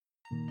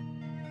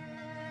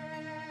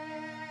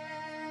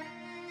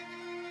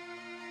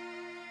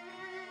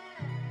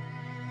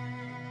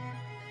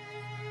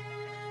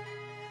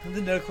The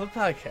No Clip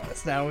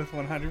Podcast, now with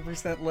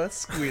 100% less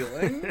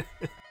squealing.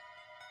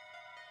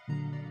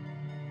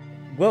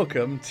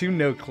 Welcome to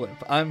No Clip.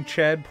 I'm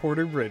Chad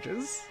Porter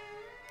Bridges.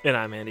 And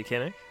I'm Andy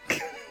Kinnick.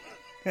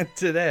 And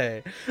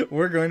today,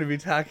 we're going to be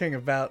talking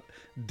about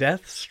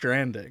Death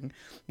Stranding,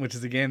 which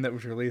is a game that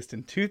was released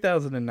in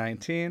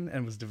 2019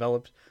 and was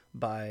developed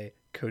by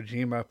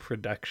Kojima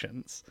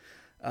Productions.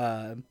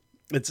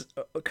 It's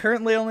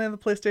currently only on the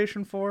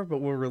PlayStation 4, but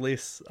will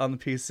release on the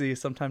PC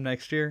sometime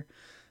next year.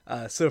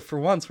 So for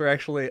once, we're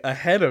actually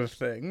ahead of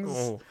things.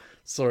 Oh,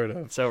 sort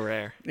of. so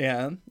rare.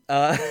 Yeah.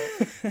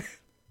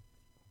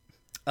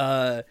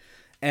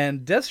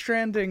 And Death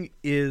Stranding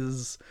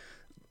is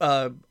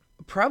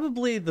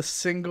probably the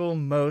single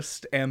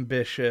most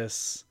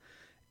ambitious,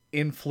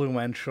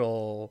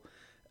 influential,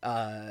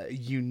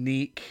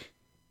 unique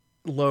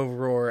low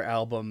roar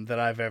album that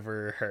I've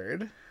ever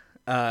heard.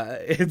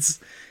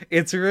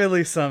 It's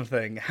really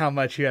something how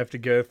much you have to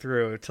go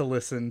through to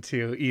listen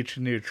to each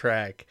new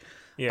track.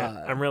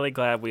 Yeah, I'm really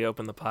glad we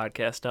opened the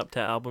podcast up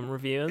to album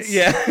reviews.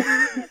 Yeah.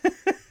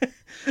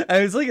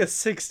 It's like a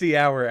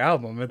 60-hour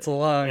album. It's a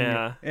long...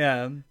 Yeah.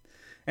 And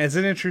it's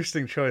an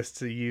interesting choice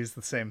to use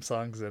the same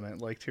songs in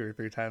it, like 2 or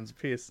 3 times a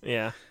piece.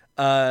 Yeah.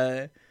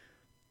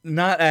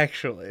 Not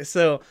actually.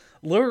 So,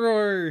 Low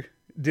Roar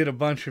did a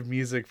bunch of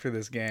music for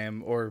this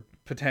game, or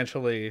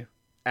potentially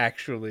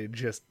actually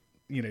just,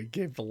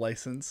 gave the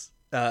license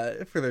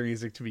for their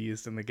music to be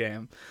used in the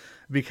game.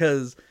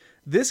 Because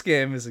this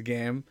game is a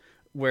game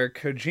where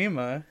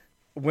Kojima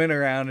went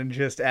around and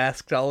just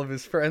asked all of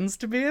his friends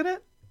to be in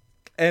it.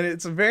 And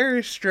it's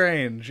very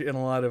strange in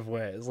a lot of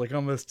ways, like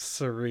almost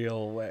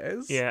surreal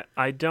ways. Yeah,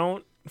 I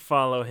don't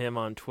follow him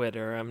on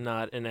Twitter. I'm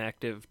not an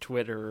active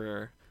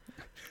Twitterer.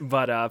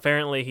 But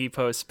apparently he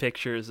posts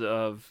pictures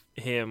of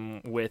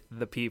him with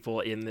the people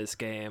in this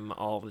game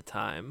all the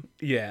time.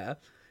 Yeah,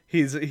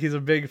 he's a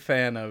big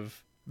fan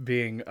of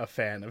being a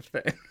fan of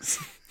things.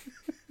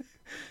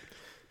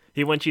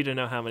 He wants you to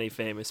know how many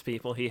famous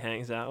people he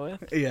hangs out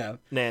with. Yeah.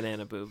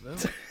 Nana Boo Boo.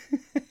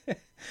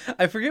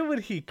 I forget what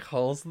he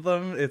calls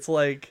them. It's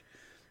like,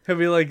 he'll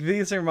be like,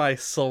 these are my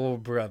soul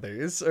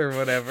brothers, or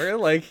whatever.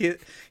 Like, he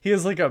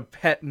has like a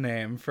pet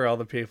name for all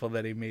the people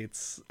that he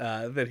meets,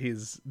 that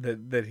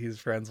he's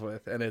friends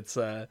with. And it's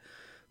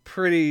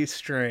pretty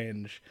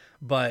strange.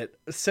 But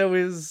so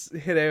is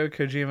Hideo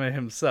Kojima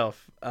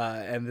himself.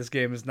 And this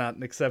game is not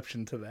an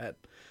exception to that.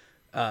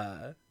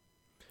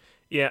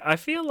 Yeah, I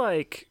feel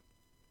like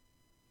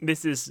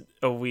this is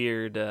a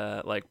weird,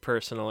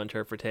 personal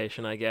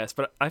interpretation, I guess.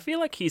 But I feel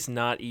like he's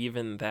not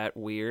even that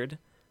weird.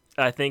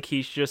 I think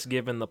he's just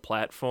given the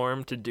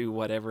platform to do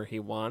whatever he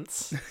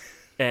wants.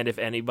 And if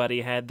anybody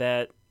had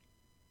that,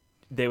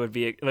 they would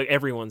be... Like,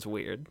 everyone's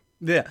weird.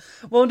 Yeah.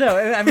 Well, no,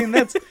 I mean,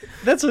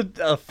 that's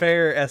a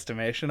fair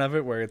estimation of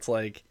it, where it's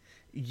like,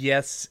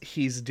 yes,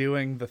 he's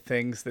doing the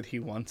things that he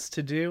wants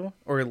to do,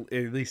 or at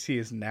least he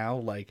is now.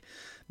 Like,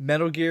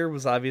 Metal Gear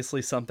was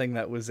obviously something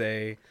that was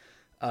a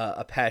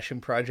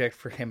passion project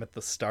for him at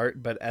the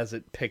start, but as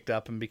it picked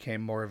up and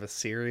became more of a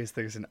series,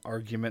 there's an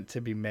argument to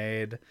be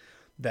made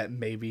that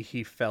maybe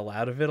he fell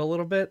out of it a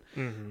little bit.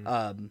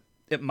 Mm-hmm.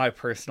 My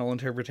personal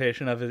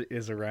interpretation of it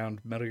is around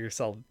Metal Gear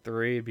Solid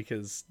 3,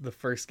 because the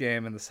first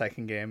game and the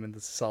second game in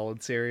the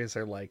Solid series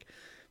are like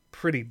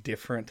pretty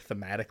different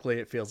thematically.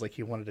 It feels like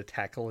he wanted to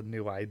tackle a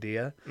new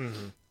idea.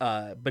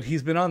 Mm-hmm. But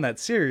he's been on that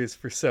series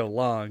for so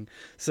long,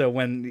 so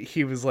when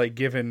he was like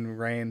given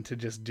reign to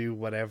just do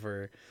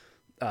whatever,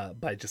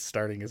 by just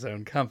starting his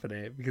own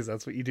company, because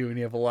that's what you do when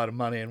you have a lot of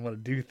money and want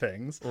to do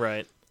things.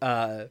 Right.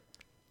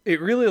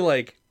 It really,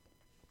 like,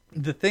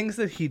 the things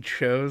that he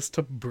chose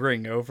to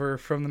bring over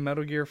from the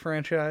Metal Gear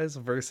franchise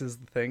versus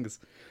the things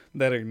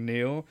that are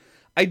new,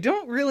 I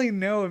don't really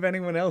know of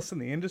anyone else in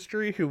the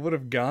industry who would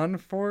have gone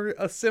for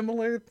a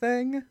similar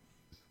thing.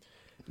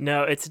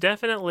 No, it's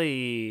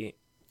definitely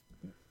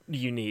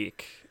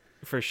unique,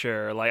 for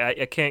sure. Like,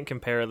 I can't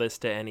compare this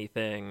to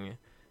anything.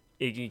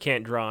 You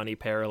can't draw any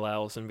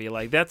parallels and be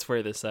like, that's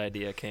where this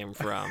idea came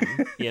from,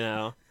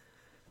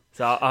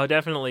 So I'll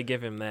definitely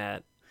give him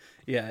that.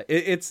 Yeah,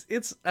 it's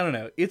I don't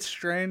know. It's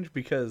strange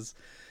because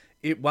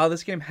while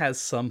this game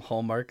has some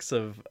hallmarks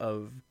of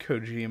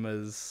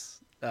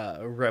Kojima's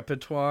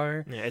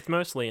repertoire. Yeah, it's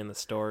mostly in the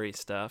story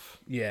stuff.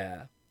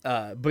 Yeah.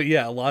 But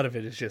yeah, a lot of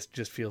it is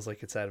just feels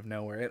like it's out of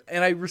nowhere.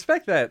 And I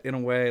respect that in a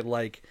way.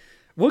 Like,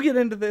 we'll get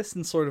into this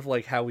and sort of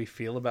like how we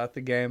feel about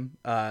the game,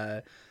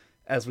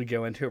 as we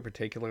go into it,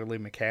 particularly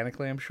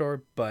mechanically, I'm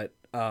sure. But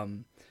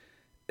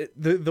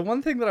the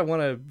one thing that I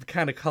want to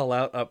kind of call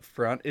out up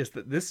front is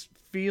that this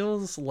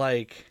feels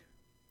like,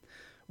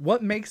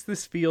 what makes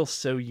this feel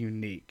so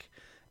unique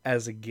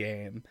as a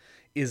game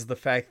is the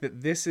fact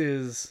that this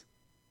is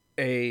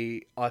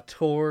a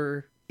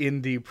auteur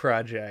indie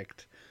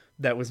project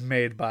that was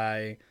made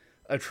by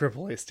a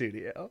AAA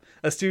studio.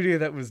 A studio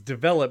that was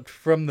developed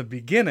from the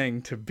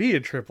beginning to be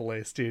a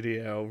AAA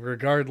studio,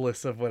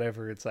 regardless of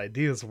whatever its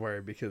ideas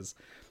were, because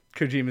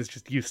Kojima's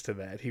just used to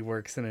that. He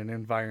works in an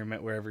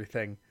environment where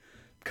everything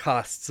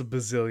costs $1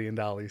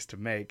 bazillion to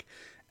make.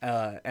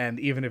 And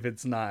even if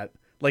it's not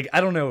like,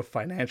 I don't know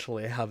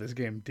financially how this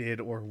game did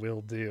or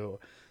will do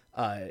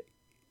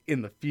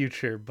in the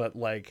future, but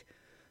like,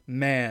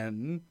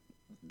 man,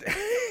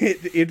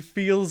 it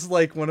feels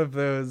like one of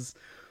those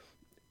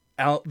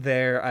out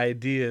there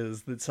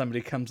ideas that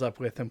somebody comes up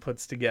with and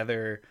puts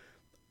together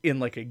in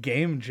like a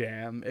game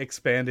jam,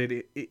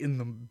 expanded in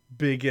the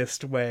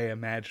biggest way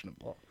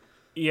imaginable.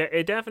 Yeah,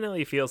 it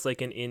definitely feels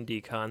like an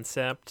indie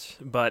concept,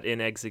 but in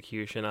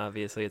execution,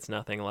 obviously, it's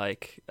nothing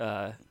like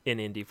an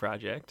indie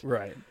project.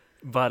 Right.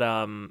 But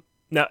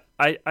now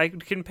I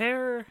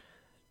compare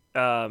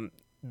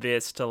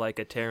this to like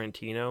a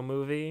Tarantino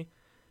movie,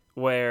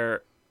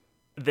 where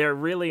there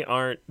really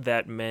aren't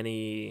that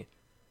many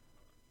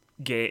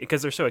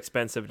because they're so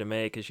expensive to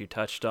make, as you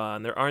touched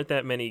on. There aren't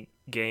that many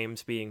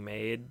games being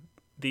made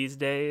these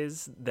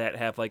days that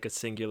have like a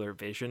singular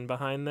vision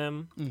behind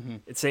them. Mm-hmm.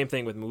 It's same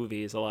thing with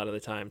movies a lot of the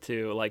time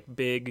too. Like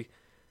big,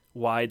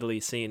 widely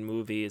seen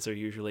movies are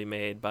usually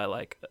made by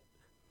like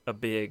a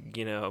big,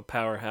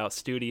 powerhouse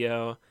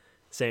studio.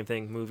 Same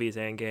thing, movies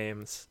and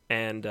games.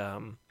 And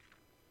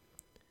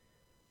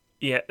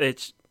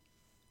it's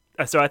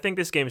so I think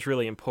this game's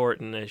really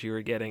important, as you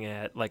were getting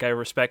at. Like, I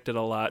respect it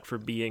a lot for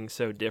being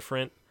so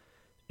different,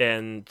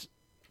 and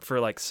for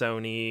like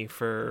Sony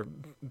for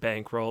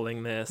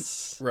bankrolling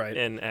this, right,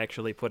 and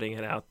actually putting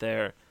it out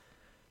there.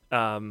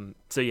 So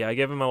yeah, I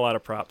give him a lot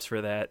of props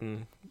for that,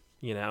 and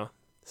this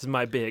is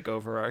my big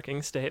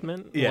overarching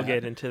statement. Yeah. We'll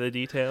get into the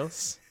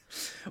details.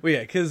 Well,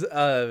 yeah, because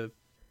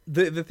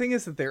the thing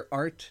is that there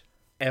aren't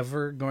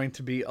ever going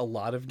to be a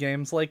lot of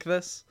games like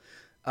this.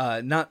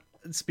 Not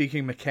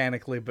speaking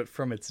mechanically, but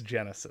from its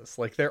genesis.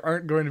 Like, there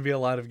aren't going to be a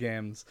lot of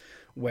games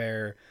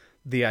where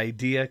the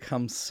idea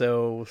comes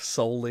so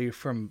solely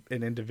from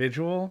an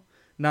individual.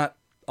 Not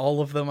all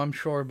of them, I'm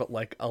sure, but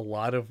like a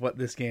lot of what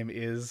this game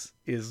is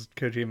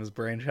Kojima's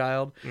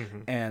brainchild. Mm-hmm.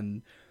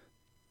 And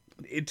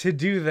to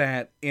do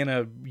that in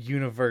a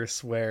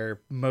universe where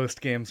most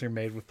games are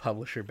made with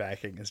publisher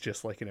backing is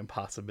just like an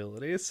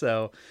impossibility.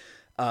 So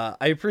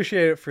I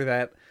appreciate it for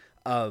that.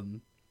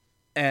 And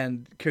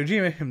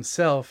Kojima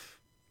himself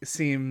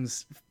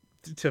seems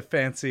to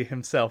fancy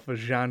himself a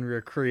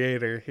genre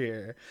creator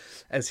here,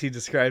 as he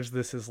describes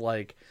this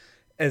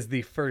as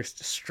the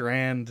first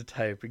Strand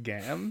type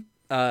game,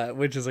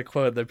 which is a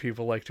quote that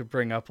people like to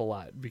bring up a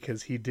lot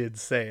because he did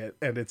say it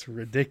and it's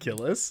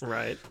ridiculous.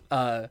 Right.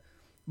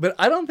 But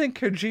I don't think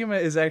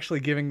Kojima is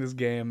actually giving this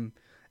game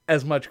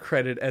as much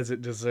credit as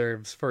it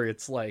deserves for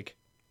its like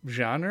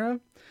genre,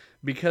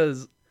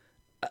 because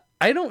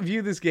I don't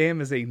view this game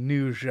as a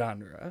new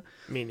genre.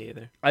 Me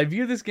neither. I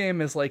view this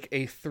game as like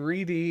a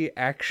 3D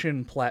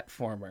action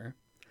platformer,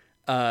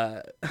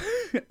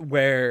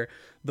 where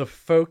the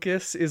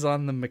focus is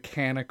on the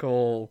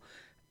mechanical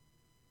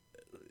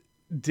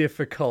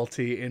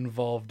difficulty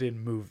involved in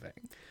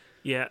moving.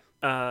 Yeah,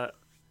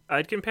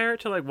 I'd compare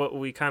it to like what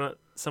we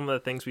some of the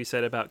things we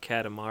said about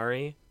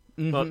Katamari.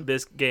 Mm-hmm. Well,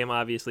 this game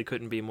obviously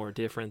couldn't be more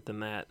different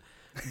than that,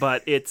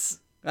 but it's.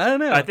 I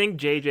don't know. I think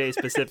JJ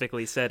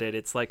specifically said it.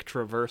 It's like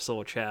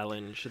traversal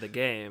challenge, the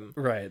game.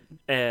 Right.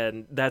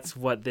 And that's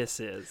what this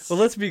is. Well,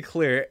 let's be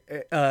clear.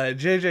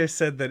 JJ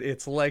said that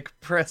it's like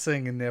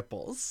pressing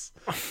nipples.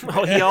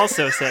 Well, he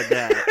also said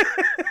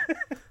that.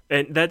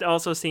 And that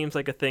also seems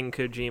like a thing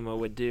Kojima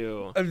would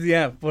do.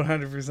 Yeah,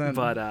 100%.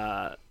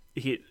 But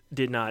he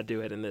did not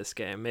do it in this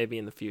game. Maybe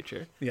in the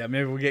future. Yeah,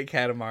 maybe we'll get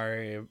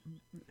Katamari,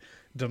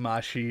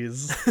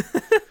 Damashis.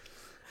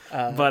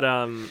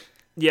 But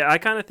yeah, I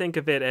kind of think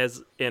of it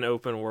as an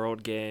open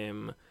world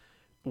game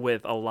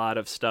with a lot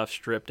of stuff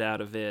stripped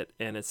out of it,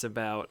 and it's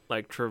about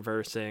like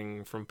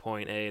traversing from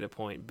point A to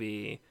point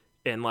B,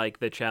 and like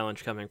the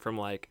challenge coming from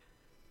like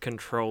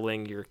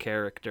controlling your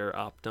character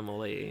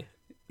optimally.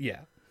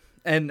 Yeah.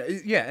 And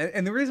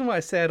the reason why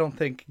I say I don't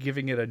think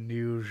giving it a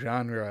new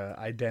genre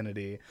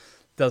identity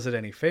does it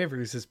any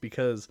favors is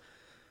because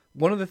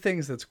one of the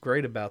things that's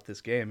great about this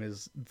game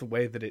is the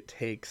way that it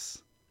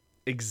takes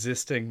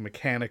existing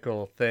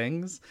mechanical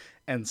things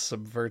and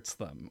subverts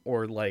them,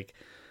 or like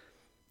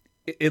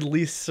at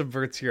least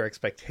subverts your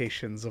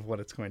expectations of what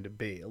it's going to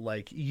be.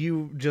 Like,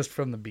 you just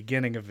from the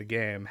beginning of the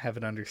game have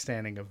an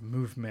understanding of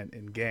movement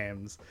in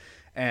games,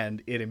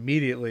 and it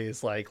immediately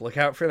is like, look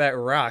out for that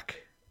rock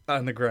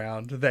on the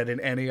ground that in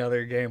any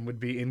other game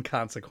would be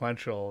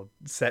inconsequential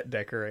set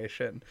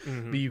decoration.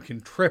 Mm-hmm. But you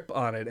can trip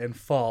on it and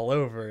fall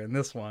over. In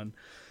this one,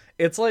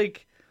 it's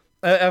like,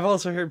 I've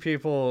also heard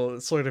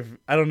people sort of,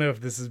 I don't know if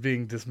this is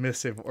being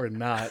dismissive or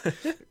not,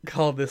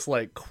 call this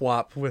like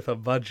QWOP with a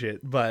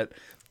budget, but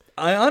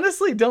I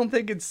honestly don't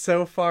think it's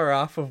so far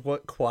off of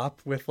what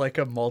QWOP with like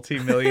a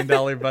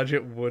multi-million-dollar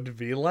budget would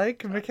be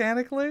like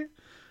mechanically.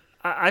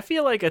 I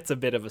feel like it's a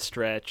bit of a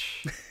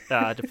stretch,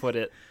 to put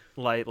it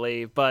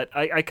lightly, but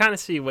I kind of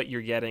see what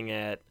you're getting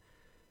at,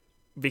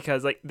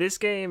 because like this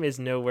game is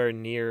nowhere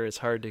near as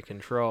hard to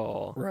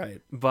control.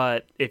 Right.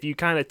 But if you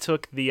kind of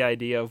took the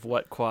idea of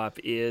what QWOP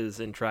is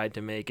and tried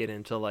to make it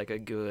into like a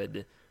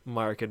good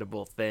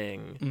marketable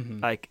thing,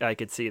 Mm-hmm. I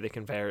could see the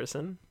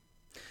comparison.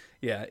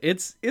 Yeah,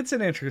 it's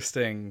an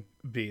interesting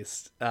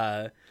beast.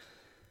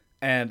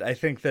 and I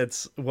think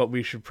that's what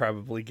we should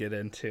probably get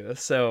into.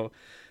 So,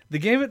 the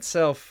game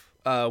itself,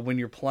 when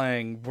you're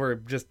playing, we're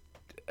just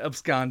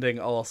absconding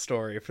all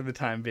story for the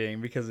time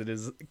being because it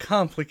is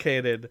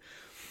complicated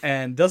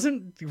and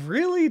doesn't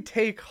really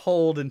take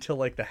hold until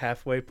like the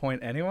halfway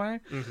point anyway.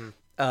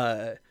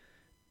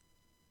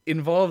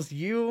 Involves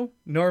you,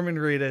 Norman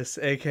Reedus,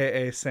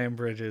 aka Sam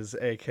Bridges,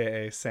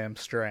 aka Sam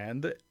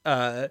Strand,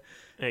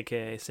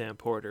 aka Sam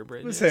Porter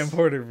Bridges. Sam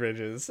Porter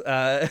Bridges,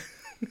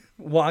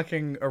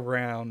 walking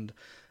around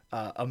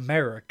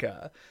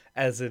America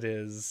as it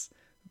is.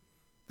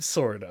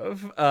 Sort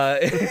of.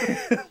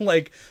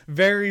 Like,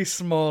 very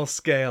small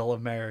scale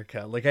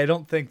America. Like, I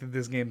don't think that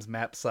this game's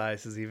map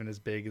size is even as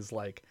big as,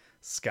 like,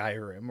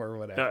 Skyrim or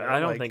whatever. I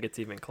don't think it's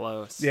even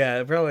close.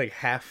 Yeah, probably like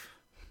half,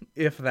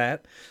 if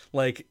that.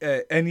 Like,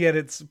 and yet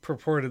it's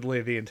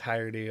purportedly the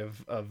entirety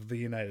of the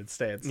United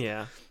States.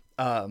 Yeah.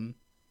 But,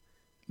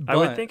 I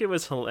would think it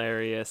was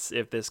hilarious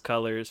if this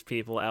colors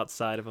people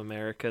outside of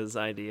America's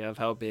idea of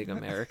how big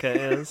America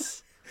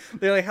is.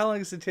 They're like, how long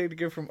does it take to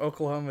get from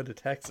Oklahoma to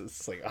Texas?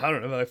 It's like, I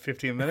don't know, like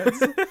 15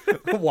 minutes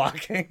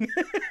walking.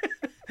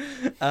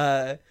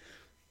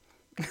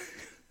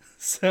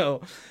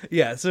 So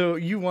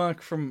you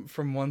walk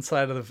from one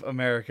side of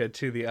America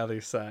to the other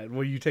side.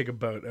 Well, you take a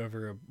boat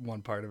over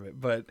one part of it,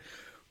 but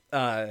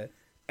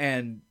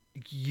and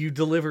you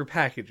deliver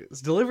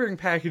packages. Delivering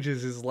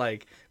packages is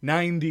like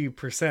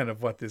 90%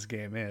 of what this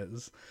game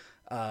is.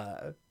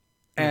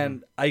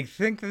 And I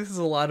think this is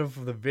a lot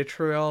of the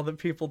vitriol that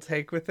people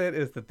take with it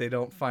is that they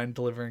don't find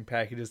delivering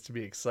packages to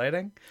be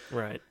exciting.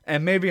 Right.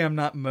 And maybe I'm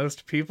not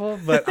most people,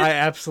 but I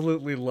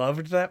absolutely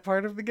loved that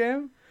part of the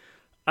game.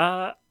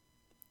 For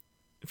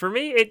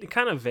me, it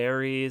kind of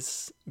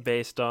varies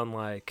based on,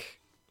 like,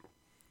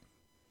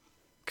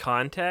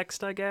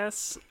 context, I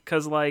guess.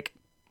 Because, like,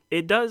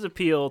 it does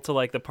appeal to,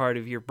 like, the part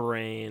of your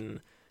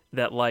brain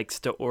that likes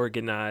to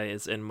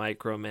organize and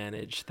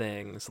micromanage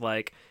things.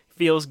 Like,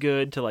 feels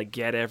good to like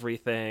get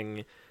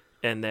everything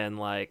and then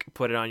like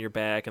put it on your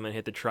back and then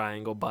hit the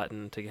triangle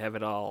button to have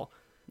it all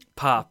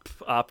pop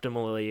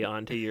optimally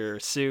onto your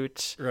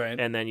suit. Right.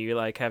 And then you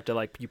like have to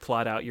like you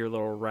plot out your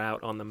little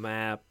route on the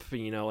map,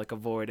 you know, like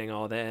avoiding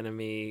all the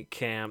enemy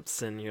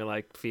camps, and you're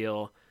like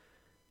feel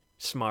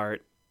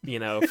smart, you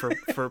know,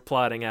 for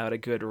plotting out a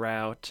good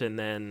route. And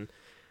then,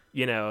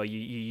 you know, you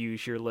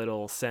use your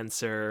little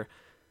sensor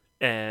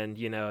and,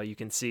 you know, you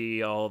can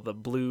see all the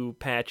blue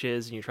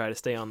patches and you try to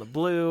stay on the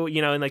blue,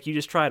 you know, and like you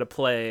just try to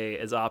play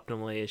as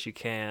optimally as you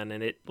can.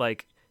 And it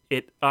like,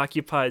 it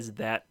occupies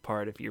that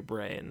part of your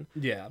brain.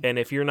 Yeah. And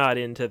if you're not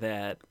into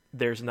that,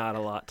 there's not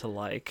a lot to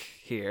like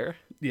here.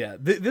 Yeah.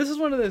 This is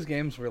one of those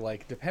games where,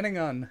 like, depending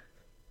on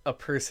a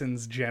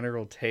person's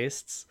general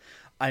tastes,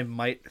 I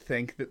might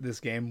think that this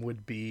game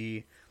would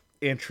be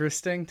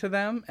interesting to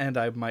them and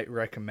I might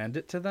recommend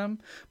it to them,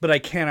 but I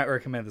cannot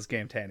recommend this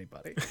game to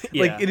anybody.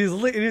 Yeah. Like, it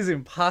is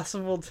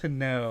impossible to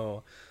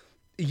know.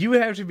 You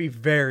would have to be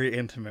very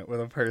intimate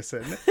with a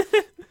person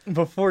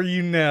before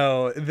you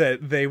know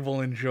that they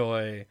will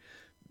enjoy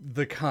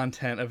the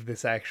content of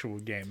this actual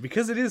game,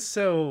 because it's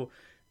so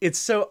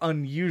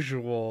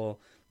unusual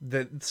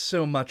that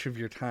so much of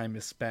your time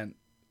is spent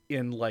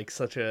in like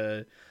such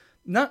a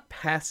not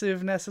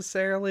passive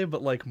necessarily,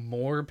 but like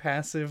more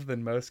passive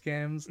than most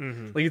games.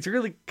 Mm-hmm. Like, it's a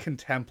really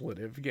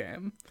contemplative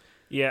game.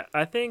 Yeah,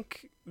 I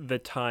think the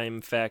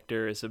time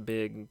factor is a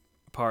big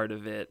part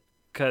of it,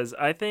 because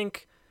I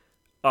think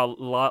a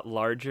lot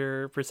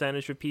larger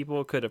percentage of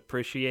people could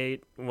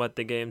appreciate what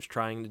the game's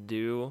trying to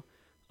do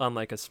on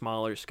like a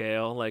smaller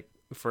scale, like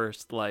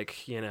first,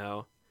 like, you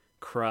know,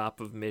 crop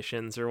of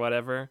missions or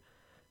whatever.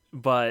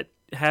 But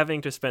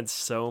having to spend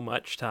so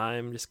much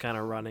time just kind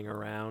of running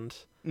around,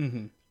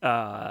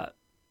 yeah,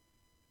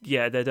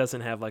 that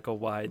doesn't have like a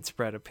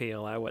widespread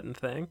appeal, I wouldn't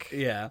think.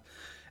 Yeah.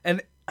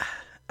 And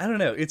I don't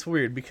know, it's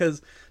weird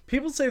because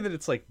people say that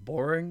it's like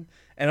boring,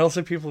 and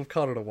also people have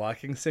called it a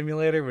walking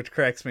simulator, which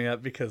cracks me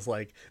up because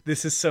like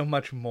this is so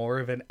much more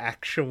of an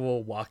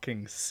actual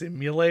walking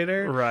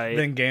simulator Right.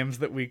 than games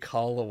that we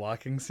call a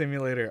walking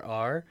simulator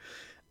are.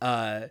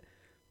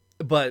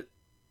 But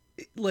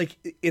like,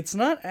 it's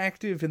not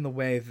active in the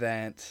way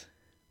that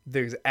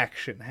there's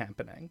action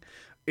happening.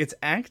 It's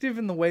active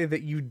in the way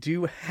that you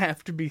do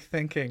have to be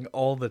thinking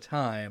all the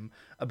time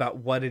about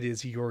what it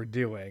is you're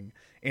doing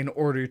in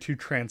order to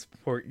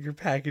transport your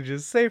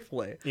packages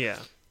safely. Yeah.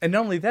 And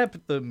not only that,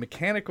 but the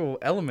mechanical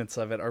elements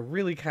of it are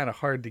really kind of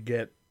hard to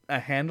get a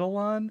handle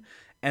on.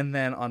 And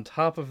then on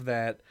top of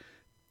that,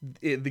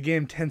 the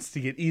game tends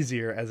to get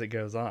easier as it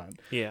goes on.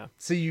 Yeah.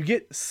 So you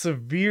get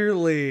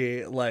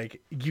severely,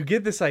 like, you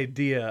get this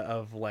idea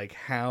of, like,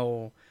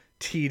 how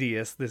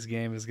tedious this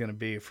game is going to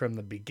be from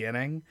the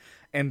beginning.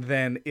 And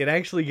then it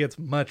actually gets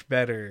much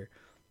better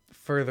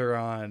further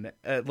on,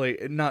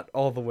 like, not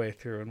all the way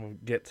through, and we'll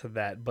get to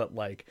that, but,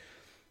 like,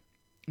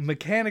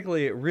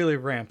 mechanically it really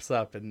ramps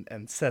up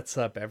and sets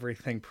up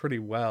everything pretty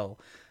well.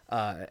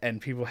 And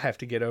people have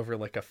to get over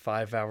like a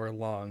 5-hour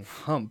long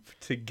hump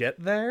to get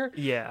there.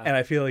 Yeah. And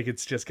I feel like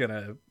it's just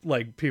gonna,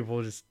 like,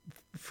 people just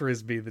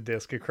frisbee the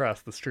disc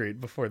across the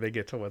street before they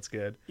get to what's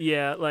good.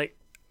 Yeah, like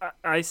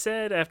I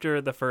said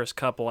after the first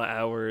couple of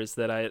hours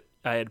that I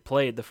had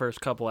played the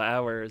first couple of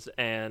hours,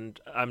 and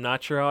I'm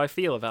not sure how I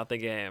feel about the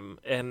game.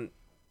 And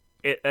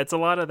it's a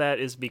lot of that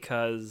is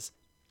because,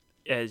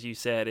 as you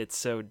said, it's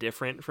so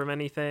different from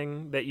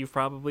anything that you've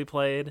probably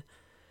played.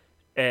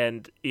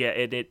 And yeah,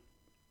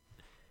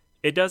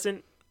 it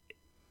doesn't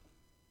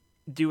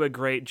do a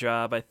great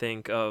job, I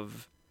think,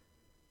 of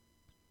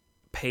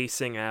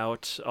pacing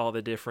out all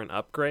the different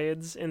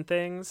upgrades and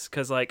things,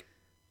 because like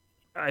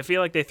I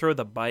feel like they throw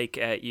the bike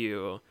at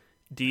you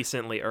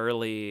decently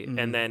early,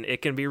 and then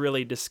it can be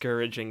really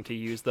discouraging to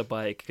use the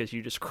bike because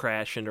you just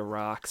crash into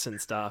rocks and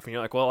stuff, and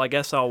you're like, well, I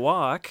guess I'll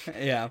walk.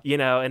 Yeah.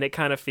 And it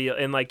kind of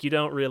and like you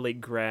don't really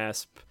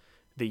grasp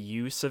the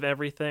use of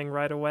everything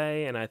right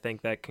away, and I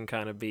think that can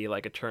kind of be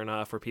like a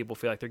turnoff where people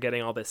feel like they're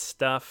getting all this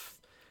stuff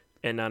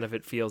and none of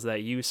it feels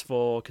that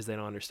useful because they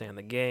don't understand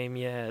the game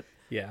yet.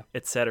 Yeah.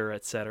 Et cetera,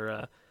 et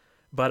cetera.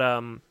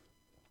 But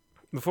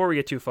before we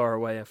get too far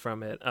away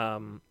from it,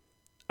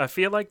 I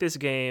feel like this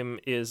game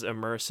is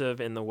immersive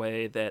in the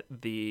way that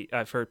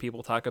I've heard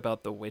people talk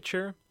about The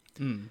Witcher,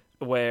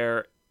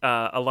 where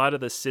a lot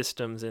of the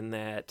systems in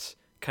that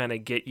kind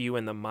of get you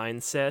in the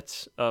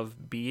mindset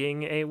of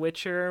being a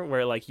Witcher,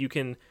 where like you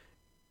can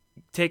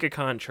take a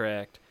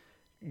contract,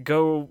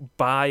 go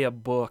buy a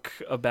book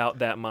about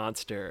that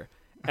monster,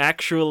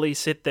 actually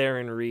sit there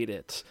and read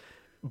it,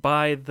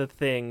 buy the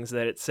things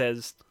that it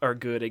says are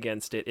good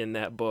against it in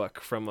that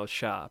book from a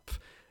shop,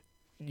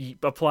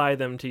 apply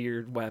them to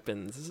your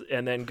weapons,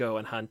 and then go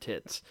and hunt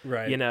it.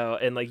 Right.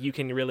 And like you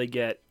can really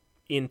get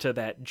into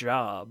that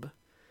job.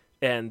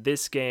 And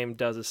this game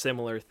does a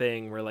similar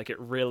thing where like it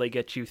really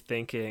gets you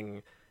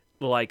thinking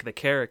like the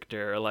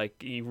character,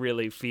 like you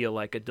really feel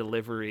like a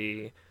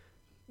delivery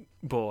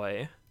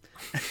boy.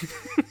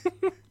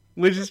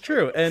 Which is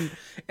true.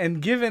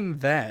 And given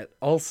that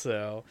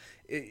also,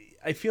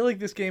 I feel like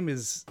this game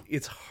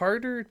it's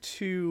harder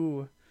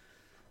to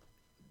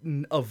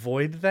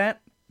avoid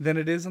that than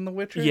it is in The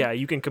Witcher. Yeah,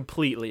 you can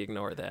completely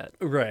ignore that.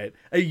 Right.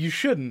 You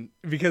shouldn't,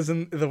 because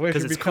in The Witcher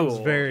it's becomes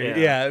cool.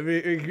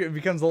 it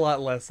becomes a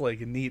lot less like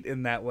neat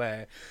in that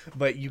way.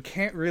 But you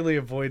can't really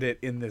avoid it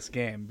in this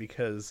game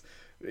because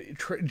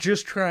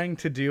just trying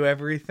to do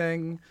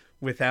everything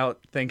without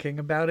thinking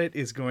about it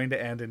is going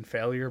to end in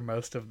failure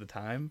most of the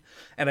time.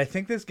 And I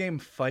think this game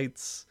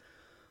fights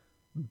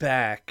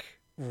back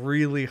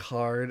really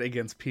hard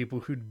against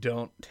people who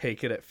don't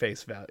take it at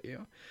face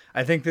value.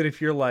 I think that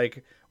if you're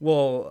like,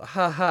 well,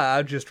 haha,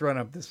 I'll just run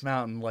up this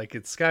mountain like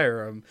it's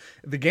Skyrim,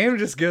 the game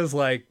just goes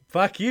like,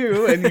 fuck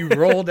you, and you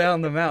roll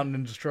down the mountain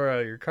and destroy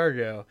all your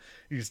cargo.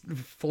 You just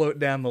float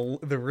down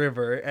the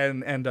river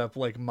and end up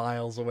like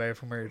miles away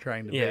from where you're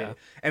trying to be.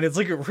 And it's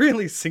like a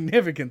really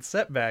significant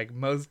setback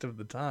most of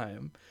the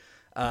time.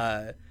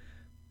 I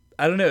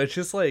don't know, it's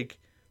just like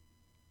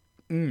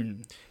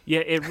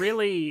Yeah, it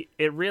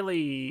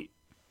really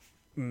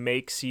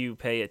makes you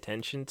pay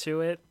attention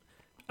to it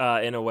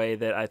in a way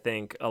that I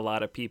think a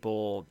lot of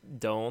people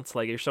don't.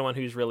 Like, if you're someone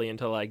who's really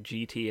into like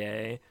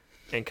GTA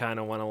and kind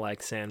of want to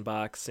like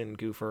sandbox and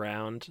goof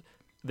around,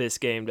 this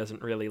game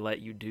doesn't really let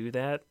you do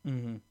that.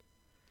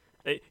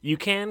 You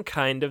can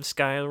kind of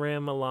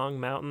Skyrim along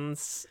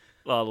mountains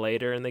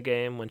later in the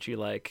game once you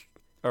like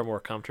are more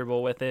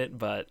comfortable with it,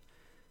 but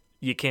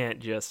you can't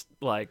just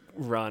like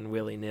run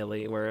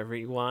willy-nilly wherever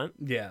you want.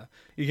 Yeah,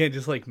 you can't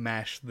just like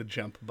mash the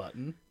jump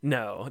button.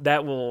 No,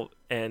 that will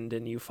end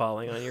in you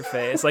falling on your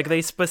face. Like,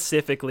 they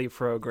specifically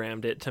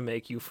programmed it to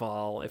make you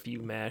fall if you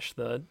mash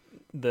the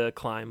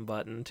climb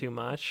button too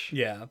much.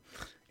 Yeah,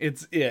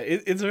 it's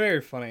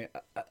very funny.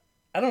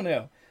 I don't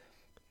know,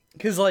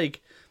 because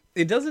like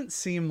it doesn't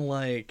seem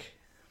like,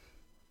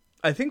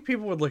 I think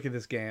people would look at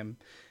this game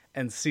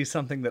and see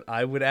something that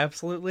I would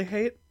absolutely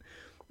hate,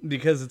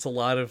 because it's a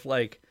lot of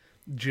like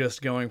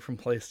just going from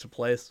place to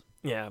place.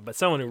 Yeah, but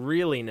someone who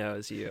really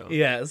knows you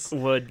yes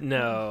would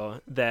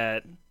know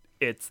that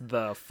it's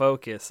the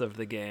focus of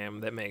the game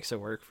that makes it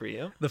work for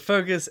you. The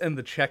focus and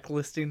the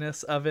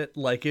checklistiness of it,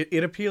 like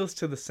it appeals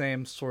to the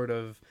same sort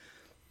of,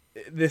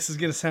 this is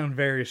going to sound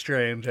very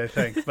strange, I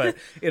think, but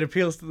it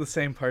appeals to the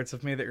same parts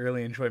of me that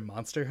really enjoy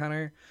Monster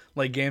Hunter.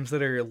 Like games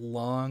that are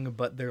long,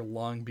 but they're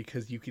long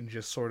because you can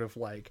just sort of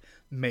like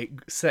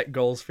set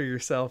goals for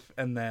yourself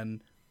and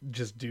then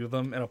just do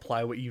them and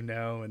apply what you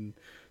know and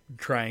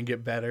try and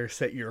get better,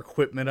 set your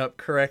equipment up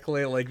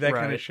correctly. Like that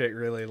kind of shit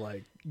really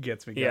like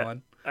gets me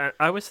going.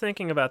 I was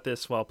thinking about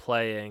this while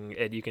playing,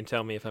 and you can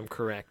tell me if I'm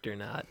correct or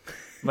not.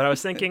 But I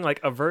was thinking like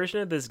a version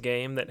of this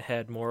game that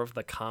had more of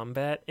the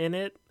combat in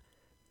it,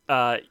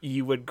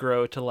 you would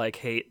grow to like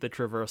hate the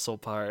traversal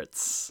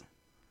parts,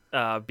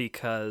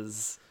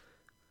 because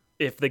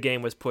if the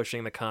game was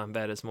pushing the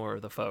combat as more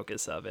of the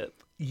focus of it.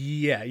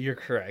 Yeah, you're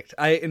correct.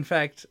 In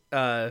fact,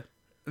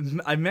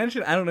 I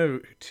mentioned, I don't know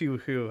to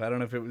who, I don't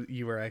know if it was,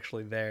 you were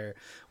actually there,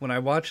 when I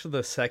watched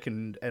the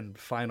second and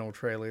final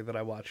trailer that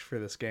I watched for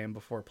this game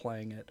before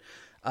playing it,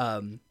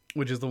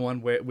 which is the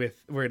one where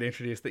it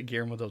introduced that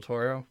Guillermo del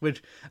Toro,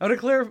 which I want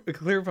to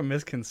clear up a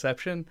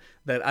misconception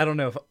that I don't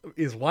know if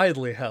is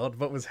widely held,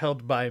 but was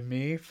held by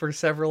me for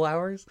several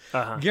hours.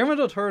 Guillermo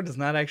del Toro does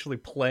not actually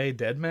play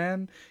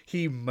Deadman.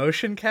 He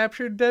motion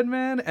captured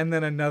Deadman, and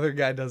then another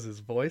guy does his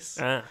voice,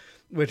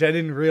 which I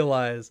didn't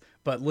realize.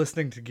 But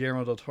listening to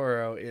Guillermo del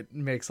Toro, it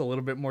makes a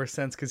little bit more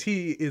sense because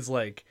he is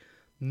like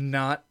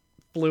not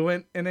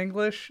fluent in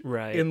English,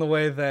 right, in the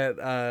way that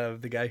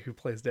the guy who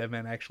plays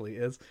Deadman actually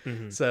is.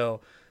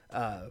 So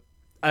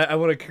I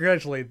want to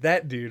congratulate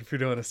that dude for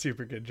doing a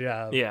super good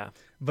job. Yeah.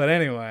 But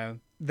anyway,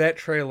 that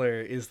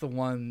trailer is the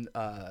one,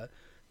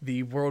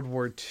 the World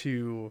War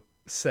II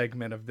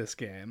segment of this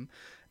game,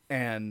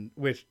 and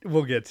which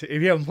we'll get to.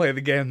 If you haven't played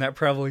the game, that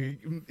probably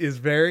is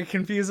very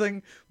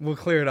confusing. We'll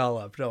clear it all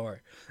up. Don't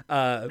worry.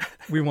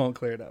 We won't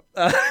clear it up.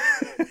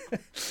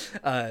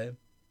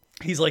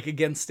 He's like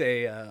against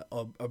a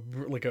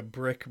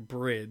brick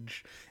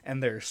bridge,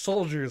 and there's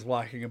soldiers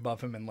walking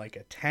above him in like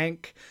a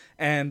tank.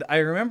 And I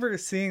remember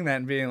seeing that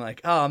and being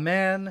like, "Oh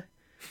man,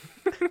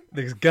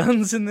 there's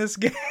guns in this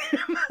game,"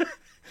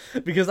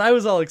 because I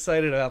was all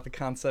excited about the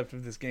concept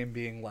of this game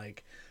being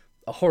like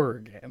a horror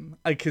game,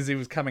 because it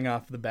was coming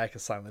off the back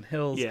of Silent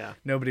Hills. Yeah,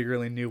 nobody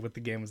really knew what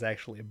the game was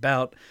actually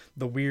about.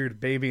 The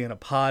weird baby in a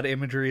pod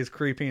imagery is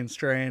creepy and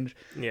strange.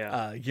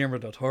 Yeah, Guillermo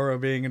del Toro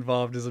being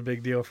involved is a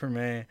big deal for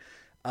me.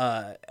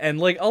 And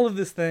like all of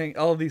these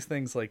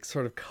things like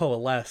sort of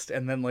coalesced,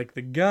 and then like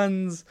the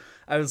guns,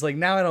 I was like,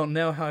 now I don't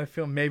know how I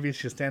feel. Maybe it's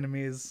just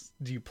enemies.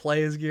 Do you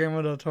play as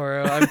Guillermo del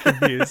Toro? I'm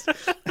confused.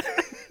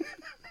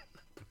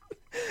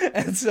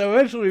 And so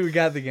eventually we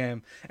got the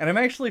game, and I'm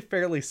actually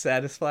fairly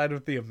satisfied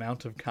with the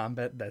amount of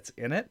combat that's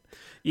in it.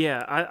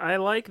 Yeah, I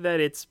like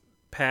that it's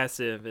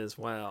passive as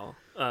well,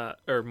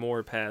 or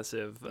more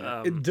passive.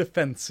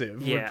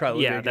 Defensive would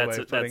probably be a good way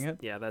of putting it.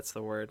 Yeah, that's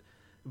the word.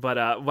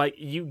 But like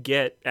you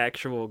get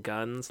actual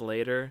guns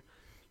later,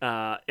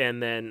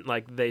 and then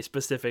like they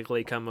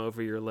specifically come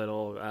over your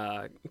little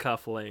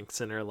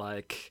cufflinks and are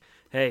like,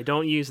 "Hey,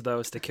 don't use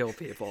those to kill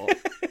people."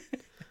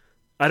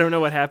 I don't know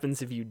what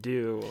happens if you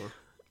do,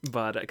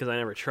 but because I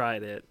never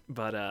tried it,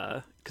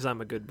 but because I'm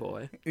a good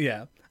boy.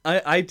 Yeah,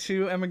 I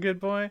too am a good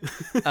boy.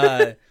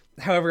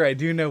 However, I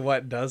do know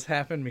what does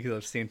happen because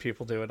I've seen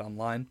people do it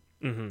online.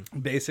 Mm-hmm.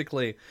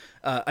 Basically,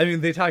 I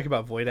mean, they talk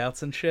about void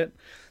outs and shit.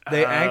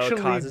 They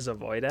actually causes a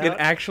void out. It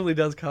actually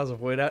does cause a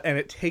void out, and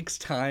it takes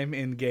time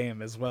in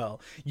game as well.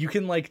 You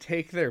can like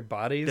take their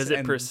bodies. Does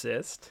it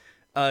persist?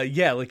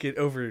 Yeah, like it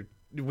over.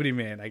 What do you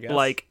mean? I guess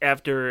like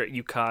after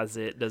you cause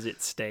it, does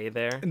it stay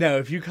there? No,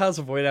 if you cause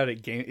a void out,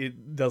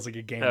 it does like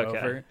a game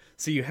over.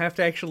 So you have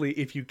to actually,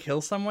 if you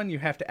kill someone, you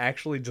have to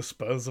actually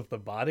dispose of the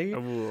body,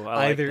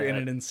 either in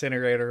an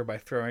incinerator or by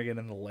throwing it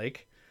in the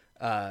lake.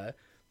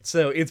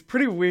 So it's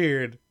pretty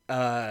weird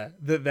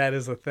that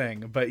is a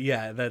thing. But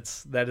yeah,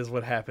 that is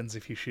what happens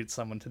if you shoot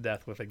someone to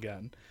death with a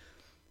gun.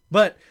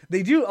 But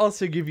they do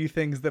also give you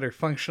things that are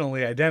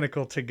functionally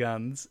identical to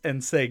guns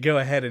and say, go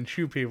ahead and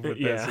shoot people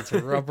with this. It's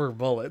rubber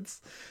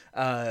bullets.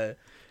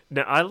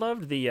 Now, I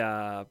loved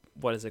the,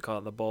 what is it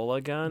called? The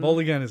Bola gun?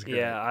 Bola gun is great.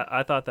 Yeah,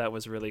 I thought that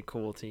was really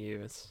cool to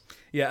use.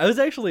 Yeah, I was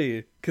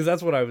actually, because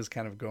that's what I was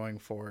kind of going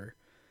for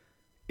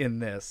in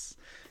this,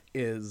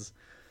 is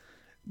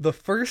the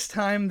first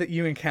time that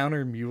you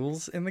encounter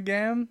mules in the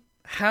game,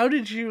 how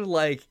did you,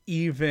 like,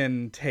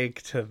 even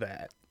take to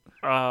that?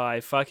 Oh, I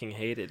fucking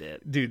hated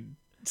it. Dude,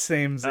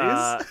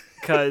 samesies.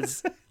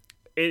 Because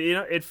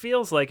it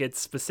feels like it's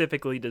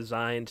specifically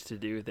designed to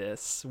do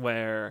this,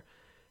 where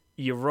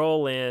you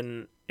roll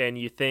in and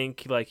you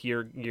think like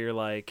you're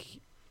like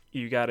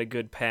you got a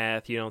good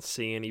path, you don't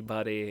see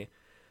anybody,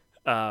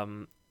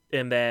 and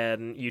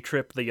then you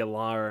trip the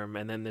alarm,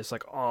 and then there's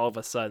like all of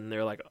a sudden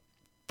there are like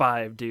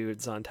 5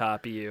 dudes on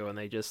top of you, and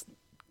they just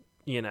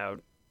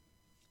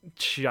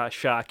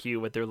shock you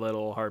with their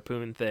little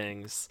harpoon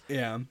things,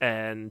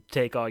 and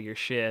take all your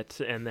shit.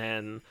 And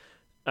then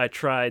I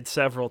tried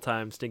several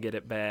times to get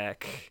it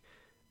back,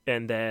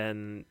 and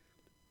then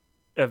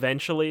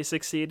eventually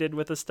succeeded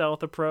with a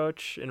stealth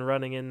approach and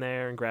running in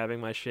there and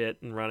grabbing my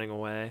shit and running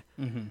away.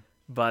 Mm-hmm.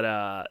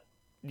 But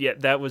yeah,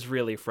 that was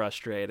really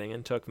frustrating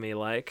and took me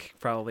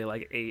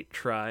probably 8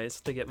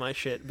 tries to get my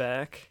shit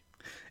back.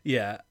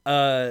 Yeah,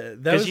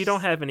 because you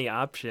don't have any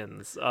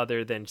options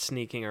other than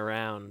sneaking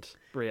around,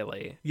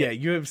 really. Yeah,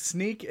 you have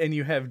sneak and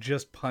you have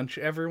just punch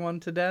everyone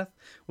to death,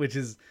 which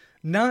is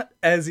not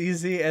as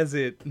easy as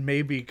it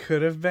maybe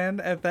could have been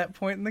at that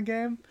point in the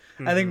game.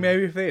 Mm-hmm. I think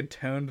maybe if they had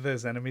toned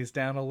those enemies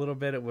down a little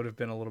bit, it would have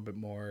been a little bit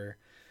more...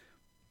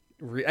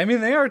 I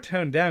mean, they are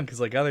toned down because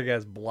like other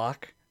guys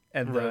block,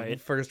 and the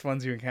first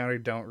ones you encounter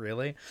don't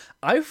really.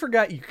 I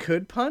forgot you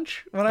could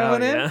punch when I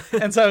went in,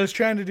 and so I was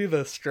trying to do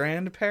the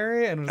strand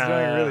parry and was doing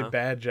a really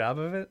bad job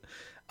of it.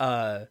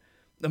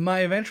 My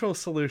eventual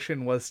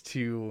solution was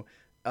to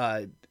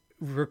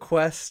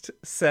request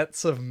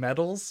sets of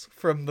medals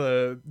from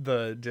the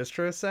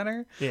distro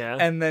center,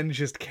 and then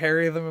just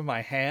carry them in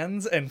my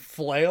hands and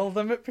flail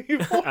them at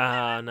people.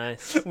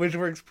 Nice. Which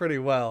works pretty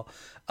well.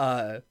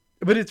 But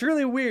it's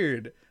really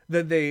weird.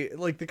 that they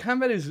like the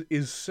combat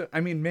is so, I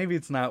mean, maybe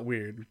it's not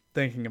weird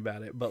thinking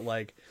about it, but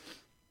like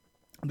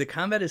the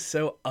combat is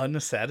so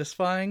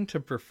unsatisfying to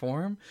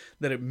perform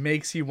that it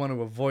makes you want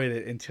to avoid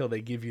it until they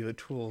give you the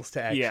tools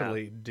to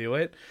actually do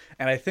it.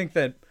 And I think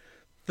that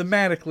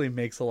thematically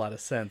makes a lot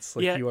of sense.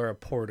 Like, you are a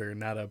porter,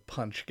 not a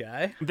punch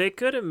guy. They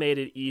could have made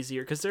it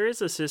easier, because there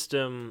is a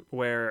system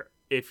where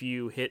if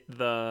you hit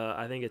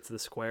I think it's the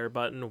square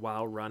button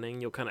while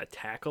running, you'll kind of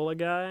tackle a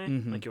guy,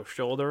 like you'll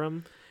shoulder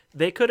him.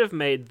 They could have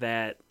made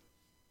that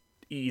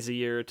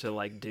easier to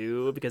like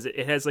do, because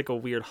it has like a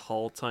weird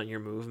halt on your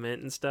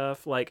movement and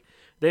stuff. Like,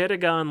 they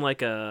had gone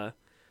like a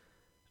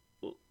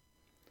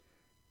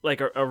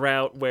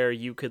route where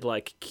you could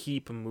like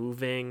keep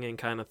moving and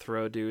kind of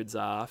throw dudes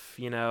off,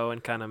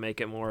 and kind of make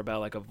it more about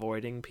like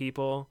avoiding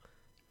people.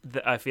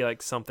 I feel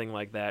like something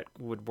like that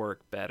would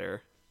work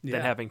better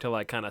than having to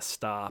like kind of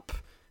stop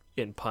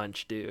and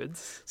punch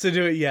dudes. So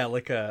do it,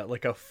 like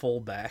a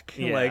fullback,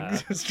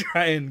 like just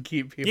try and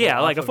keep people. Yeah,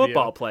 off like a of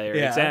football you. player,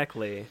 Yeah.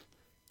 Exactly.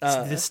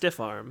 The stiff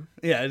arm.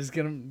 Yeah, just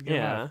get him.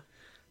 Yeah.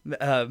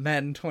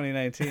 Madden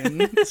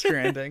 2019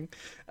 Stranding.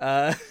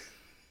 That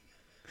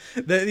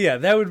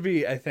would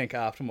be, I think,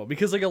 optimal,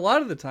 because like a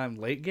lot of the time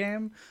late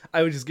game,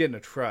 I would just get in a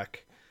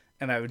truck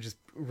and I would just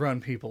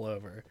run people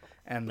over,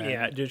 and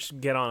then, just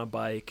get on a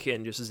bike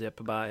and just zip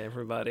by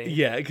everybody.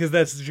 Yeah, because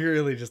that's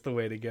really just the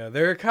way to go.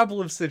 There are a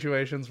couple of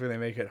situations where they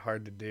make it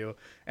hard to do,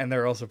 and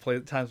there are also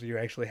times where you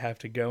actually have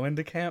to go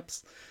into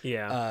camps.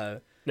 Yeah.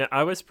 Now,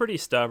 I was pretty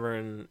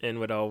stubborn and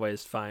would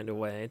always find a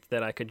way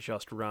that I could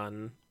just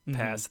run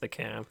past the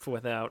camp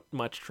without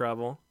much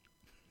trouble.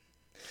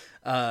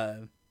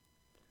 What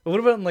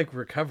about in like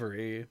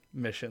recovery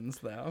missions,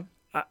 though?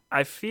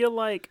 I feel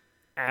like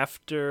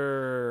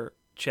after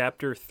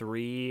Chapter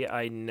 3,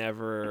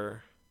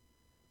 there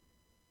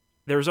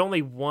was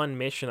only one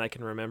mission I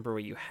can remember where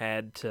you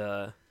had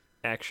to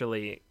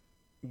actually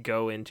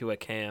go into a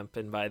camp,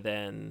 and by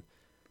then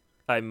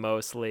I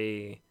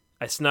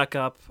snuck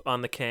up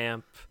on the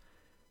camp,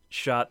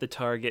 shot the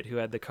target who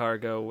had the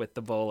cargo with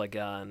the bola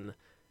gun.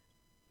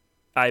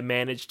 I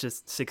managed to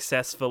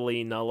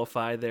successfully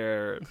nullify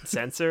their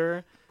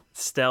sensor,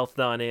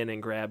 stealthed on in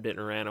and grabbed it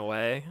and ran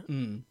away.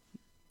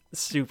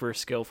 Super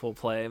skillful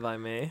play by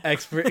me.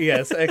 Expert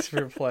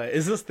play.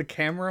 Is this the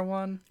camera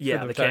one?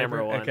 Yeah, the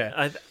camera one.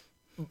 Okay.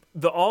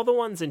 All the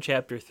ones in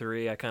Chapter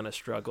 3 I kind of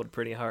struggled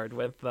pretty hard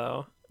with,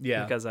 though.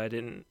 Yeah. Because I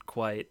didn't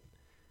quite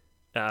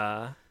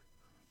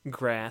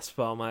grasp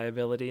all my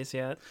abilities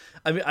yet.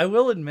 I mean, I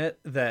will admit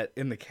that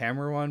in the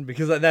camera one,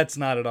 because that's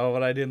not at all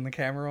what I did in the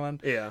camera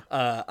one. Yeah.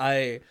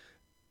 I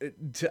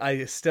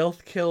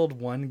stealth killed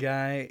one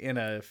guy in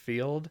a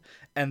field,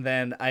 and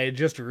then I had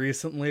just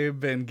recently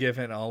been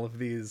given all of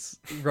these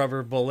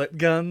rubber bullet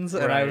guns,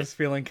 and I was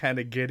feeling kind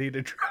of giddy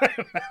to try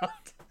them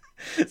out.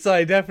 So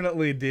I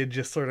definitely did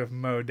just sort of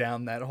mow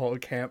down that whole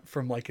camp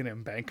from like an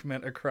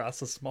embankment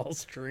across a small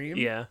stream.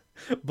 Yeah.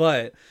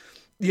 But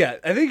yeah,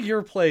 I think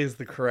your play is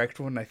the correct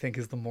one. I think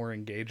is the more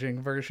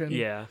engaging version.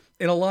 Yeah.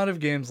 In a lot of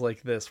games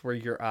like this, where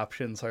your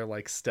options are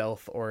like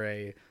stealth or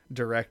a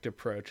direct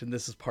approach, and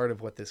this is part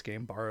of what this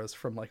game borrows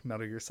from like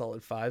Metal Gear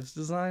Solid 5's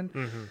design,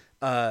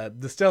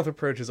 the stealth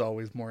approach is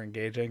always more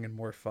engaging and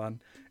more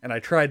fun, and I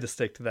tried to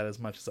stick to that as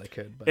much as I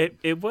could. But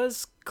it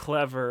was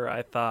clever,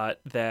 I thought,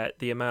 that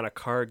the amount of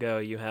cargo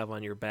you have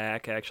on your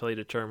back actually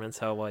determines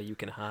how well you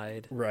can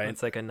hide. Right.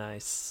 It's like a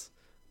nice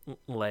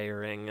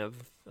layering of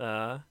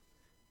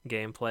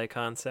gameplay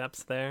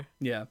concepts there.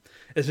 Yeah,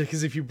 it's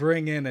because if you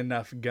bring in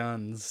enough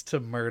guns to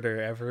murder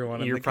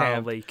everyone in the camp, you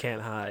probably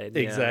can't hide.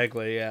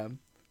 Exactly. Yeah.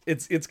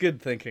 It's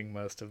good thinking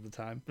most of the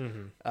time.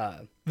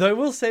 Though I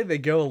will say they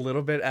go a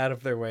little bit out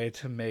of their way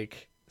to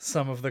make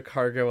some of the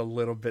cargo a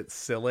little bit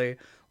silly.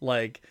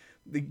 Like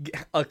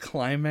a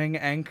climbing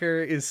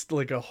anchor is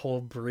like a whole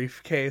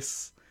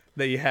briefcase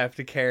that you have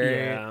to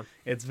carry. Yeah.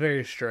 It's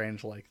very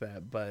strange like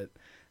that, but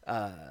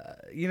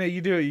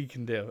you do what you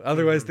can do.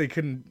 Otherwise they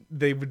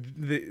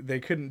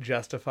couldn't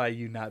justify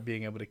you not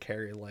being able to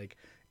carry like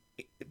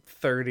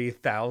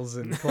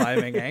 30,000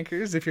 climbing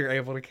anchors if you're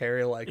able to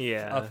carry like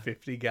a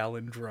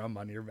 50-gallon drum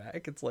on your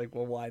back. It's like,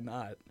 well, why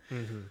not?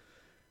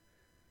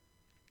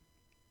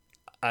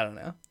 I don't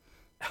know.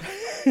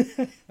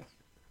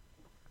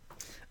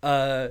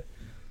 Let's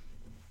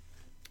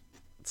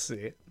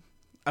see.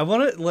 I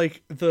want to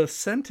like the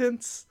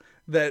sentence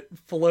that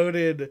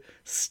floated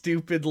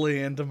stupidly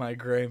into my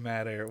gray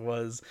matter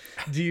was,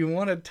 do you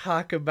want to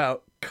talk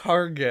about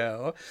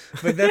cargo?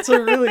 But that's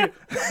a really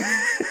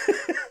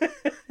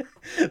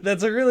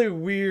that's a really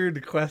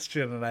weird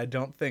question, and I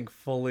don't think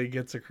fully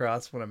gets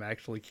across what I'm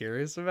actually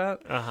curious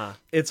about.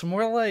 It's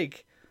more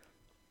like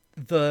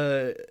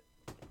the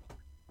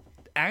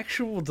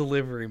actual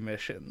delivery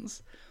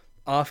missions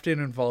often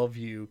involve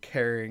you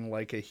carrying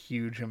like a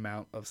huge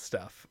amount of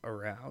stuff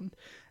around,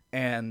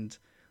 and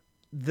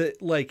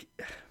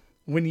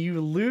when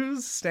you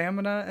lose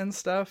stamina and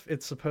stuff,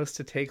 it's supposed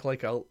to take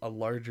like a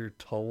larger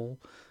toll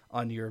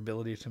on your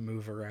ability to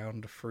move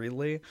around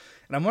freely.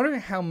 And I'm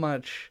wondering how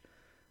much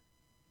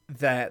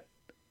that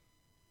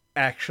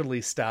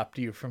actually stopped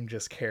you from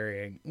just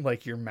carrying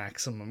like your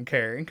maximum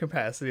carrying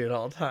capacity at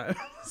all times?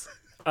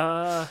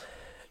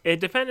 It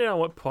depended on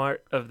what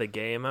part of the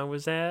game I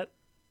was at,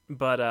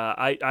 but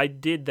I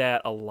did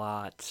that a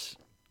lot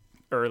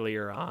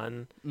earlier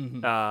on.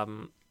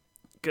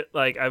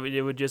 Like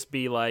it would just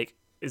be like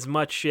as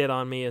much shit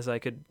on me as I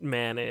could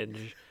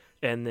manage,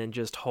 and then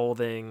just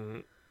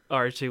holding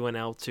R2 and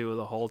L2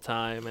 the whole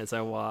time as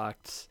I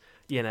walked.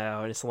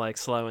 It's like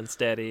slow and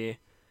steady.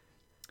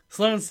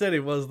 Slow and steady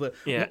was the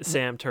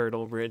Sam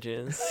Turtle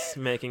Bridges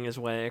making his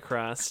way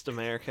across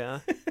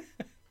America.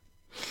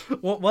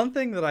 Well, one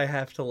thing that I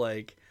have to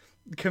like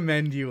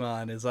commend you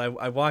on is I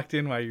walked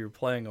in while you were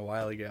playing a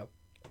while ago,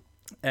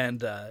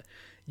 and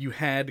you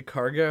had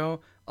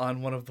cargo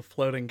on one of the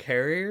floating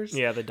carriers.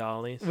 Yeah, the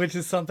dollies. Which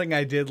is something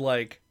I did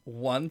like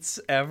once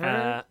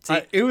ever.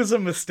 See, it was a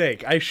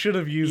mistake. I should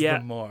have used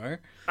them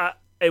more.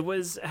 It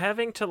was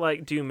having to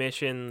like do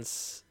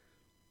missions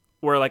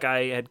where like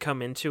I had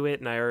come into it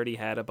and I already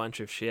had a bunch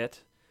of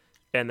shit,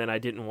 and then I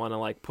didn't want to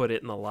like put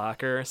it in the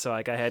locker, so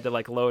like I had to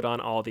like load on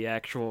all the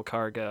actual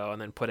cargo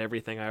and then put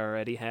everything I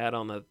already had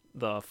on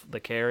the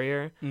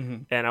carrier.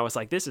 And I was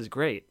like, this is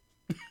great.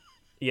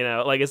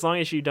 Like as long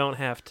as you don't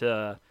have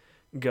to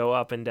go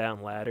up and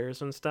down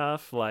ladders and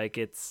stuff, like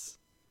it's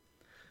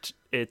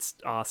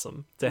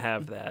awesome to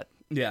have that.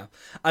 Yeah.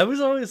 I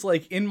was always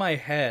like in my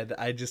head,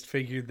 I just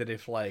figured that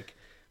if like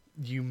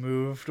you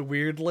moved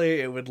weirdly,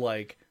 it would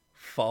like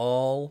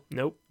fall.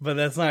 Nope. But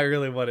that's not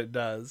really what it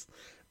does.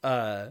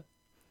 I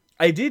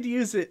did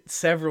use it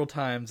several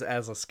times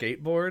as a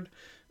skateboard.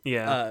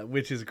 Yeah.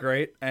 Which is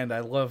great, and I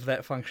love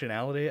that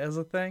functionality as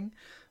a thing,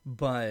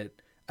 but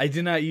I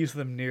did not use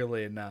them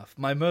nearly enough.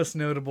 My most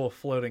notable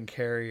floating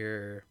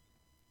carrier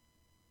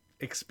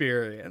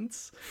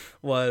experience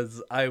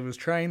was I was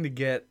trying to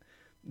get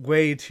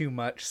way too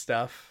much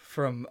stuff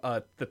from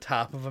the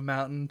top of a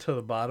mountain to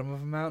the bottom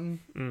of a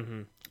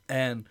mountain.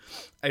 And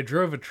I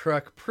drove a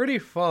truck pretty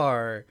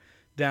far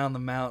down the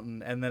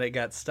mountain, and then it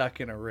got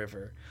stuck in a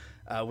river,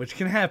 which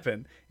can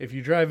happen. If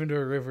you drive into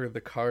a river,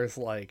 the car's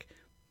like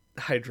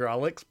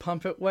hydraulics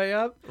pump it way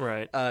up,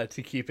 right,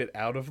 to keep it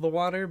out of the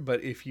water.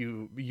 But if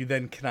you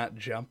then cannot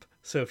jump,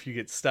 so if you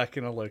get stuck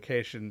in a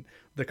location,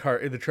 the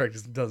truck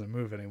just doesn't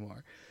move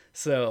anymore.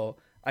 So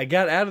I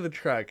got out of the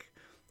truck,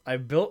 I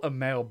built a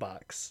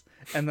mailbox,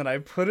 and then I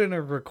put in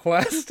a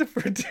request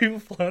for 2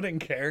 floating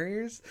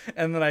carriers,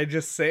 and then I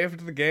just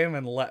saved the game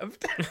and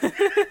left.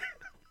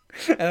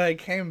 And I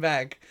came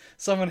back,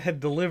 someone had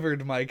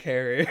delivered my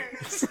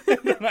carriers, and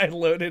then I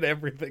loaded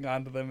everything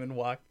onto them and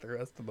walked the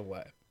rest of the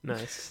way.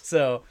 Nice.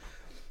 So,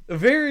 a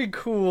very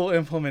cool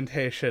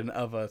implementation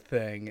of a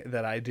thing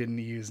that I didn't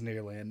use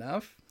nearly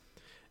enough.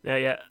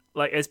 Yeah,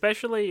 like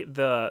especially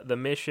the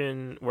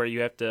mission where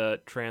you have to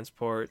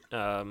transport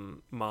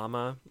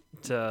Mama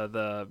to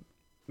the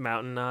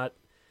mountain knot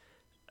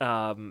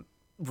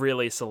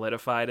really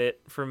solidified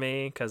it for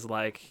me, because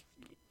like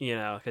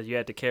because you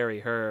had to carry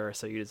her,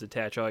 so you just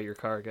attach all your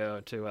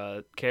cargo to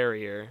a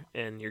carrier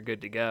and you're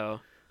good to go.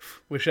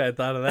 Wish I had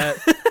thought of that.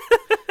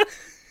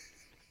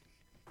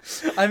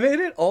 I made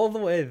it all the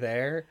way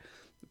there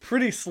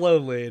pretty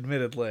slowly,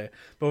 admittedly,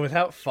 but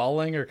without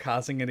falling or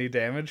causing any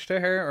damage to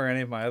her or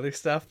any of my other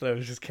stuff that I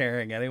was just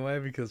carrying anyway,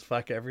 because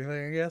fuck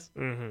everything, I guess.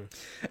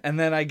 And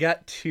then I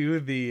got to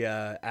the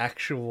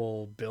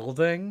actual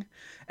building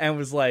and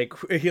was like,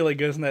 he like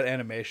goes in that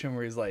animation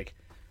where he's like,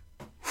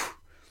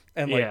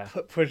 and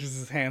like pushes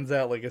his hands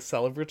out like a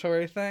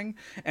celebratory thing,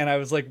 and I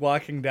was like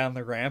walking down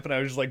the ramp and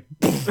I was just like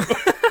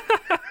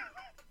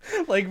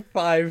like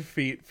 5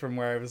 feet from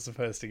where I was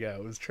supposed to go.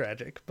 It was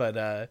tragic, but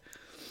I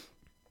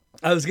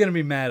was gonna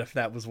be mad if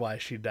that was why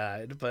she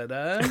died, but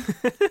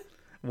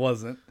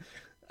wasn't.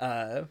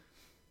 Yeah,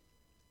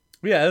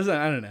 I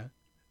don't know.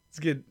 It's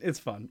good. It's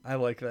fun. I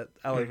like that.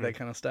 I like that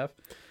kind of stuff.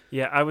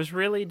 Yeah, I was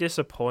really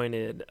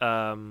disappointed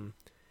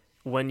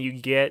when you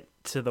get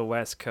to the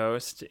West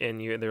Coast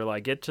and they're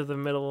like, get to the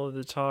middle of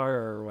the tar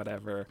or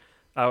whatever.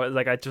 I was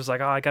like,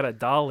 oh, I got a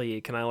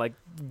dolly. Can I like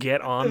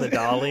get on the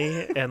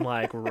dolly and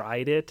like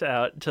ride it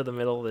out to the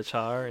middle of the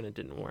tar? And it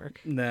didn't work.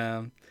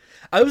 No,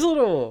 I was a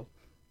little.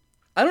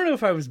 I don't know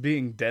if I was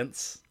being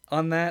dense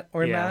on that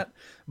or not,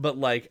 but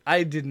like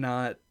I did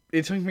not.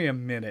 It took me a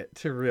minute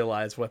to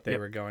realize what they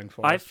were going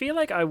for. I feel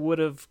like I would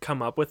have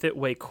come up with it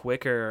way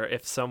quicker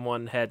if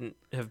someone hadn't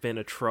have been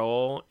a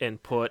troll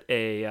and put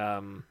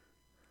a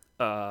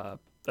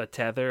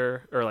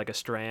tether or like a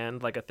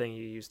strand, like a thing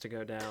you used to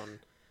go down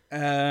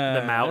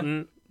the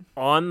mountain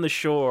on the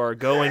shore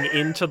going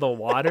into the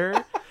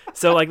water.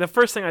 So like the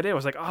first thing I did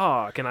was like,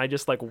 oh, can I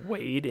just like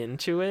wade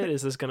into it?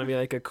 Is this gonna be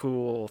like a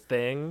cool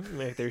thing?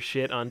 Like there's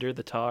shit under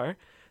the tar.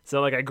 So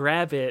like I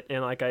grab it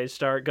and like I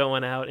start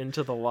going out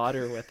into the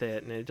water with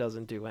it, and it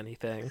doesn't do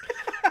anything.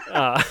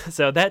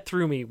 So that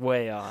threw me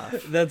way off.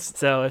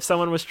 So if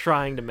someone was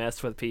trying to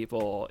mess with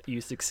people,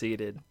 you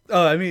succeeded.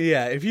 Oh, I mean,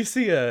 yeah. If you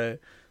see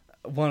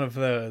one of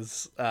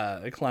those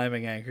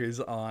climbing anchors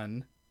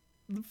on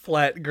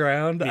flat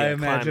ground, I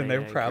imagine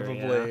they're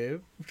probably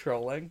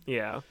trolling.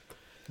 Yeah.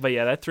 But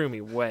yeah, that threw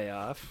me way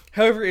off.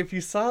 However, if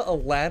you saw a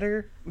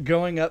ladder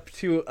going up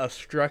to a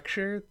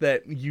structure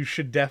that you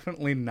should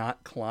definitely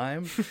not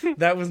climb,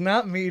 that was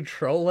not me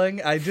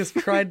trolling. I just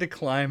tried to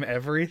climb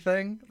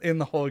everything in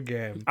the whole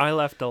game. I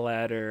left a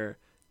ladder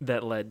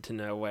that led to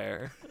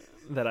nowhere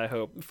that I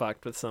hope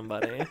fucked with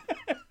somebody.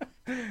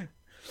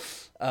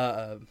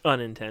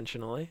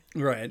 Unintentionally.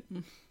 Right.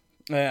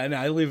 And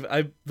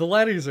the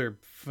ladders are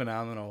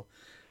phenomenal.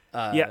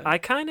 Yeah, I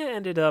kind of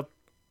ended up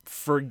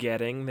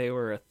forgetting they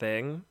were a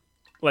thing.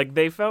 Like,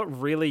 they felt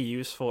really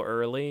useful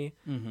early,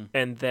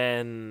 and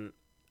then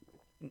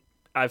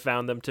I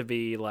found them to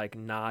be, like,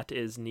 not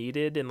as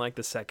needed in, like,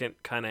 the second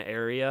kind of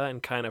area,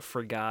 and kind of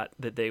forgot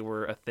that they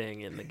were a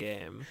thing in the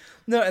game.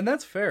 No, and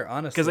that's fair,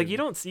 honestly. Because, like,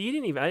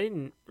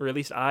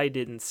 I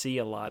didn't see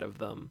a lot of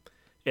them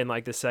in,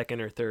 like, the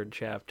second or third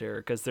chapter,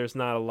 because there's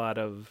not a lot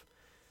of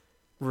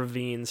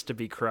ravines to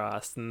be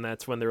crossed, and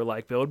that's when they're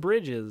like, build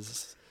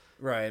bridges.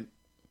 Right.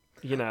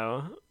 You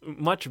know,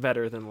 much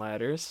better than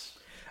ladders.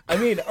 I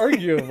mean,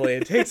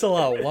 arguably, it takes a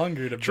lot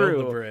longer to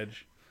build the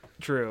bridge.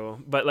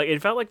 True, but like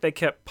it felt like they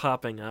kept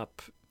popping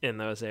up in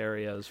those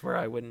areas where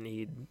I wouldn't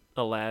need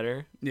a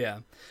ladder. Yeah,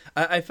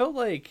 I felt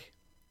like,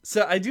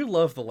 so I do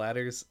love the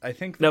ladders. I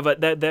think no, but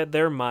that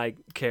they're my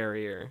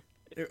carrier.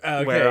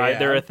 Okay, where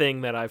they're a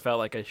thing that I felt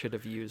like I should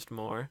have used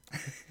more.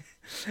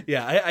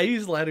 Yeah, I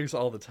use ladders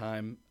all the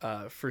time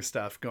for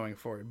stuff going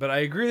forward, but I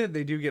agree that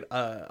they do get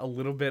a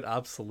little bit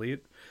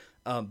obsolete.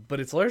 But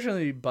it's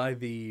largely by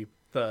the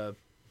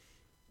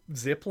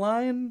zip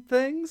line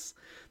things.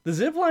 The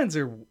zip lines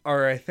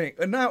are I think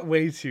not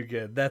way too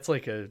good.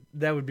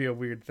 That would be a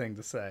weird thing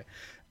to say.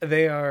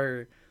 They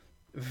are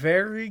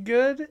very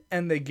good,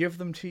 and they give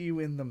them to you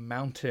in the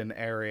mountain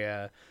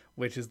area,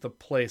 which is the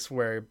place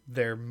where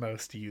they're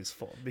most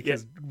useful,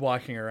 because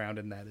walking around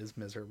in that is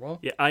miserable.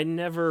 Yeah, I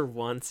never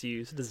once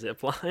used a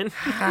zip line.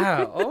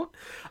 How?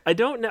 I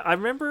don't know. I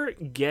remember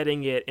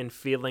getting it and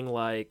feeling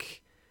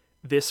like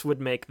this would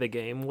make the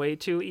game way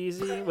too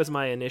easy was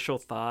my initial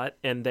thought,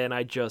 and then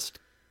I just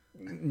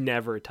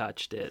never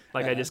touched it.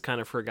 Like, I just kind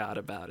of forgot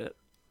about it.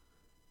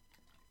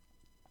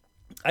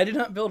 I did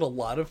not build a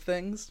lot of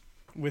things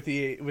with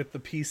the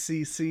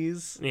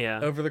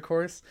PCCs over the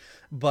course,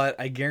 but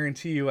I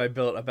guarantee you I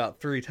built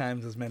about 3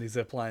 times as many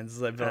zip lines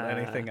as I built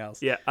anything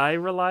else. Yeah, I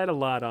relied a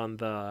lot on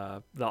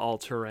the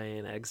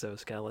all-terrain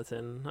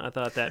exoskeleton. I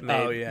thought that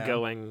made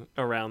going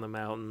around the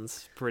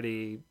mountains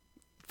pretty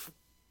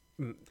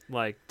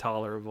like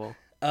tolerable.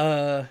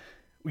 Yeah,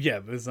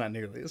 but it's not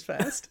nearly as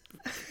fast.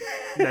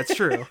 That's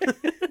true.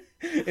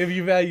 If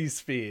you value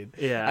speed.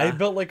 Yeah. I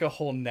built like a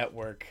whole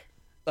network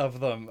of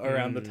them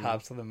around the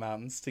tops of the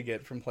mountains to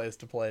get from place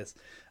to place.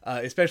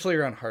 Especially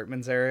around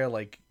Hartman's area.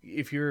 Like,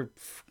 if you're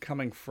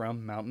coming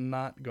from Mountain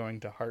Knot going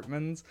to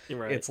Hartman's,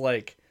 it's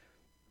like,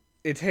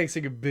 it takes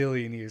like a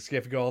billion years. You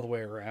have to go all the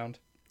way around.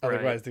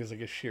 Otherwise, there's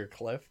like a sheer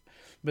cliff.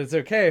 But it's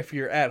okay if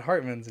you're at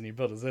Hartman's and you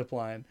build a zip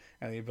line,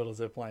 and you build a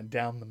zip line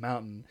down the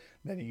mountain,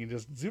 then you can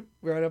just zoop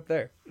right up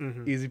there.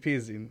 Easy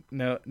peasy.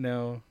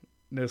 No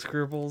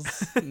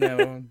scruples.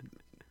 No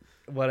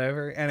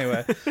whatever.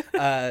 Anyway,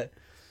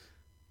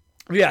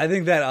 yeah, I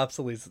think that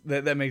obsoletes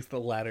that makes the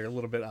ladder a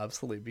little bit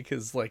obsolete,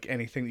 because like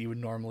anything that you would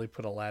normally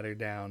put a ladder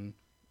down,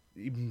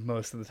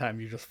 most of the time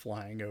you're just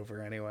flying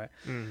over anyway.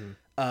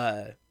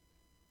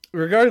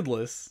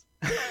 Regardless,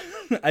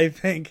 I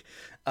think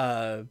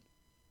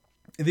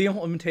the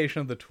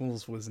implementation of the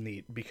tools was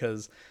neat,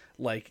 because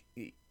like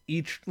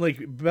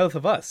both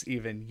of us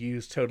even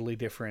used totally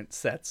different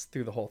sets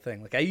through the whole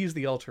thing. Like, I used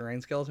the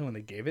all-terrain skeleton when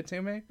they gave it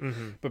to me,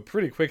 but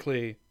pretty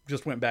quickly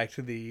just went back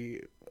to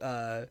the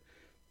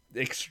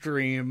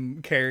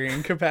extreme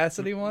carrying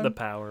capacity one. The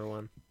power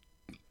one.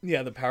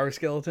 Yeah, the power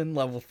skeleton,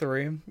 level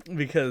 3,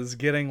 because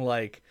getting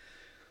like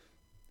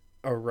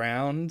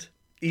around,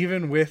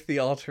 even with the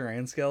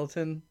all-terrain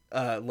skeleton,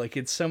 like,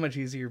 it's so much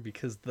easier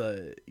because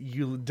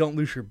you don't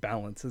lose your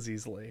balance as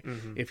easily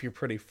if you're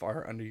pretty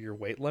far under your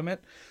weight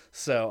limit.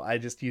 So I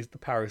just used the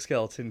power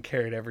skeleton,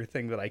 carried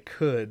everything that I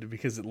could,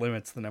 because it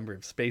limits the number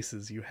of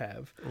spaces you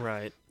have.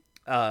 Right.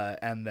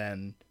 And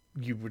then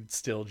you would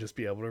still just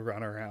be able to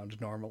run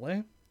around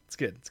normally. It's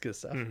good. It's good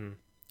stuff.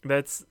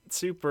 That's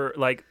super.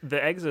 Like, the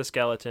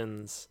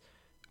exoskeletons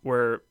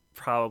were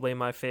probably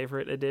my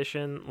favorite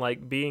addition.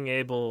 Like, being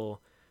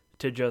able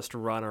to just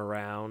run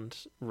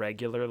around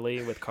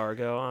regularly with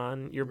cargo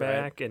on your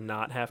back and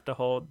not have to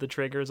hold the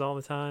triggers all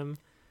the time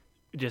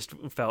just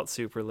felt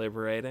super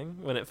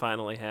liberating when it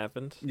finally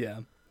happened. Yeah.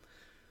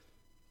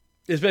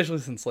 Especially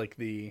since like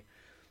the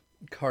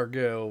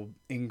cargo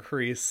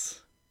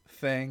increase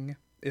thing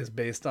is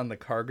based on the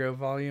cargo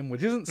volume,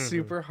 which isn't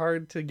super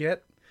hard to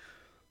get,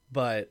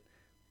 but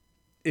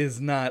is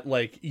not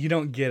like, you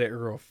don't get it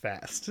real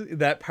fast.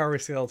 That power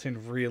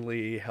skeleton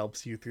really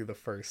helps you through the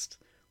first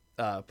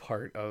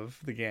part of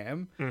the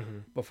game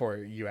before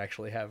you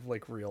actually have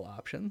like real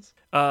options.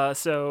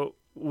 So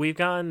we've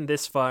gone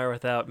this far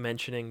without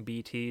mentioning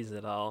BTs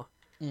at all.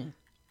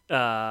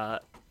 So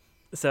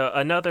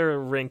another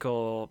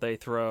wrinkle they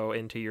throw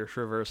into your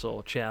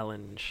traversal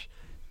challenge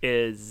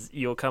is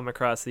you'll come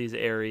across these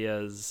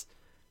areas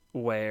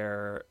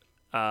where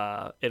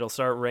it'll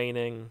start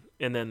raining,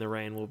 and then the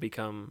rain will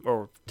become,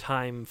 or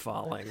time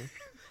falling,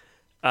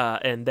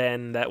 and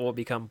then that will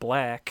become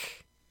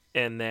black,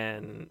 and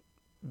then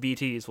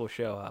BTs will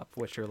show up,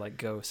 which are like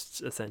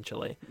ghosts,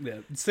 essentially. Yeah,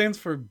 it stands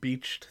for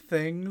beached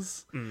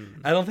things.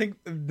 Mm. I don't think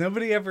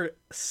nobody ever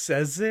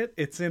says it.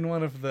 It's in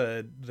one of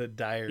the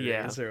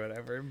diaries or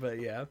whatever. But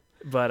yeah.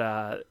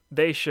 But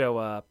they show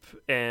up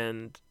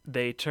and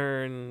they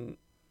turn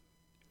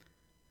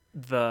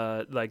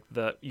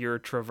your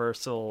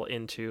traversal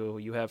into,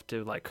 you have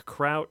to like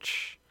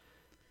crouch,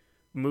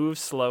 move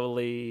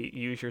slowly,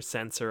 use your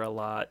sensor a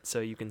lot so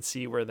you can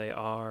see where they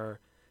are,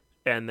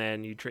 and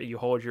then you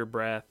hold your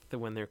breath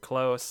when they're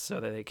close so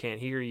that they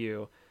can't hear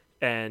you,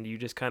 and you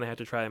just kind of have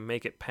to try and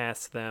make it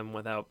past them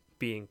without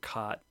being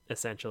caught,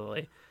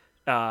 essentially.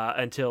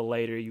 Until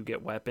later you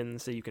get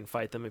weapons so you can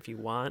fight them if you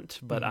want,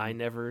 but I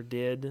never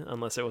did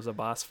unless it was a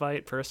boss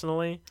fight,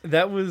 personally.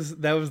 That was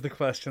the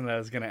question that I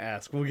was going to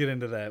ask. We'll get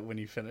into that when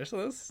you finish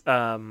this.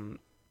 Because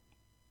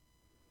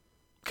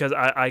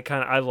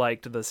I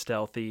liked the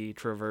stealthy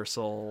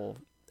traversal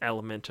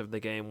element of the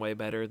game way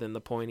better than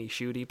the pointy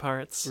shooty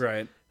parts.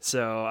 Right.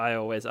 So I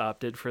always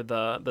opted for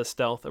the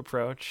stealth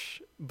approach.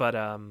 But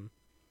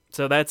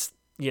so that's,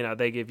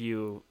 they give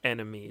you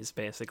enemies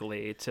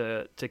basically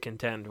to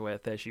contend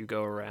with as you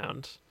go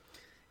around.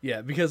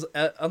 Yeah, because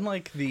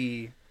unlike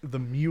the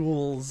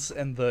mules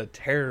and the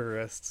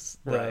terrorists,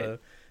 the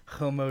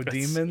homo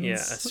demons,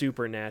 a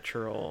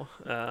supernatural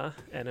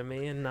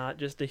enemy and not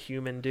just a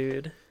human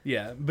dude.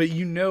 Yeah, but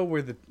you know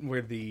where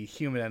the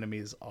human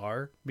enemies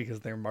are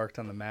because they're marked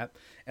on the map,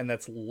 and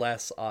that's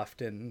less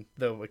often,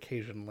 though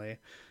occasionally,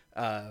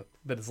 but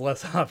it's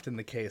less often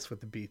the case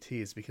with the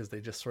BTs because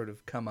they just sort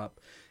of come up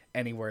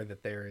anywhere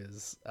that there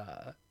is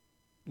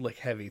like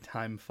heavy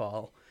time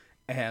fall,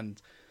 and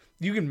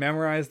you can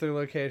memorize their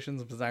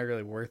locations, but it's not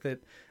really worth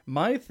it.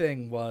 My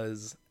thing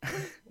was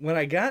when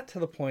I got to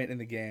the point in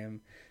the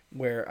game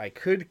where I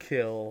could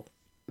kill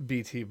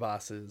BT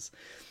bosses,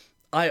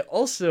 I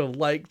also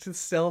liked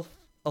stealth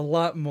a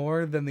lot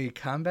more than the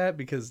combat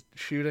because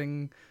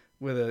shooting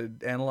with an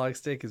analog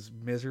stick is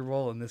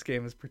miserable, and this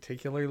game is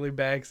particularly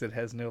bad because it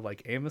has no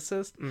like aim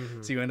assist,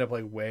 so you end up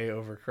like way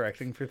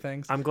overcorrecting for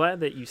things. I'm glad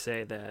that you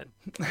say that,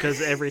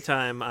 because every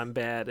time I'm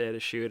bad at a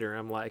shooter,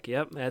 I'm like,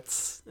 yep,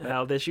 that's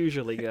how this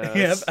usually goes.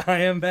 Yep,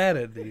 I am bad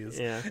at these.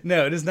 Yeah.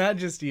 No, it is not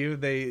just you.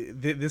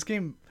 This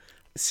game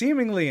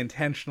seemingly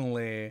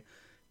intentionally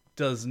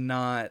does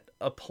not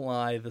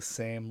apply the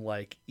same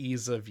like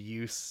ease of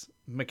use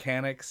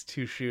mechanics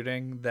to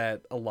shooting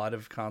that a lot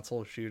of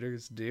console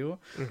shooters do.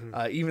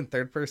 Even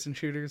third-person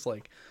shooters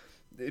like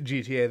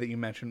GTA that you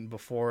mentioned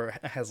before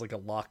has like a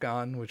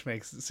lock-on, which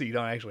makes so you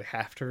don't actually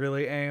have to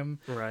really aim.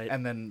 Right.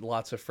 And then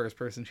lots of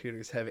first-person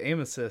shooters have aim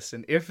assist,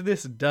 and if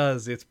this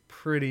does, it's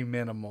pretty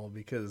minimal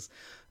because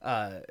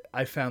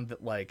I found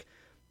that like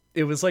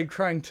it was like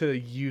trying to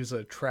use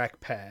a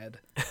trackpad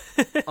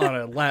on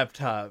a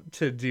laptop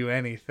to do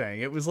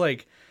anything. It was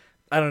like,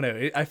 I don't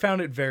know. I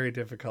found it very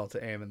difficult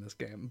to aim in this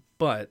game.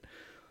 But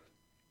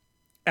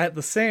at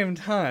the same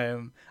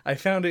time, I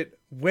found it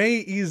way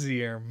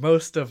easier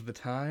most of the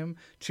time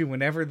to,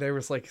 whenever there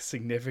was like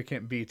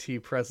significant BT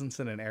presence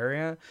in an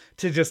area,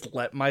 to just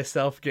let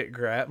myself get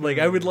grabbed. Like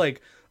I would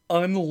like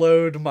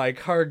unload my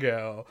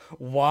cargo,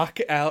 walk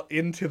out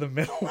into the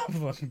middle of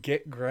them,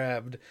 get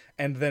grabbed,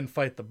 and then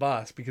fight the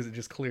boss because it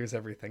just clears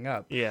everything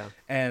up. Yeah.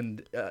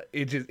 And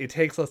it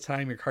takes less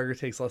time. Your cargo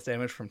takes less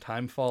damage from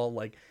time fall.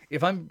 Like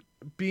if I'm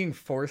being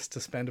forced to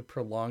spend a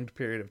prolonged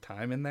period of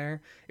time in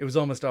there, it was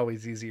almost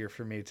always easier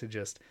for me to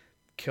just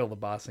kill the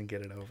boss and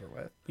get it over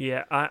with.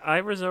 Yeah, I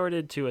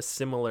resorted to a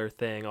similar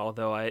thing,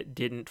 although I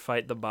didn't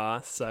fight the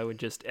boss. I would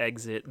just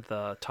exit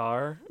the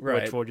tar,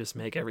 which will just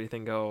make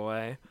everything go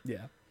away.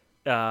 Yeah.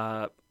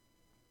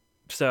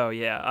 So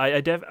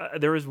yeah,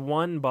 there was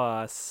one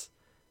boss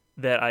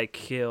that I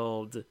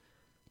killed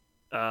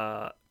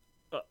that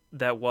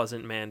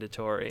wasn't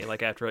mandatory,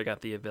 like after I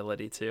got the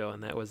ability to,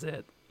 and that was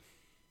it.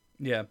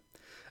 Yeah.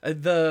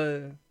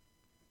 Okay,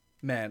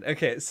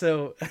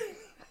 so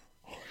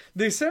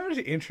there's so much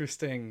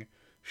interesting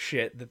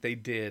shit that they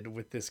did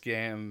with this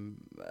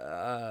game,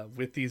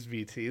 with these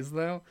VTs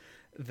though,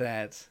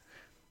 that,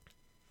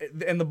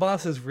 and the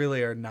bosses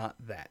really are not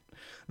that.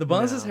 The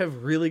bosses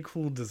have really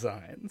cool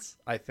designs,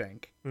 I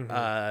think.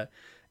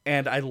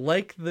 And I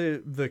like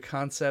the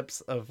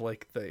concepts of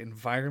like the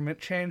environment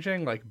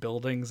changing, like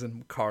buildings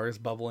and cars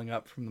bubbling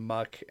up from the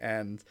muck,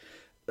 and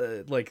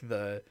like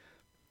the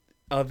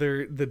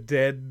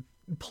dead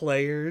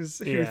players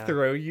who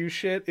throw you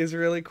shit is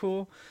really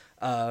cool.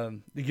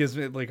 It gives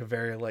me like a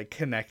very like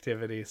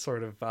connectivity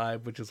sort of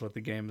vibe, which is what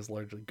the game is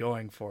largely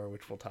going for,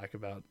 which we'll talk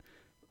about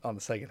on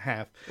the second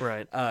half.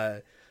 Right.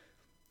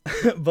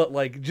 But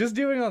like just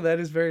doing all that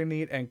is very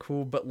neat and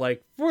cool, but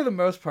like for the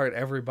most part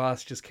every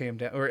boss just came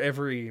down, or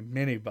every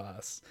mini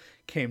boss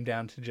came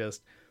down to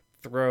just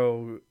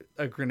throw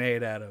a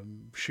grenade at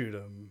him, shoot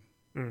him,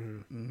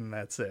 and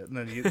that's it. And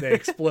then they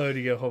explode,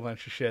 you get a whole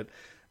bunch of shit.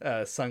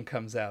 sun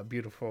comes out,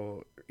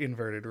 beautiful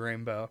inverted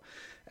rainbow,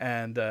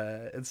 and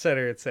et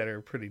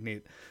cetera, pretty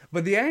neat.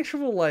 But the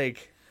actual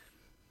like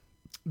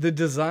the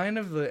design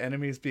of the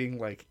enemies being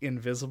like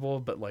invisible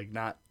but like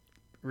not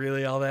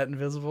really all that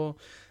invisible,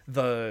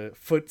 the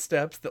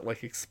footsteps that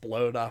like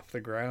explode off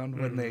the ground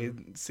when they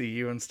see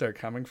you and start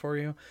coming for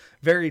you,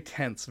 very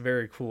tense,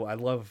 very cool. I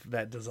love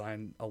that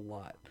design a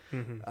lot.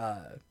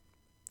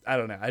 I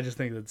don't know, I just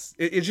think it's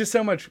just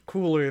so much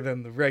cooler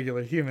than the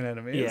regular human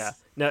enemies. Yeah,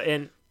 no,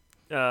 and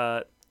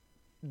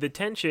the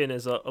tension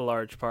is a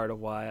large part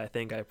of why I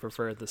think I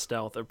prefer the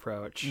stealth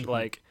approach.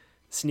 Like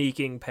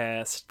sneaking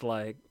past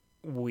like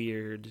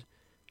weird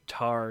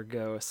tar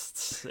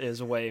ghosts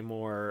is way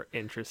more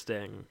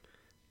interesting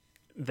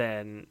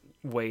than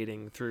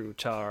wading through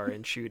tar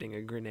and shooting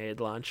a grenade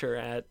launcher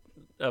at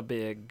a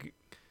big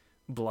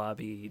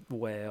blobby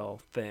whale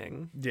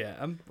thing.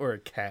 Yeah, or a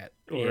cat.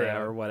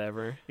 Or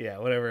whatever. Yeah,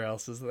 whatever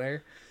else is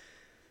there.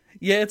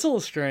 Yeah, it's a little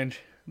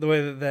strange the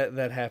way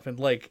that happened.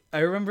 Like, I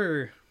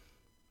remember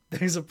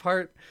there's a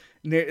part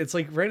near, it's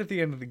like right at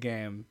the end of the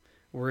game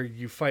where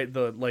you fight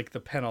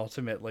the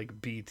penultimate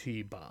like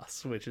BT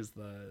boss, which is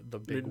the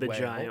big the whale.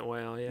 Giant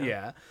whale, yeah.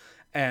 Yeah.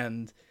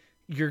 And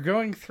you're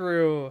going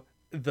through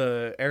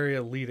the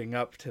area leading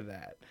up to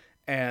that.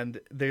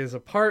 And there's a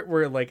part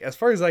where, like, as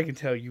far as I can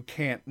tell, you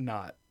can't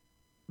not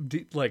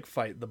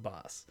fight the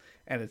boss.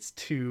 And it's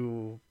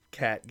two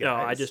cat guys. No,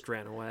 I just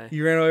ran away.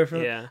 You ran away from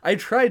it? Yeah. I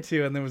tried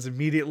to, and then was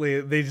immediately,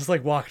 they just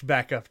like walked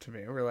back up to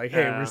me. We're like,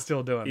 hey, we're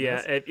still doing this.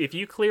 Yeah, if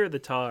you clear the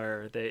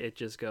tar, it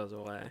just goes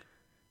away.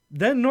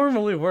 That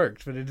normally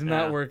worked, but it did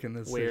not Yeah, work in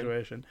this weird.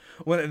 situation.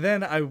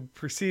 Then I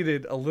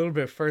proceeded a little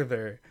bit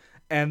further,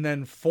 and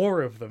then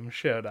 4 of them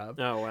showed up.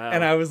 Oh, wow.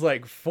 And I was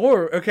like,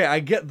 4? Okay, I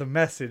get the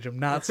message. I'm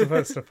not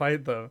supposed to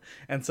fight them.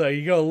 And so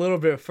you go a little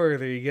bit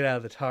further, you get out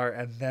of the tar,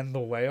 and then the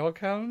whale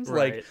comes.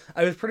 Right. Like,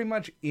 I was pretty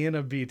much in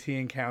a BT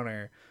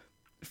encounter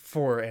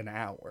for an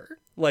hour.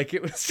 Like,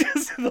 it was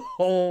just the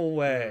whole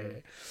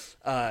way.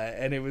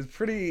 And it was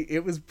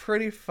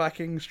pretty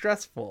fucking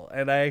stressful.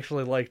 And I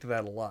actually liked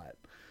that a lot.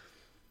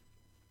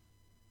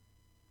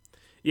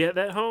 Yeah,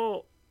 that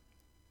whole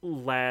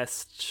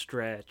last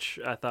stretch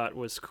I thought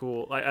was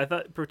cool. I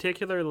thought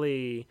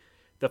particularly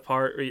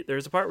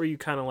there's a part where you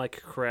kind of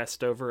like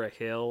crest over a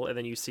hill and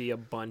then you see a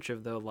bunch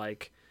of the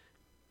like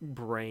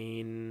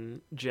brain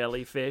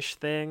jellyfish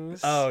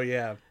things. Oh,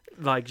 yeah.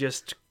 Like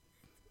just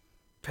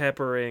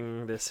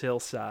peppering this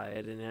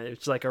hillside, and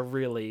it's like a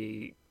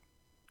really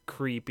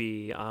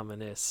creepy,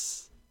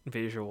 ominous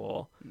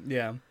visual.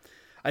 Yeah.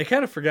 I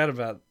kind of forgot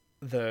about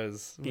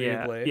those,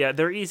 weirdly. Yeah,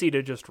 they're easy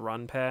to just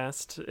run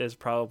past is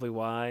probably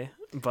why,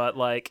 but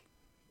like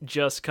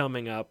just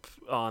coming up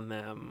on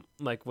them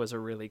like was a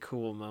really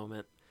cool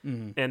moment.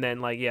 And then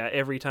like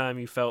every time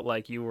you felt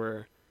like you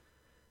were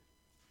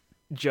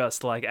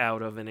just like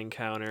out of an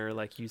encounter,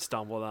 like you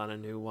stumbled on a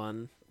new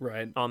one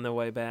Right. on the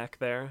way back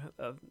there.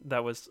 I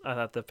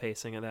thought the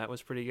pacing of that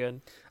was pretty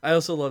good. I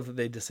also love that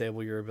they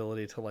disable your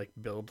ability to like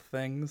build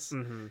things,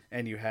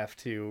 and you have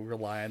to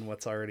rely on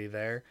what's already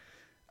there.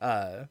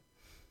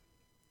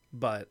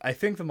 But I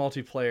think the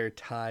multiplayer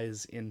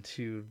ties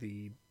into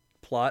the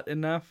plot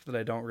enough that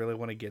I don't really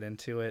want to get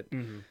into it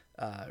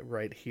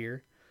right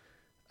here.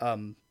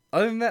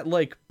 Other than that,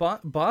 like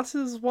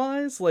bosses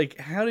wise, like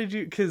how did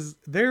you? Because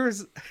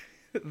there's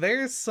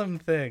some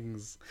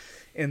things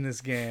in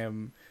this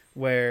game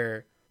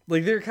where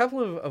like there are a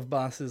couple of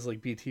bosses, like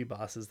BT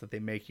bosses, that they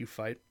make you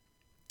fight.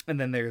 And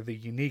then there are the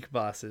unique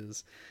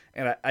bosses.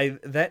 And I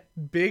that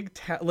big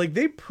like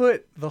they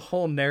put the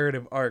whole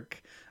narrative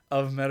arc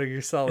of Metal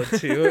Gear Solid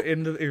 2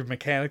 into or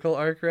mechanical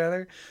arc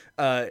rather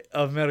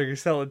of Metal Gear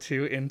Solid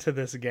 2 into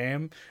this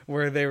game,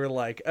 where they were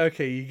like,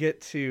 okay, you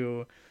get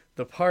to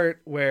the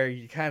part where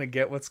you kind of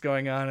get what's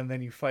going on, and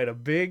then you fight a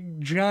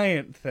big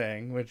giant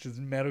thing, which is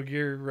Metal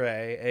Gear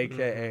Ray,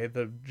 aka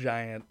the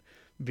giant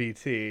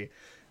BT,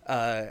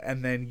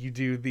 and then you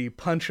do the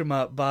punch 'em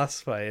up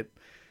boss fight,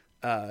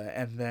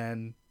 and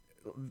then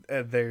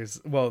there's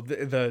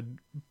the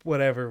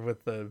whatever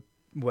with the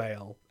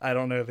whale. I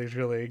don't know if there's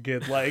really a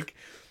good like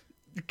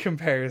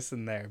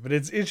comparison there, but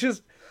it's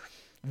just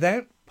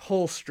that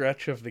whole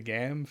stretch of the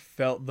game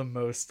felt the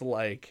most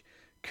like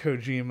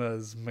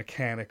Kojima's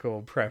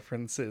mechanical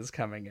preferences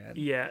coming in.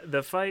 Yeah,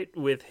 the fight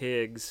with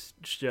Higgs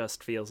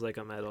just feels like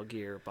a Metal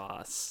Gear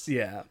boss.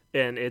 Yeah,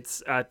 and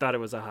I thought it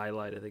was a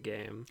highlight of the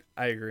game.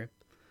 I agree.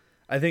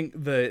 I think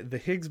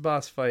the Higgs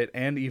boss fight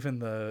and even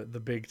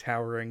the big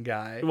towering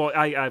guy. Well,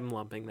 I'm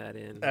lumping that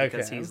in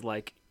because Okay. he's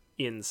like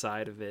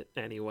inside of it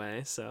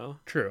anyway. So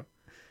True.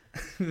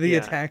 The Yeah.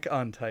 attack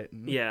on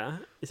Titan. yeah,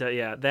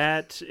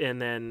 that,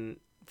 and then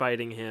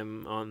fighting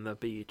him on the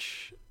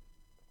beach.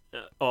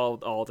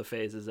 All the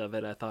phases of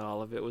it, I thought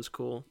all of it was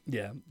cool.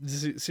 Yeah,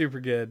 super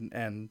good,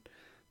 and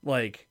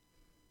like,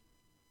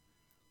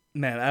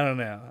 man, I don't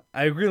know.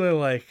 I really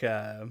like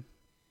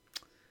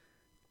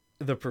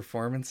the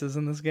performances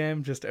in this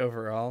game, just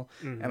overall,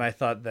 and I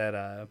thought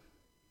that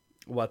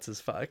what's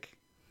his fuck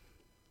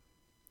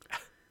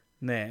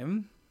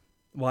name?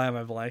 Why am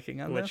I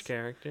blanking on Which this?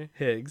 character?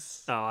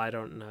 Higgs. Oh, I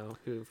don't know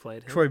who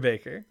played him. Troy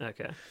Baker.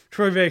 Okay.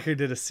 Troy Baker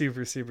did a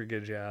super, super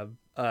good job.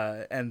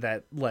 And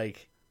that,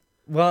 like,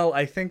 well,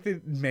 I think they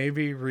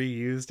maybe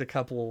reused a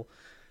couple.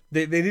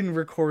 They didn't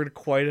record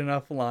quite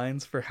enough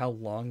lines for how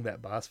long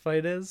that boss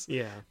fight is.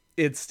 Yeah.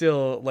 It's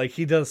still, like,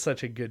 he does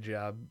such a good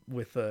job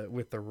with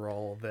the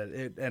role that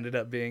it ended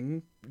up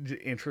being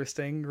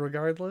interesting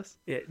regardless.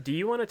 Yeah. Do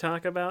you want to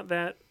talk about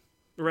that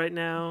right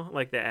now,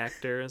 like the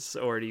actors,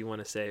 or do you want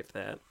to save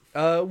that?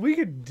 We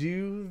could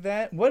do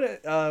that. What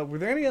were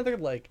there any other,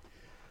 like,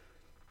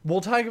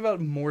 we'll talk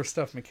about more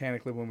stuff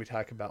mechanically when we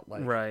talk about,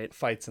 like, Right.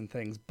 fights and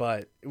things,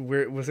 but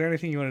was there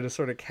anything you wanted to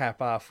sort of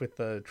cap off with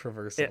the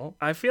traversal?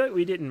 I feel like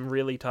we didn't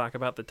really talk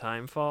about the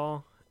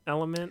timefall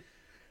element.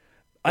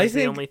 I The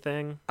think only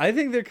thing. I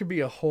think there could be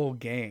a whole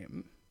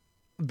game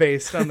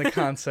based on the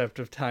concept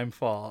of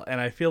timefall, and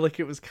I feel like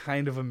it was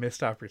kind of a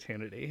missed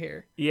opportunity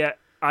here. Yeah,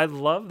 I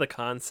love the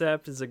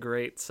concept. It's a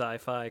great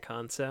sci-fi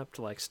concept,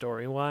 like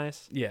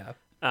story-wise. Yeah.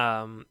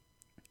 I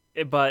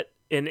thought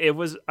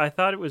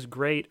it was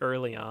great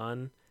early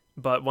on,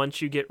 but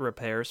once you get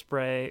repair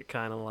spray, it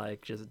kind of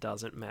like just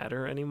doesn't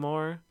matter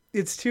anymore.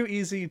 It's too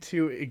easy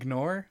to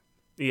ignore.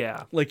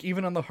 Yeah. Like,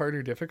 even on the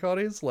harder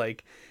difficulties,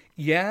 like,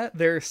 yeah,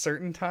 there are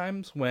certain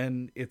times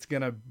when it's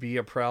gonna be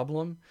a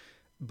problem,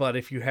 but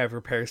if you have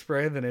repair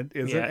spray, then it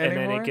isn't Yeah, and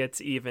anymore. then it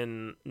gets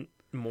even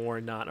more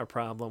not a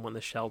problem when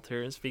the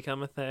shelters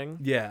become a thing.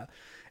 Yeah.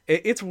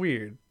 It's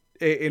weird.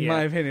 In Yeah.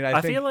 my opinion,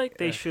 I think, feel like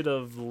they should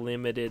have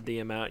limited the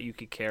amount you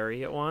could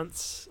carry at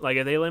once. Like,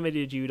 if they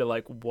limited you to,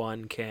 like,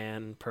 1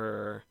 can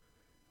per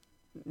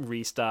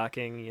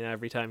restocking, you know,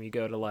 every time you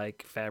go to,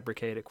 like,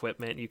 fabricate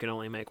equipment, you can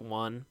only make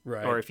 1.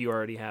 Right. Or if you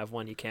already have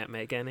 1, you can't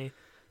make any.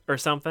 Or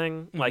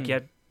something. Like, you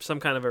had some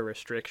kind of a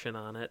restriction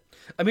on it.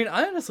 I mean,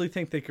 I honestly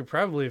think they could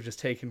probably have just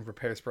taken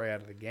repair spray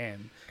out of the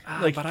game.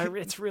 Like, But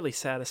it's really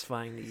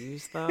satisfying to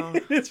use, though.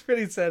 it's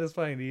pretty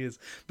satisfying to use.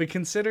 But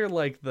consider,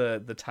 like,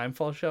 the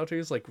timefall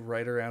shelters, like,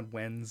 right around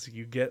whens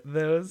you get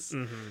those,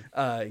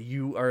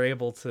 you are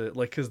able to,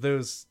 like, because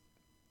those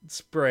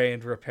spray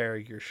and repair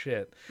your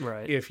shit.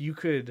 Right. If you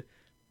could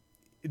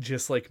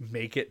just, like,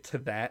 make it to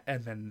that,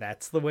 and then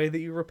that's the way that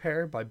you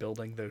repair by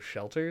building those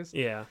shelters.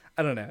 Yeah.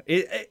 I don't know.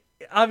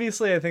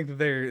 Obviously, I think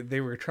that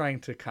they were trying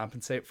to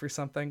compensate for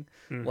something,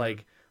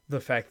 like the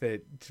fact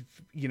that,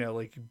 you know,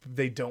 like,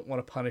 they don't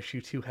want to punish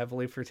you too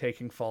heavily for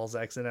taking falls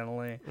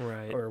accidentally,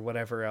 Right. or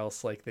whatever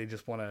else. Like, they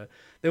just want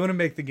to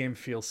make the game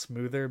feel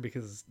smoother,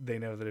 because they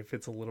know that if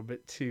it's a little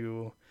bit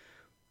too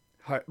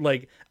hard,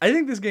 like, I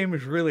think this game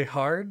is really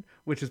hard,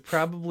 which is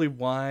probably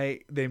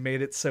why they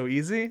made it so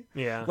easy.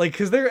 Yeah. Like,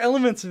 because there are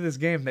elements of this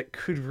game that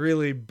could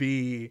really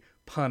be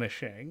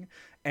punishing,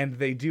 and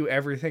they do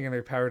everything in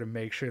their power to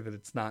make sure that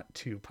it's not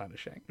too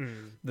punishing.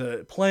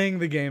 Playing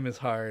the game is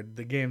hard.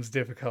 The game's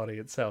difficulty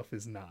itself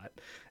is not,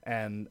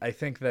 and I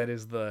think that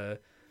is the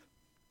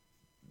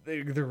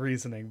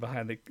reasoning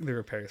behind the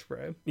repair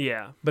spray.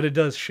 Yeah. But it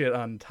does shit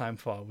on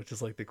timefall, which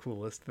is, like, the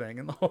coolest thing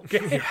in the whole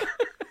game.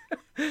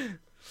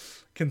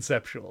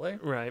 Conceptually.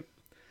 Right.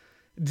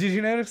 Did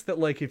you notice that,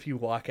 like, if you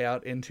walk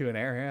out into an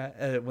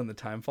area when the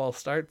timefall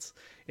starts,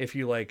 if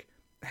you, like,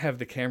 have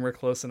the camera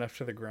close enough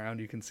to the ground,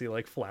 you can see,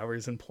 like,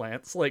 flowers and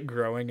plants, like,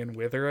 growing and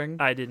withering?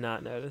 I did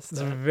not notice It's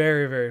that.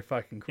 very, very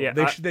fucking cool. Yeah,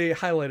 they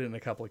highlight it in a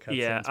couple of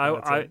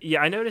cutscenes. Yeah,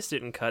 I noticed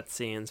it in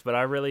cutscenes, but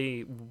I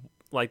really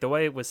like the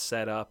way it was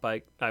set up.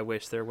 I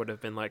wish there would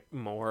have been, like,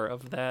 more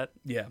of that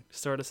Yeah.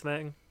 sort of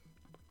thing.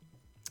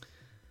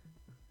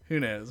 Who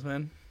knows,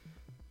 man?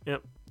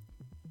 Yep.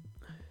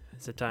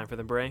 Is it time for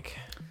the break?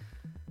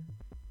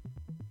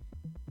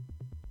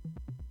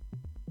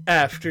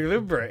 After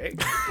the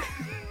break.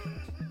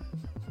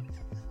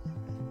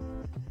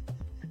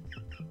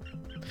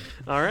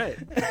 All right.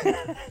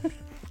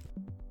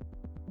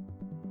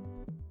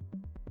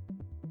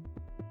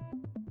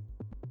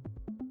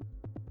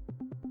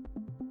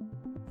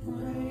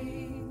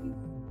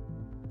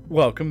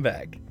 Welcome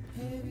back.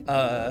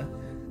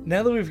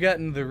 Now that we've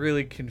gotten the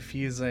really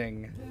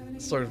confusing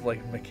sort of,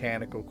 like,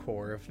 mechanical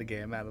core of the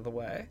game out of the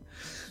way,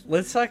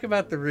 let's talk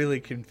about the really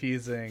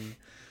confusing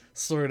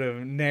sort of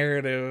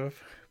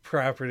narrative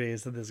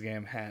properties that this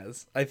game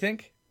has. I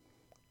think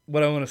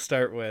what I want to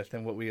start with,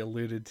 and what we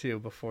alluded to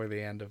before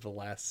the end of the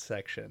last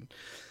section,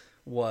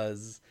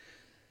 was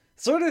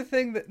sort of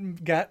thing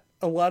that got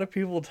a lot of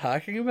people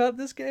talking about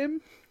this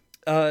game.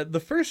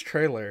 The first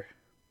trailer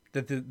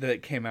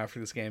that came out for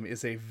this game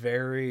is a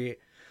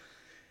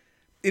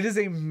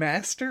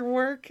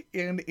masterwork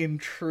in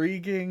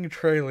intriguing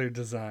trailer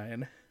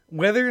design.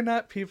 Whether or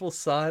not people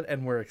saw it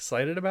and were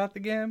excited about the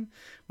game,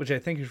 which I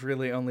think is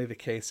really only the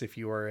case if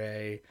you are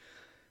a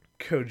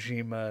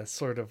Kojima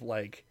sort of,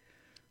 like,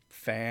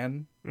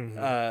 fan,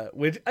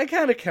 which I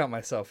kind of count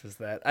myself as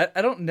that.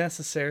 I don't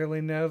necessarily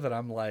know that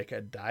I'm, like,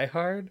 a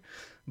diehard,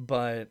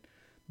 but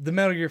the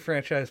Metal Gear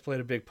franchise played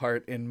a big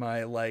part in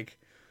my, like,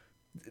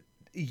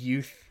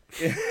 youth,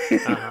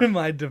 in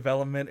my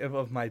development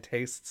of my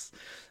tastes,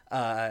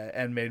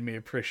 and made me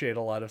appreciate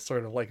a lot of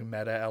sort of, like,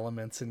 meta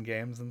elements in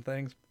games and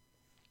things.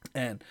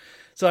 And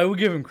so I will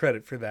give him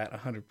credit for that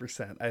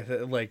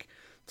 100%. Like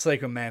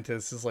Psycho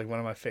Mantis is like one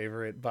of my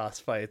favorite boss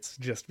fights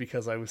just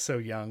because I was so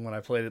young when I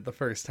played it the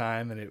first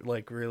time and it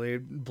like really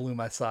blew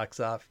my socks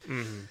off.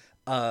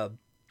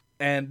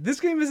 And this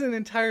game isn't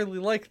entirely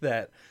like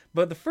that,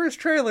 but the first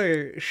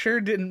trailer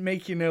sure didn't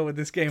make you know what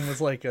this game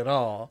was like at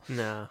all.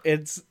 No.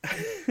 It's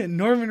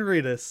Norman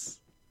Reedus,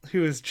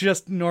 who is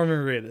just Norman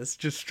Reedus,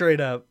 just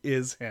straight up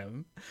is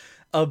him.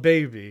 A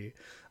baby,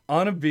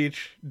 on a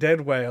beach,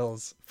 dead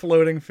whales,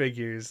 floating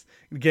figures,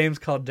 game's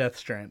called Death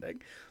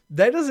Stranding.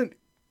 That doesn't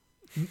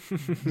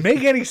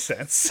make any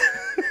sense.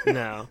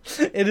 No.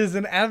 It is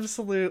an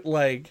absolute,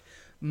 like,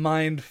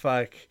 mind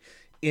fuck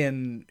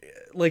in...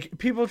 Like,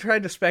 people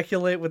tried to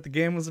speculate what the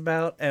game was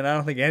about, and I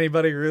don't think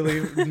anybody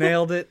really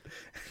nailed it.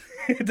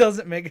 It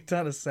doesn't make a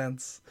ton of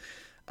sense.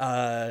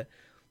 And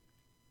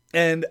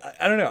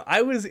I don't know.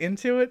 I was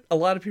into it. A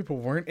lot of people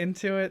weren't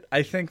into it.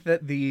 I think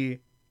that the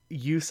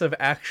use of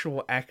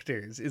actual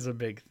actors is a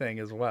big thing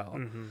as well.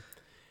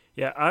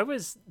 Yeah, I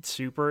was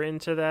super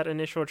into that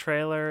initial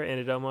trailer, and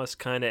it almost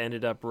kind of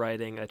ended up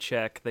writing a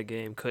check the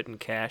game couldn't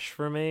cash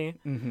for me,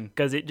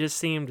 because it just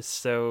seemed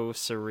so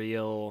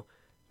surreal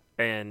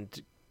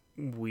and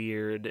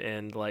weird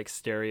and like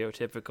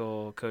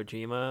stereotypical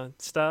Kojima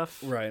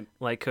stuff. Right.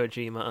 Like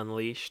Kojima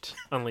Unleashed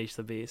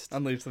the Beast.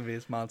 Unleash the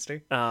Beast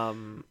monster.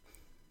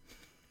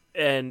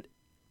 And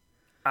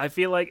I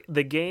feel like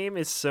the game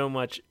is so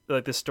much,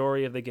 like the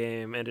story of the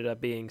game ended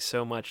up being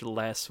so much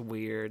less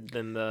weird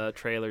than the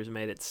trailers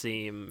made it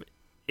seem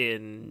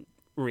in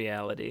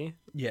reality.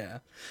 Yeah.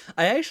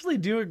 I actually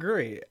do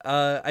agree.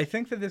 I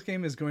think that this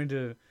game is going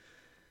to...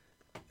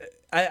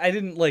 I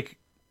didn't, like,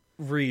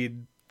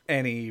 read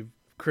any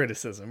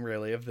criticism,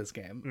 really, of this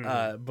game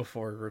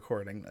before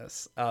recording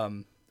this.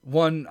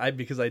 One,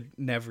 because I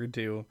never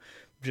do,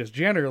 just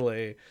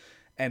generally...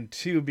 And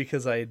two,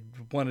 because I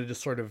wanted to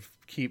sort of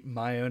keep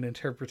my own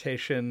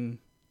interpretation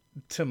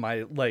to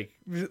my, like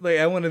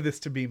I wanted this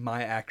to be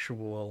my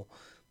actual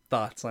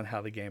thoughts on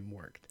how the game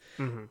worked.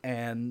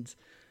 And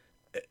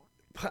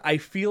I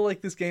feel like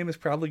this game is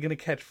probably going to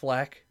catch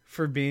flack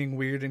for being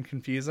weird and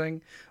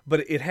confusing,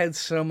 but it had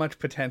so much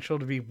potential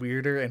to be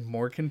weirder and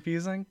more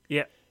confusing.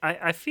 Yeah,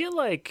 I feel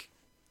like,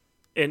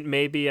 and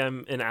maybe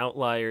I'm an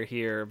outlier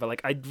here, but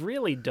like I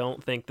really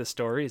don't think the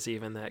story is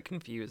even that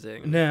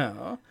confusing.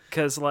 No.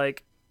 Because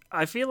like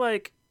I feel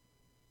like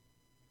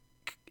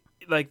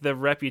the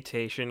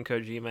reputation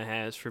Kojima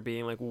has for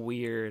being like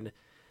weird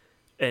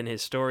and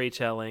his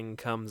storytelling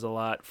comes a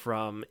lot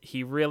from,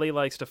 he really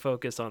likes to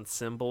focus on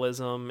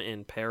symbolism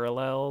and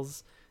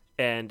parallels,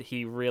 and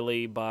he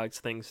really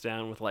bogs things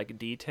down with like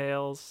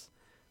details,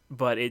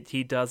 but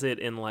he does it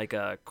in like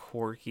a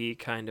quirky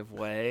kind of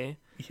way.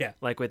 Yeah.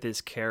 Like with his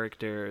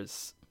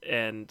characters,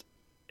 and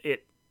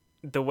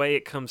the way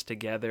it comes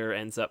together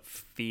ends up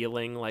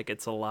feeling like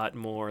it's a lot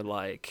more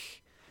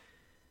like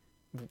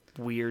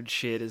weird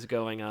shit is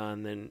going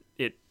on than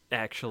it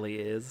actually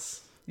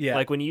is. Yeah.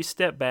 Like when you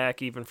step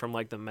back even from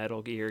like the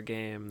Metal Gear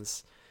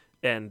games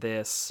and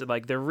this,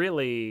 like they're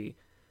really,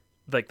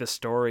 like the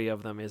story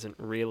of them isn't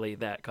really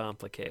that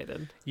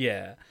complicated.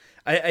 Yeah.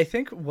 I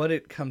think what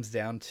it comes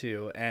down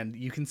to, and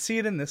you can see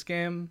it in this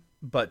game,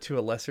 but to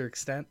a lesser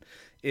extent,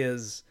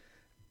 is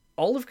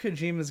all of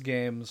Kojima's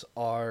games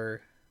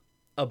are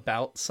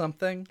about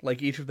something.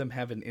 Like each of them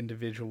have an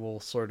individual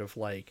sort of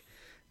like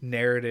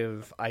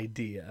narrative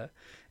idea,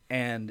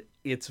 and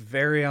it's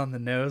very on the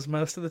nose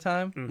most of the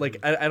time. Like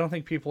I don't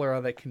think people are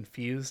all that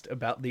confused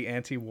about the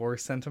anti-war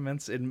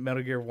sentiments in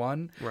Metal Gear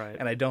 1. Right.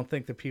 And I don't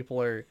think that people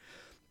are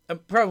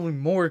probably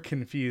more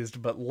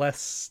confused, but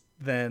less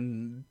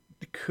than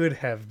could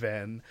have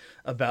been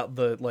about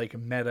the like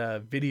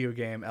meta video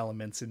game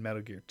elements in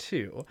Metal Gear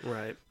 2.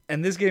 Right.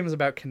 And this game is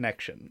about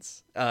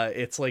connections.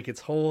 It's like its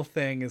whole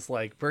thing is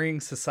like bringing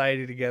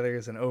society together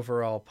is an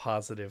overall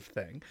positive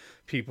thing.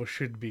 People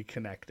should be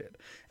connected.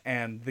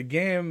 And the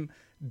game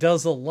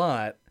does a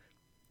lot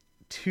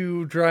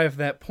to drive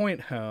that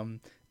point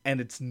home, and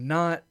it's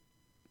not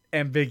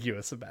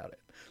ambiguous about it.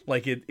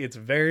 Like it's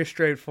very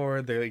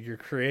straightforward. You're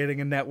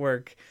creating a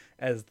network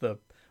as the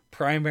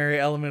primary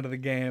element of the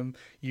game.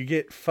 You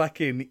get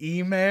fucking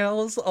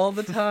emails all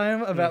the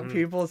time about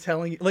people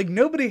telling you, like,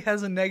 nobody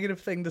has a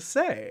negative thing to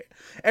say.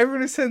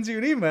 Everyone who sends you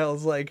an email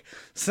is like,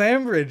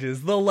 Sam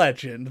Bridges, the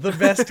legend, the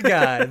best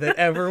guy that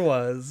ever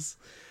was.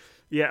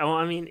 Yeah, well,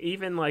 I mean,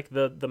 even like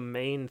the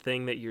main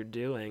thing that you're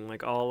doing,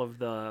 like all of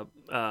the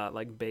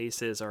like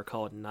bases are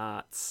called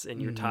knots,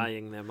 and you're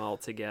tying them all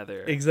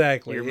together.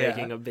 Exactly. You're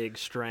making a big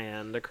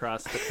strand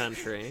across the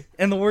country.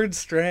 And the word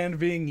strand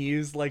being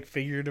used like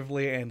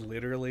figuratively and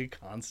literally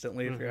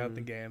constantly throughout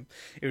the game.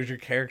 It was your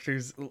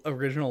character's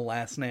original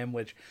last name,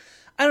 which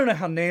I don't know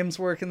how names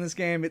work in this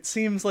game. It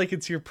seems like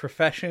it's your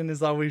profession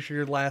is always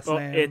your last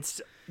name.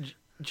 It's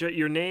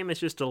your name is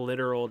just a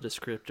literal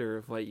descriptor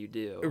of what you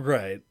do.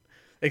 Right.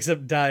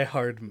 Except Die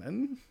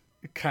Hardman,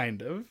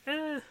 kind of.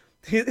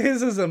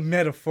 His is a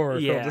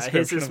metaphorical Yeah, his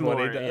description is of what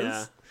more. he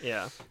does.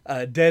 Yeah.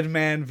 Dead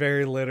man,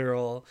 very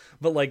literal,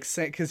 but like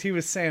because he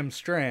was Sam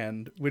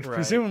Strand, which Right.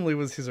 presumably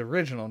was his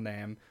original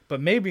name,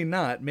 but maybe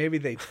not. Maybe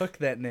they took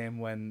that name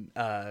when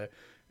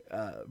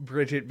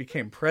Bridget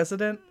became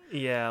president.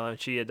 Yeah,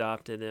 like she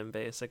adopted him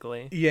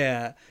basically.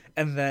 Yeah,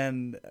 and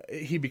then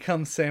he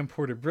becomes Sam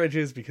Porter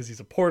Bridges because he's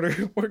a porter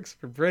who works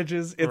for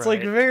Bridges. It's like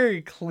Right.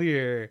 very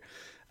clear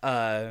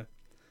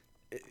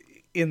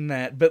in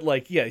that, but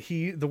like yeah,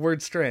 the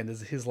word Strand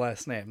is his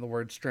last name. The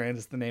word Strand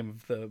is the name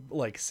of the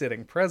like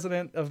sitting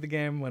president of the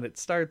game when it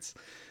starts.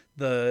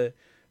 The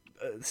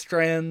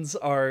strands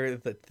are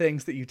the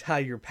things that you tie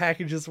your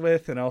packages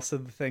with, and also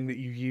the thing that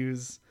you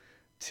use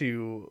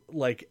to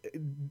like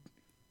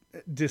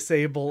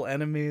disable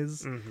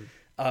enemies.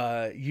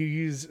 You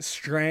use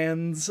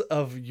strands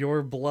of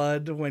your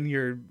blood when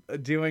you're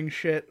doing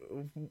shit,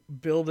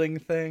 building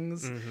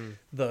things.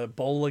 The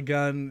bola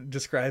gun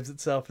describes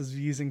itself as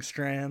using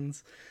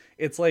strands.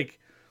 It's like,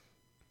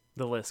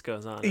 The list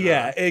goes on. And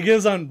yeah, on. it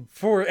goes on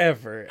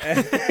forever.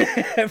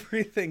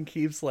 Everything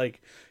keeps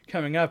like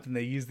coming up, and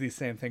they use the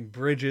same thing.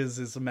 Bridges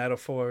is a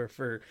metaphor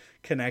for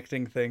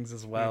connecting things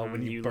as well.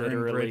 When you burn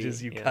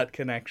bridges, you cut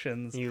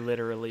connections. You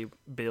literally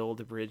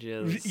build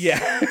bridges.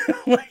 Yeah,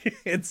 like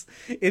it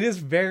is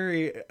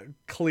very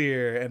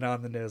clear and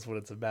on the nose what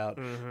it's about.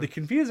 The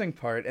confusing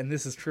part, and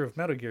this is true of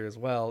Metal Gear as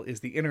well,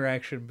 is the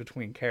interaction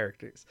between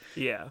characters.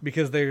 Yeah.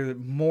 Because they're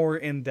more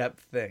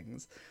in-depth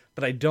things.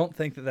 But I don't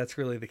think that that's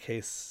really the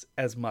case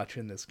as much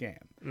in this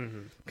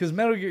game. Because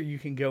Metal Gear, you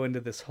can go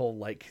into this whole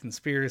like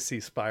conspiracy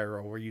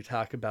spiral where you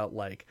talk about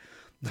like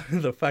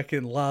the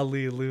fucking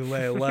Lali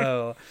Lule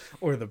Lo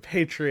or the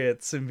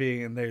Patriots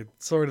and they're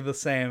sort of the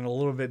same, a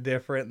little bit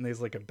different, and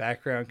there's like a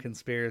background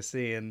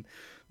conspiracy and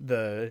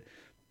they're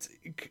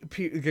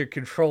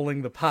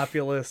controlling the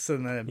populace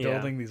and then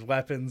building these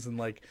weapons, and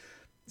like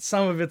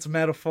some of it's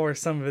metaphor,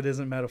 some of it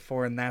isn't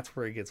metaphor, and that's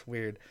where it gets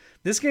weird.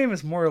 This game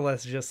is more or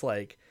less just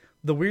like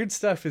the weird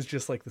stuff is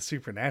just like the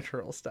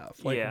supernatural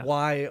stuff. Like,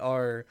 why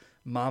are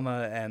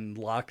Mama and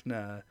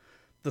Lochna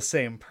the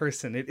same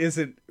person? It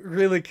isn't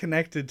really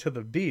connected to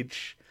the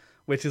beach,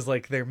 which is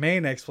like their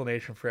main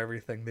explanation for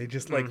everything. They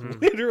just like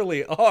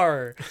literally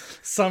are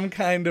some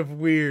kind of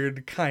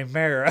weird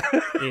chimera.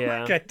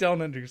 Yeah. Like, I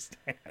don't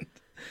understand.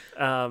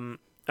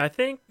 I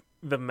think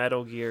the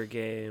Metal Gear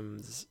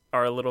games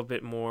are a little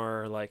bit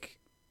more like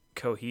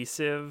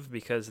cohesive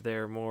because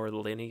they're more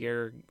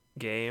linear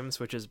games,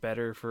 which is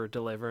better for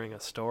delivering a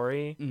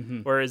story.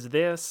 Whereas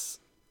this,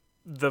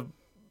 the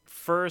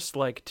first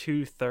like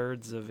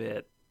 2/3 of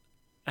it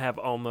have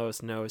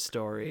almost no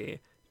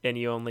story, and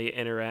you only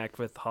interact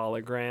with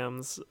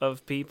holograms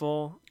of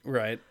people.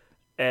 Right.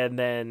 And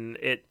then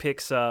it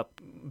picks up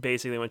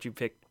basically once you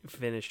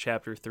finish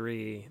chapter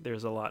 3.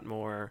 There's a lot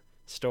more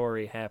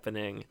story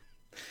happening.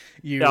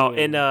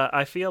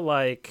 I feel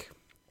like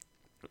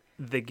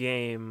the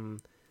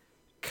game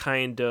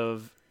kind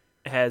of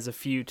has a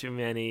few too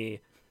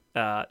many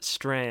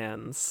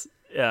strands,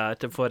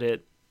 to put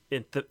it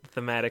in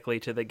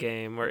thematically to the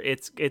game, where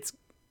it's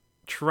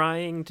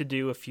trying to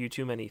do a few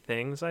too many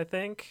things, I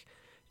think,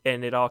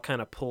 and it all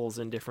kind of pulls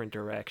in different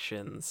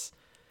directions.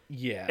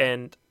 Yeah.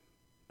 And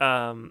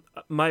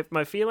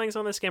my feelings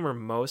on this game are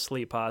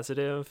mostly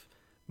positive,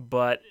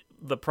 but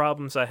the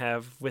problems I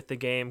have with the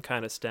game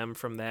kind of stem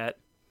from that,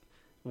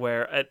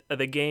 where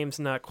the game's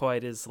not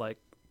quite as like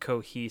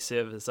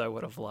cohesive as I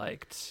would have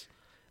liked.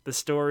 The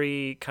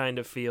story kind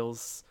of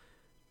feels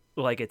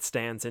like it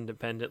stands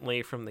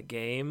independently from the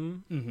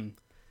game,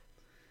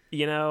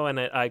 you know, and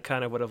I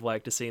kind of would have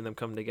liked to see them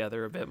come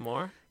together a bit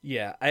more.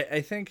 Yeah,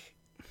 I think,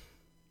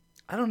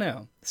 I don't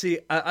know. See,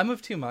 I'm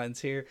of two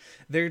minds here.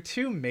 There are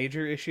two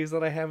major issues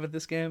that I have with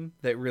this game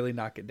that really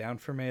knock it down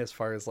for me as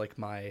far as like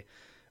my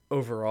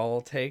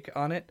overall take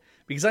on it,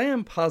 because I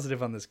am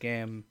positive on this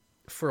game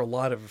for a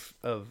lot of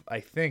I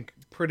think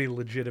pretty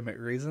legitimate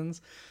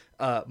reasons.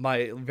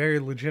 My very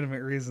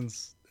legitimate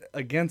reasons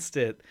against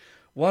it,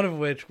 one of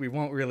which we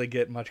won't really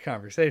get much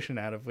conversation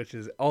out of, which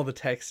is all the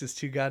text is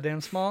too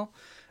goddamn small.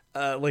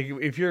 Like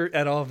if you're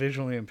at all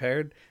visually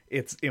impaired,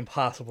 it's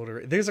impossible to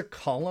read. There's a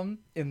column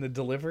in the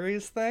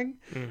deliveries thing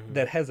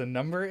that has a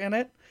number in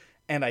it,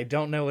 and I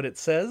don't know what it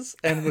says,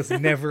 and was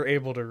never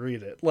able to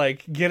read it.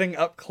 Like, getting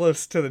up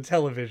close to the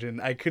television,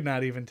 I could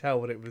not even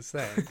tell what it was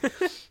saying.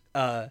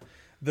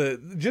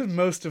 Just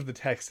most of the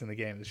text in the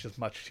game is just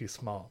much too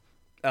small.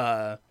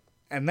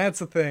 And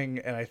that's a thing,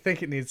 and I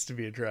think it needs to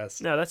be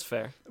addressed. No, that's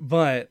fair.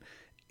 But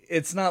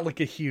it's not like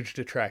a huge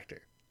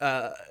detractor.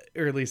 Or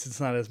at least it's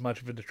not as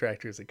much of a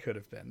detractor as it could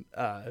have been.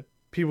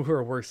 People who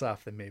are worse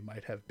off than me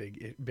might have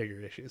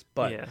bigger issues.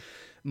 But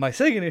my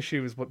second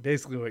issue is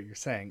basically what you're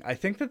saying. I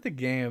think that the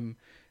game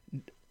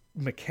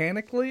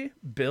mechanically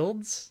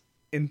builds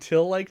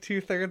until like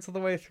 2/3 of the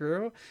way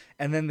through,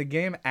 and then the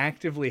game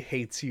actively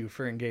hates you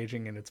for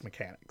engaging in its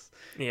mechanics.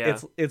 Yeah.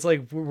 It's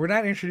like, we're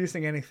not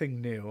introducing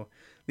anything new.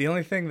 The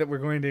only thing that we're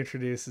going to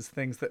introduce is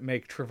things that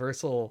make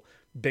traversal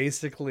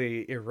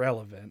basically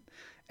irrelevant,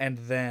 and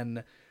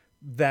then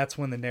that's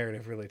when the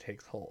narrative really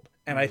takes hold.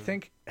 And I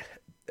think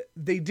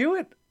they do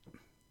it,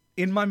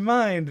 in my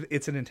mind,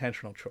 it's an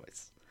intentional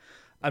choice.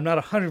 I'm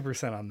not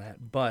 100% on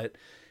that, but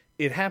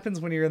it happens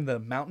when you're in the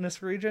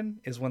mountainous region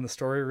is when the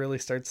story really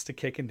starts to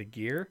kick into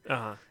gear.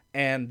 Uh-huh.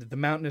 And the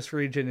mountainous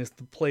region is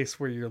the place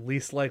where you're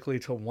least likely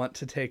to want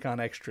to take on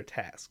extra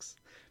tasks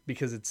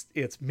because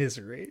it's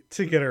misery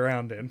to get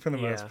around in for the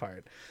most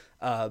part.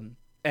 And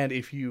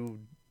if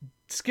you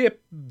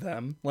skip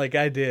them, like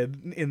I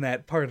did in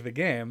that part of the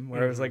game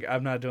where I was like,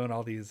 I'm not doing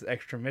all these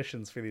extra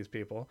missions for these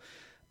people,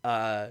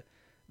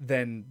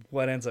 then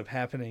what ends up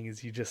happening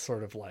is you just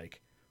sort of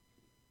like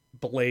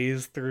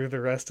blaze through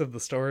the rest of the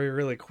story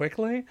really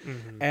quickly.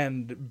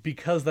 And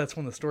because that's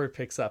when the story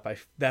picks up,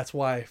 that's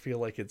why I feel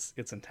like it's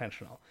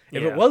intentional.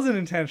 If it wasn't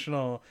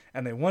intentional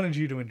and they wanted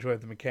you to enjoy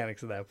the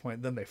mechanics at that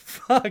point, then they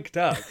fucked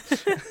up.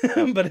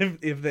 But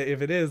if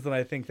it is, then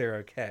I think they're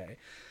okay.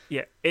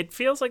 Yeah, it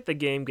feels like the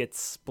game gets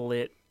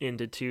split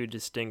into two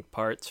distinct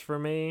parts for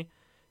me,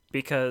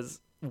 because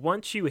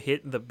once you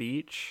hit the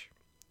beach,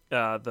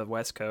 the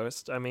West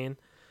Coast, I mean,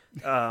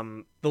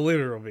 the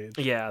literal beach.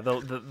 Yeah,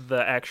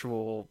 the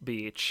actual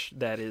beach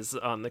that is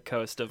on the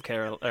coast of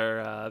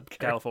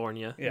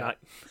California,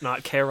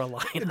 not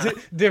Carolina.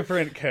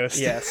 Different coast.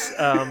 Yes.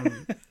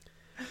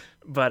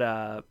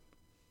 But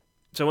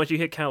so once you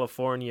hit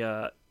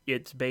California,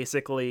 it's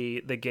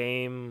basically the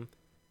game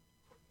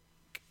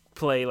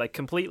play like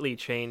completely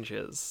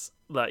changes.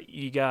 Like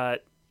you got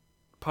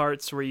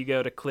parts where you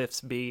go to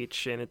Cliff's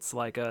Beach and it's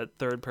like a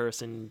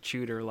third-person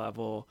shooter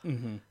level.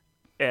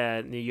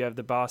 And you have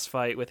the boss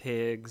fight with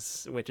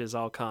Higgs, which is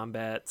all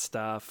combat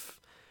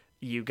stuff.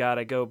 You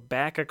gotta go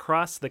back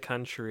across the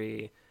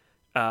country,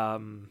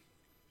 and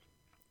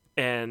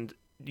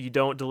you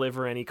don't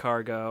deliver any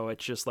cargo.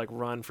 It's just like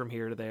run from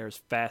here to there as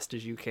fast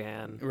as you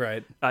can.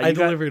 Right. I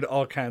delivered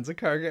all kinds of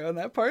cargo in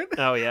that part.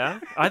 Oh, yeah?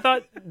 I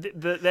thought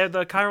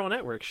the chiral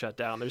network shut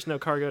down. There's no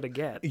cargo to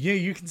get. Yeah,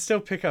 you can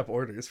still pick up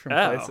orders from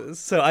places.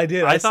 So I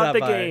did. I thought the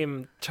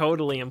game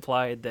totally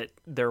implied that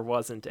there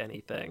wasn't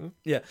anything.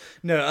 Yeah.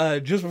 No,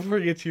 just before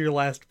you get to your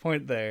last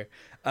point there,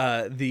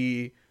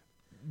 the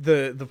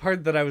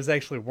part that I was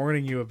actually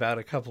warning you about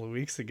a couple of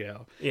weeks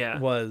ago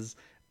was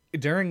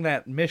during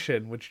that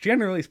mission, which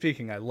generally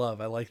speaking I love.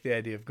 I like the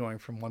idea of going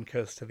from one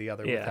coast to the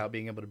other without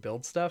being able to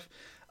build stuff.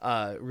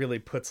 Really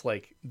puts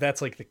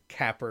that's like the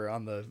capper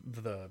on the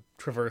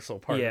traversal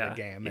part of the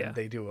game, and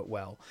they do it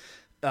well.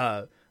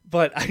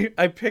 But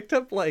I picked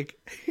up it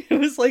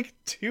was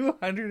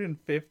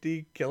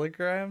 250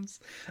 kilograms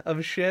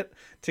of shit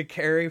to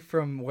carry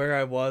from where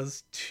I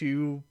was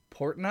to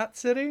Port Knot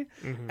City,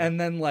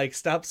 and then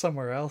stopped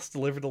somewhere else,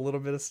 delivered a little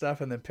bit of stuff,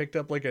 and then picked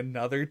up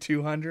another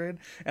 200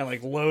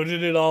 and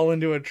loaded it all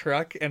into a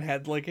truck and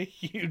had a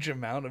huge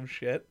amount of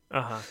shit,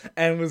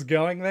 and was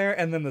going there,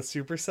 and then the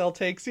supercell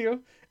takes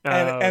you.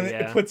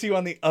 It puts you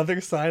on the other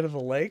side of the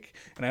lake,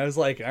 and I was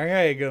like, all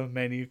right, go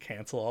menu,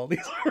 cancel all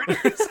these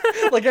orders.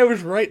 I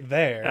was right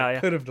there. I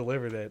could have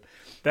delivered it.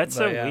 That's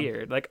so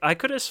weird. I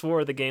could have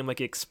swore the game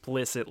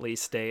explicitly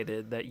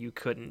stated that you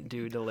couldn't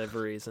do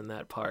deliveries in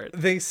that part.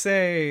 They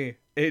say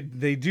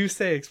they do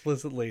say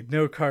explicitly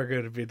no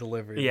cargo to be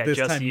delivered. Yeah, this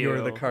just time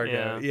you're the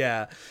cargo.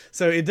 Yeah.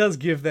 So it does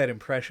give that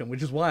impression,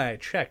 which is why I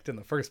checked in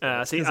the first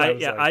place.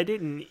 I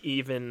didn't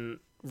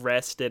even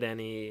rest at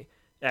any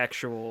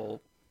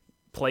actual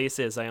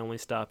places. I only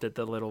stopped at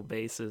the little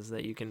bases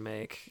that you can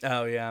make.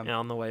 Oh yeah.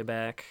 On the way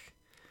back.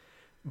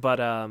 But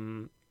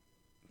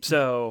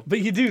But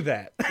you do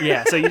that.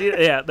 Yeah, so you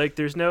do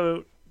there's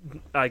no,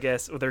 I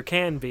guess there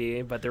can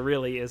be, but there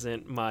really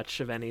isn't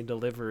much of any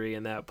delivery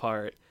in that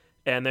part.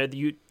 And I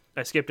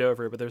skipped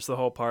over it, but there's the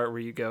whole part where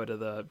you go to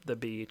the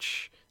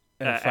beach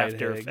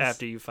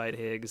after you fight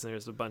Higgs, and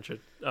there's a bunch of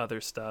other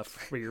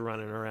stuff where you're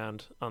running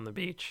around on the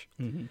beach.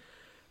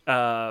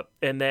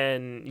 And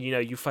then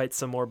you fight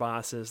some more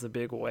bosses, the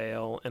big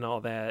whale and all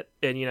that,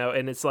 and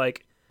and it's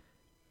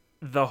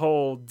the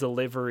whole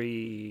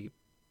delivery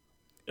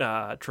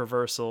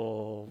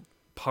traversal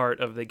part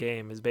of the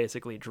game is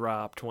basically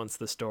dropped once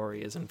the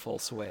story is in full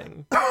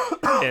swing.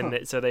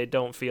 And so they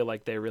don't feel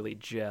like they really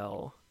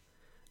gel.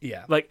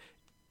 Yeah.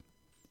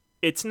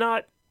 It's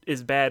not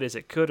as bad as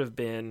it could have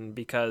been,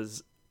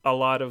 because a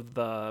lot of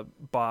the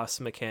boss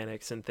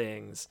mechanics and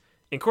things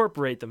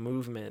incorporate the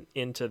movement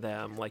into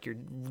them, you're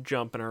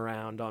jumping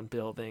around on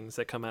buildings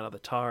that come out of the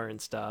tar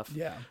and stuff.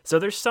 Yeah. So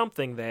there's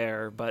something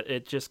there, but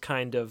it just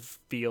kind of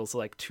feels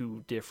like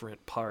two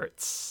different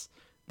parts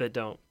that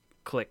don't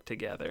click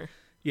together.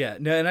 Yeah,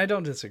 no, and I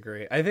don't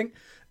disagree. I think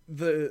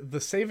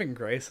the saving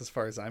grace, as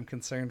far as I'm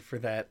concerned, for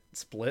that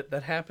split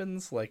that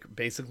happens,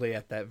 basically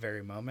at that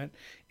very moment,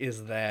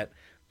 is that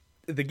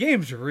the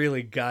game's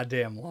really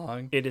goddamn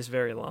long. It is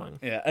very long.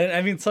 Yeah,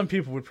 I mean, some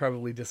people would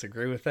probably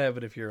disagree with that,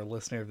 but if you're a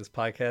listener of this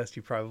podcast,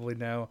 you probably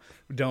know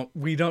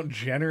we don't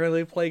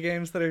generally play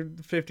games that are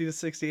 50 to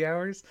 60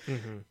 hours.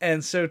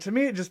 And so to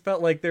me, it just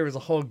felt like there was a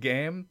whole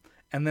game,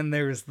 and then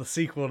there was the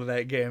sequel to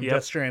that game,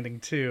 Death Stranding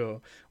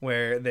 2,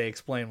 where they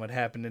explain what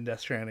happened in Death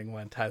Stranding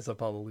 1, ties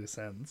up all the loose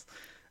ends.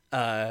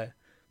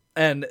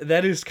 And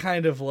that is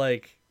kind of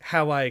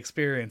how I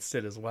experienced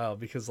it as well,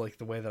 because like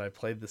the way that I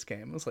played this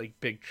game was like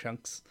big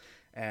chunks,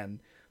 and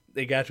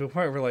it got to a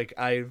point where like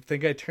I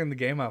think I turned the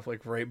game off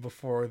like right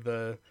before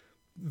the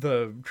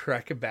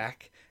trek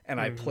back, and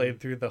I played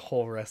through the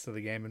whole rest of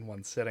the game in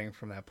one sitting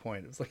from that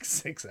point. It was like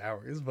 6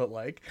 hours, but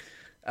like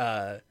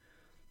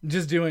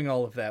just doing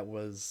all of that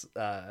was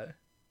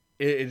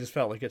it just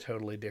felt like a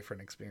totally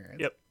different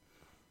experience. Yep.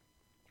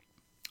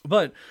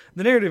 But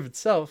the narrative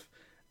itself,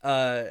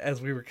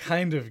 as we were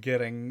kind of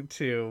getting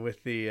to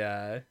with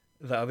the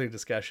other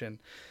discussion,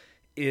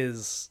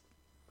 is,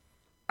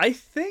 I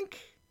think,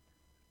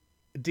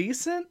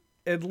 decent,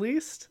 at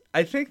least.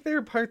 I think there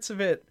are parts of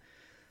it,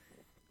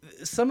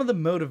 some of the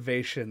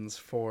motivations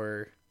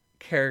for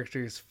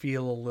characters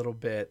feel a little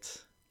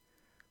bit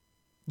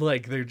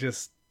like they're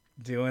just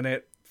doing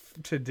it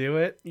to do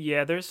it.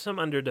 Yeah, there's some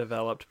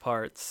underdeveloped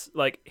parts.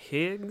 Like,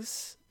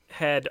 Higgs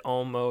had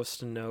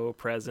almost no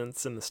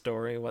presence in the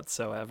story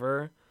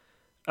whatsoever.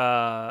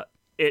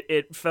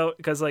 It felt,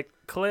 because like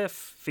Cliff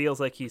feels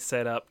like he's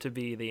set up to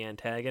be the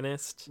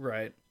antagonist,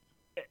 Right.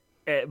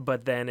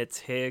 but then it's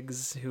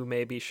Higgs who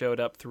maybe showed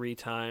up 3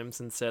 times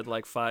and said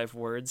like 5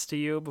 words to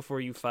you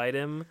before you fight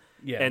him.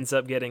 Yeah. Ends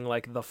up getting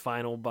like the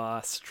final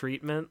boss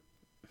treatment.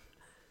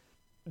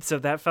 So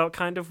that felt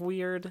kind of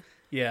weird.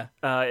 Yeah.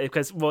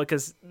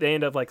 Because they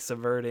end up like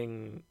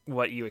subverting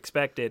what you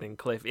expected, and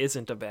Cliff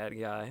isn't a bad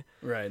guy.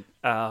 Right.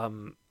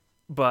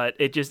 But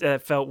it just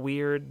felt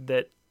weird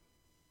that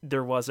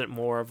there wasn't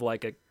more of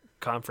like a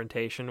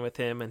confrontation with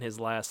him and his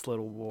last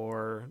little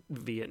war,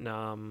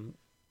 Vietnam,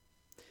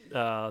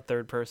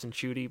 third-person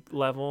shooty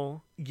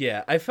level.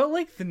 Yeah, I felt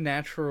like the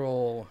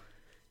natural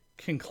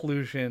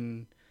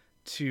conclusion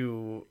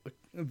to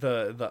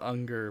the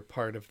Unger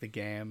part of the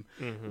game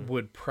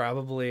would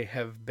probably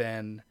have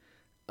been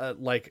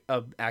like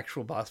a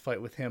actual boss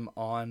fight with him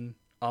on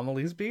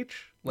Amelie's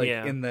Beach, like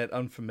in that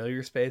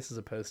unfamiliar space, as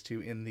opposed to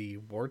in the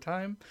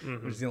wartime,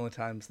 which is the only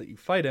times that you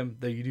fight him.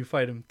 Though you do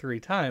fight him 3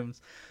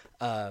 times,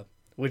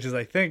 which is,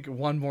 I think,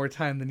 one more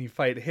time than you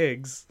fight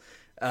Higgs.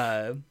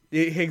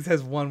 Higgs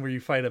has one where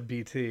you fight a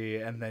BT,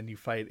 and then you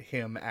fight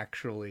him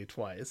actually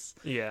twice.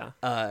 Yeah.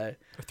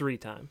 3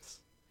 times.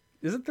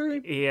 Is it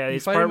 3? Yeah,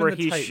 it's part where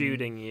he's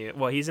shooting you.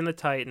 Well, he's in the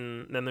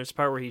Titan. Then there's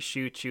part where he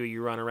shoots you.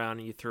 You run around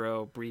and you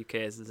throw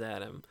briefcases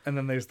at him. And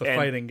then there's the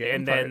fighting game.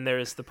 And then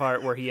there's the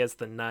part where he has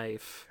the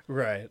knife.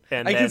 Right.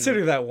 And I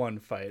consider that one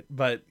fight,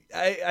 but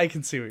I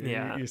can see what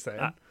you're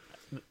saying.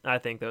 I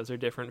think those are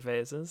different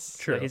phases.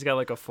 True. So he's got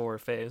like a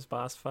 4-phase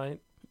boss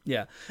fight.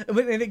 Yeah. And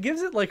it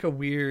gives it like a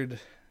weird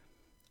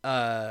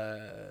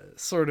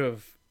sort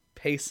of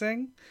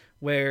pacing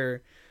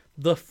where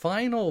the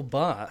final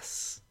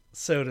boss,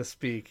 so to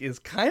speak, is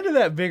kind of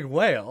that big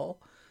whale.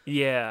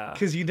 Yeah.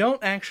 Because you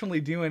don't actually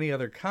do any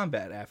other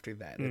combat after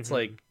that. It's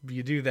like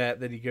you do that,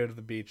 then you go to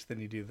the beach, then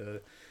you do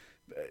the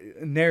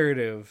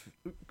narrative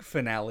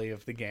finale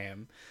of the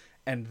game,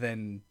 and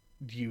then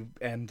you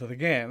end the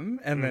game,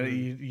 and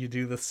then you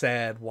do the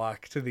sad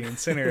walk to the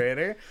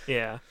incinerator.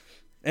 Yeah.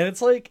 And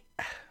it's like,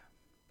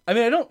 I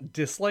mean, I don't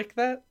dislike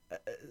that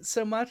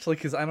so much, like,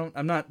 because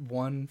I'm not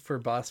one for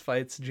boss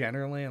fights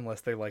generally, unless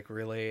they're like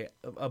really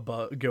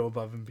go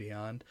above and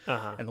beyond.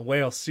 And the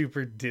whale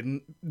super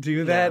didn't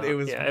do that. No, it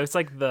was it was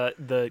like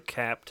the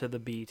cap to the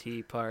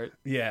BT part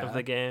of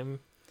the game.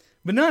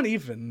 But not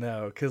even,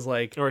 though, because,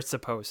 like... Or it's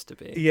supposed to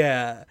be.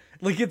 Yeah.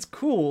 Like, it's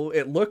cool.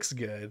 It looks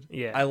good.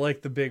 Yeah. I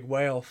like the big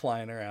whale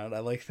flying around. I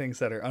like things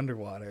that are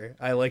underwater.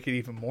 I like it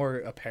even more,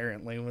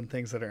 apparently, when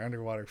things that are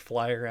underwater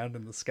fly around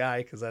in the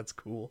sky, because that's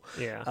cool.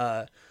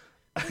 Yeah.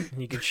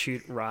 You can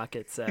shoot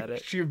rockets at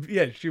it.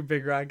 shoot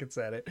big rockets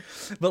at it.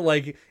 But,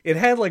 like, it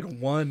had, like,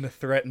 one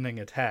threatening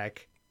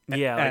attack.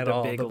 Yeah, like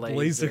the big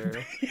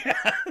laser.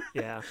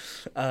 Yeah.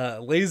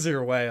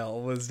 Laser whale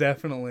was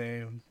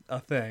definitely a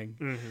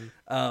thing.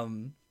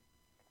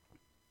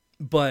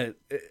 But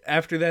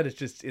after that, it's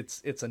just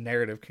it's a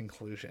narrative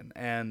conclusion,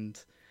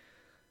 and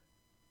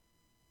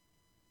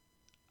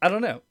I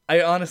don't know.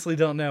 I honestly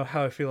don't know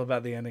how I feel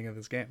about the ending of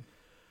this game.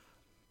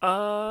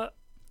 I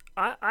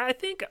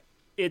think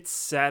it's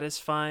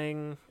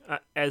satisfying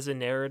as a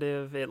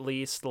narrative, at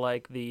least.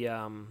 Like the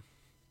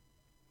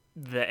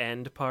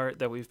end part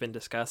that we've been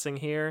discussing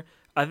here.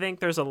 I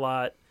think there's a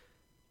lot,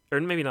 or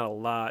maybe not a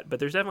lot, but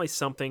there's definitely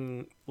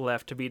something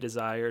left to be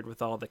desired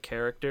with all the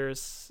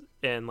characters,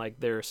 and like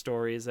their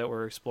stories that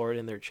were explored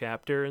in their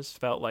chapters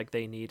felt like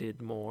they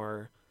needed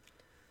more,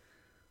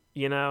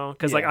 you know?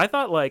 Because like I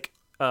thought like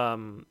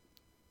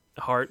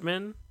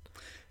Hartman,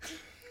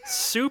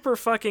 super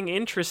fucking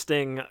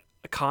interesting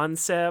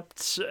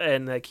concept,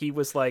 and like he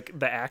was like,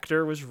 the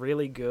actor was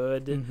really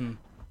good.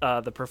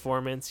 The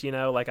performance, you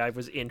know, like I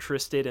was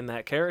interested in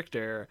that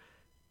character,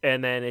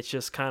 and then it's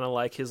just kind of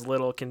like his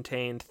little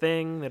contained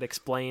thing that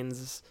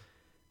explains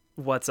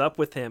what's up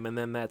with him, and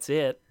then that's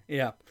it.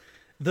 Yeah.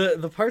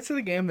 The parts of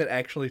the game that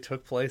actually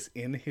took place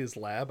in his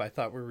lab I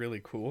thought were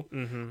really cool.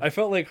 I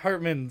felt like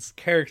Hartman's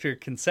character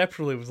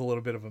conceptually was a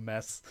little bit of a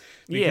mess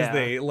because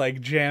they like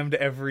jammed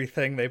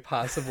everything they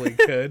possibly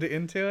could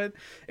into it.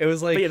 It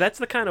was like, but yeah, that's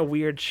the kind of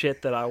weird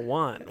shit that I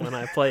want when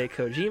I play a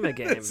Kojima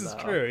game. this is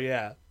true,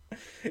 yeah.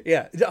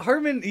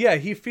 Hartman,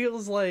 he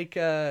feels like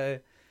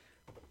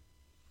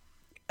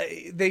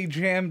they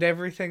jammed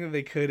everything that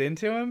they could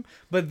into him,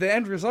 but the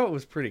end result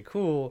was pretty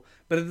cool.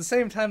 But at the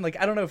same time, like,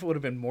 I don't know if it would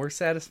have been more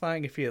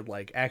satisfying if he had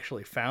like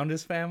actually found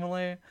his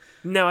family.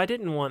 No, I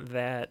didn't want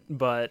that,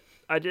 but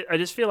I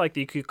just feel like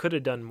you could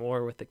have done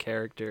more with the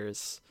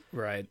characters.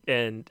 Right.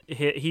 And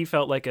he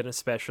felt like an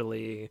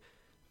especially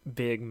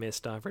big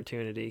missed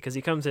opportunity because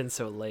he comes in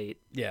so late.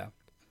 Yeah.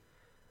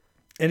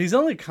 And he's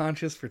only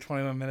conscious for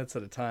 21 minutes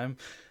at a time.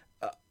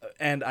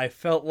 And I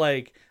felt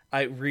like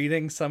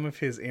reading some of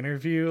his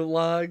interview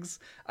logs,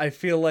 I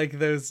feel like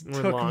those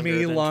took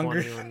me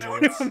longer than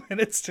 21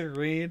 minutes to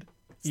read.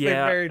 So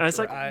yeah, I was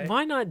like,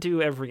 why not do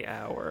every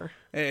hour?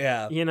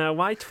 Yeah. You know,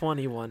 why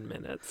 21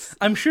 minutes?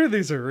 I'm sure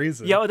there's a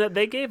reason. Yeah,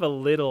 they gave a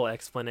little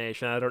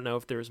explanation. I don't know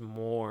if there's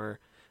more,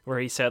 where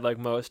he said, like,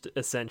 most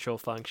essential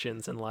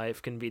functions in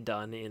life can be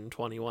done in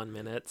 21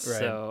 minutes. Right.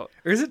 So,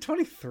 or is it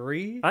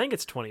 23? I think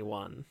it's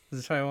 21.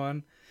 Is it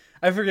 21?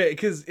 I forget,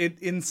 because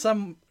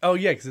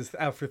because it's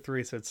out for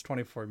 3, so it's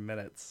 24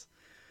 minutes.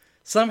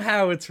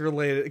 Somehow it's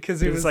related,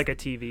 because it was like a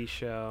TV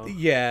show.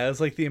 Yeah, it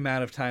was like the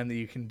amount of time that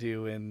you can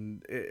do,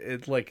 and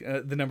it's like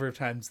the number of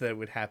times that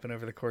would happen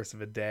over the course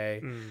of a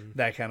day,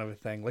 that kind of a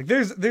thing. Like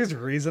there's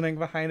reasoning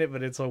behind it,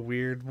 but it's a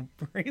weird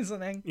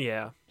reasoning.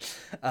 Yeah.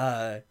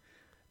 I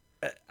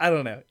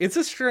don't know.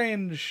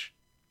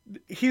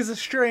 He's a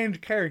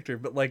strange character,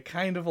 but like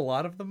kind of a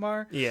lot of them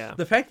are. Yeah.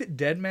 The fact that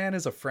Deadman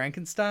is a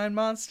Frankenstein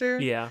monster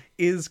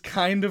is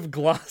kind of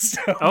glossed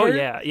over. Oh,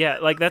 yeah.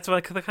 Like, that's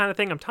like the kind of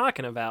thing I'm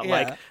talking about. Yeah.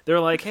 Like, they're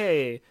like,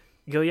 hey,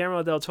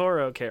 Guillermo del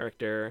Toro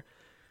character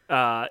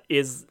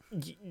is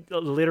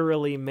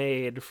literally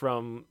made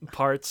from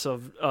parts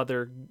of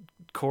other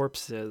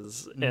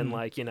corpses. And,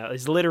 like, you know,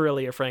 he's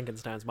literally a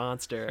Frankenstein's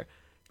monster.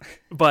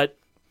 But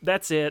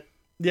that's it.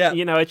 Yeah.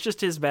 You know, it's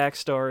just his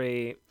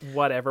backstory,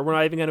 whatever. We're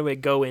not even going to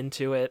go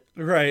into it.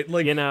 Right.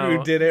 Like, you know,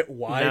 who did it?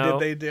 Why did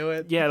they do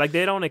it? Yeah, like,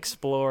 they don't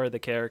explore the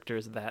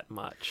characters that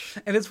much.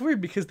 And it's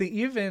weird because they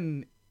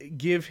even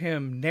give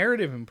him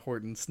narrative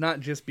importance, not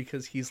just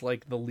because he's,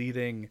 like, the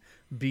leading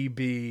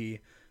BB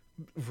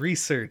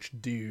research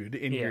dude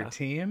in your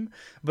team,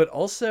 but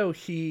also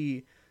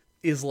he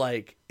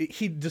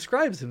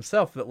describes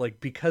himself that, like,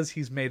 because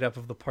he's made up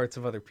of the parts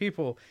of other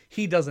people,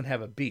 he doesn't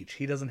have a beach.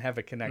 He doesn't have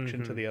a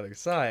connection to the other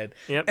side.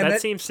 Yep, and that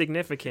seems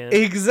signisignificant.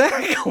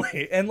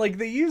 Exactly. And, like,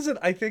 they use it,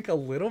 I think, a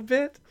little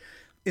bit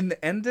in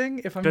the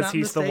ending, if I'm not mistaken.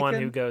 Because he's the one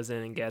who goes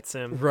in and gets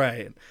him.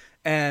 Right.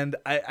 And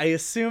I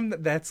assume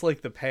that that's,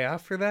 like, the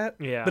payoff for that.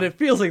 Yeah. But it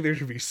feels like there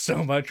should be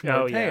so much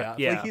more payoff.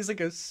 Yeah. Like, he's,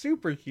 like, a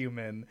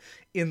superhuman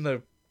in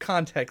the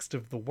context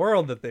of the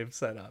world that they've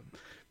set up.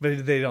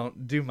 But they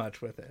don't do much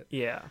with it.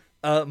 Yeah.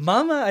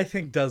 Mama, I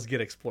think, does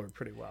get explored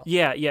pretty well.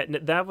 Yeah,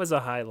 that was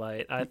a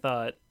highlight. I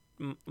thought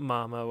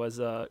Mama was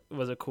a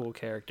cool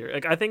character.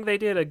 Like, I think they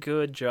did a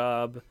good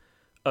job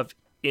of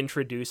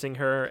introducing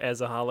her as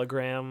a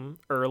hologram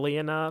early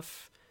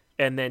enough,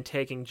 and then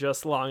taking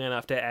just long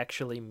enough to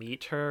actually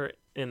meet her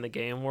in the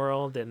game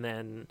world, and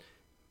then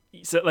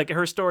so, like,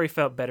 her story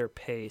felt better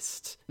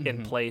paced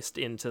and placed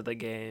into the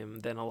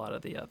game than a lot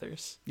of the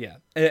others. Yeah,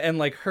 and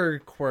like her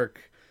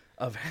quirk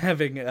of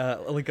having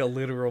like a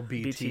literal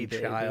BT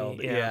child.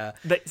 Baby. Yeah.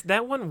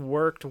 That one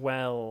worked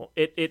well.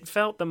 It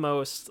felt the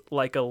most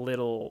like a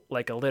literal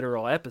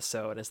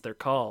episode, as they're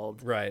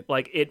called. Right.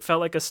 Like, it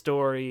felt like a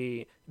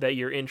story that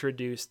you're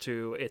introduced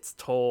to, it's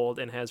told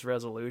and has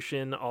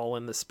resolution all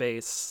in the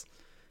space,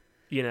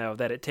 you know,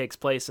 that it takes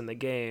place in the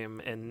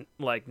game, and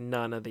like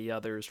none of the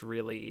others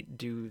really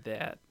do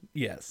that.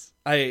 Yes.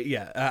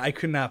 I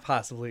could not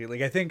possibly,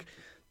 like, I think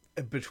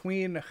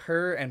between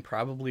her and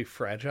probably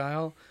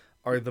Fragile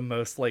are the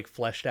most, like,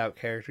 fleshed out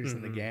characters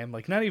in the game.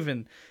 Like, not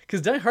even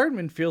because Die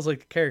Hardman feels like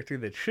the character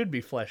that should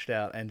be fleshed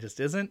out and just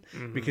isn't,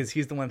 because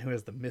he's the one who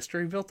has the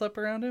mystery built up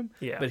around him.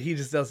 Yeah. But he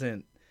just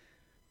doesn't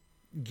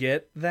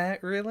get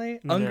that, really.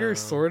 No. Unger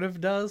sort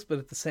of does, but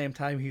at the same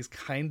time he's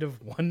kind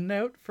of one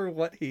note for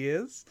what he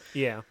is.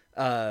 Yeah.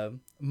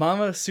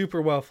 Mama,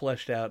 super well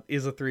fleshed out,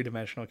 is a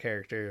 3-dimensional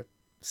character.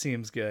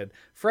 Seems good.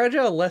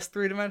 Fragile, less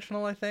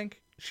 3-dimensional, I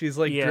think. She's,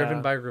 like,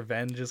 driven by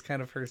revenge is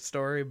kind of her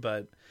story,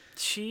 but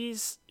she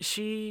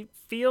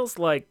feels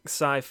like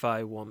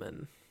sci-fi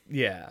woman.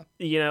 Yeah.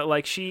 You know,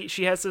 like, she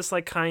has this,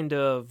 like, kind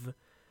of,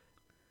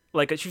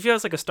 like, she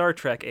feels like a Star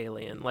Trek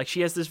alien. Like, she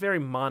has this very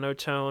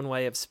monotone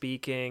way of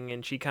speaking,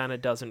 and she kind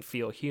of doesn't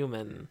feel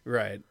human.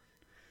 Right.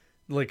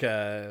 Like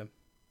a...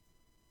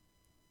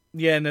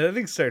 Yeah, no, I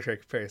think Star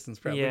Trek comparison's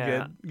probably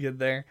good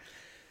there.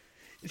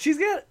 She's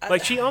got...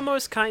 Like, she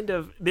almost kind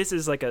of... This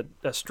is, like, a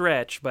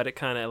stretch, but it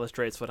kind of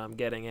illustrates what I'm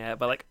getting at.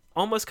 But, like,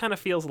 almost kind of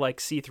feels like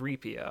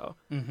C-3PO.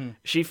 Mm-hmm.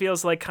 She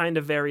feels like kind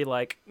of very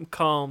like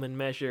calm and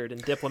measured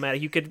and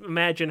diplomatic. You could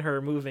imagine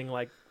her moving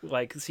like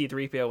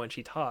C-3PO when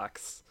she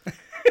talks.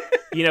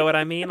 You know what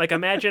I mean? Like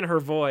imagine her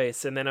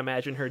voice and then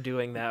imagine her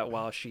doing that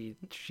while she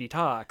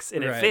talks,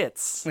 and it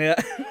fits. Yeah.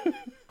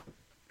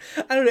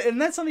 I don't know,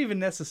 and that's not even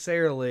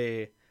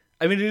necessarily.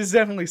 I mean, it is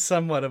definitely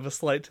somewhat of a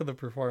slight to the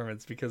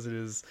performance because it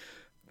is.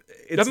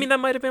 I mean, that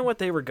might have been what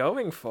they were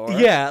going for.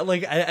 Yeah,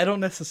 like I don't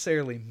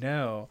necessarily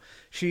know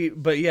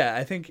but yeah,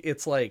 I think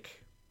it's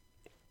like.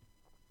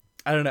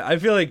 I don't know. I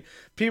feel like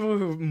people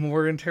who have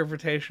more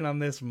interpretation on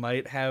this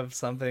might have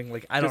something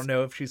like I don't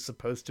know if she's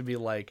supposed to be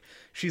like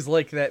she's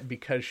like that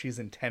because she's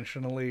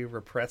intentionally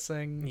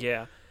repressing.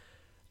 Yeah,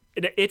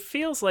 it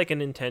feels like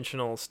an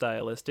intentional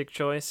stylistic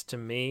choice to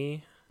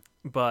me,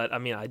 but I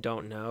mean I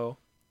don't know.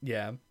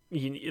 Yeah.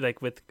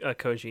 Like with a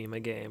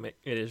Kojima game, it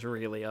is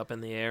really up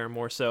in the air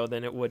more so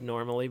than it would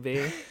normally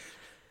be.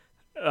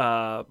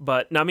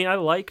 But no, I mean, I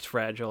liked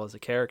Fragile as a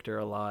character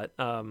a lot.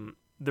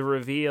 The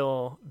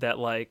reveal that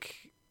like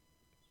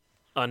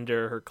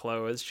under her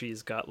clothes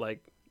she's got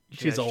like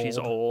she's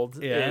old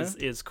yeah.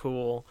 is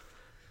cool.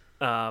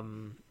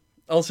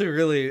 Also,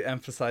 really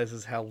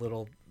emphasizes how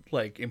little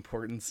like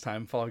importance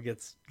Timefall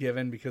gets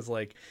given because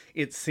like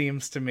it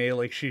seems to me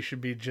like she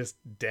should be just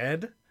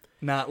dead.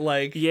 Not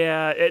like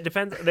yeah, it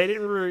depends. They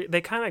didn't. They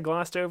kind of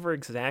glossed over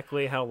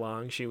exactly how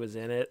long she was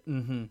in it.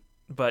 Mm-hmm.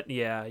 But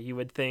yeah, you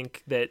would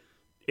think that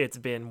it's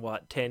been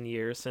 10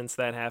 years since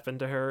that happened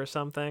to her or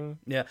something.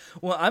 Yeah.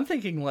 Well, I'm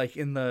thinking like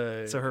in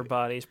the so her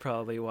body's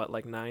probably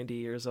like 90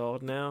 years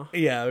old now.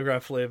 Yeah,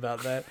 roughly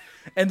about that.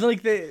 And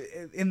like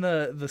in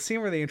the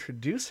scene where they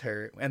introduce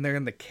her and they're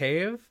in the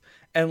cave.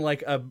 And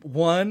like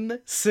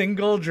one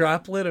single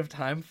droplet of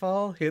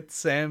Timefall hits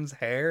Sam's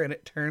hair and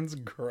it turns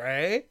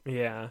gray.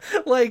 Yeah.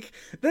 Like,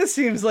 this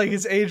seems like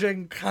it's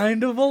aging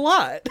kind of a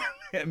lot.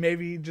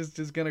 Maybe he just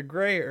is going to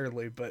gray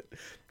early, but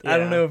yeah. I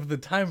don't know if the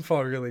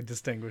Timefall really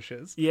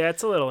distinguishes. Yeah,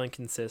 it's a little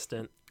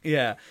inconsistent.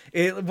 Yeah.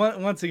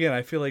 Once again,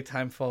 I feel like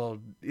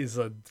Timefall is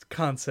a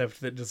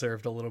concept that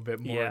deserved a little bit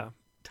more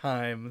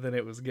time than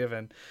it was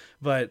given.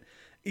 But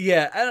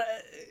yeah,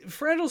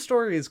 Fragile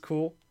Story is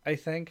cool, I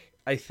think.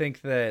 I think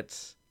that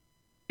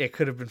it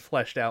could have been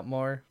fleshed out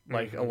more,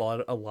 like a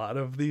lot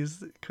of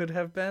these could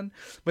have been.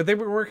 But they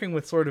were working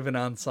with sort of an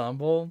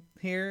ensemble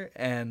here,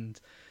 and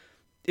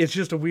it's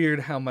just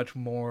weird how much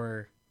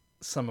more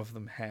some of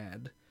them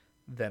had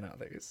than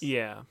others.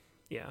 Yeah.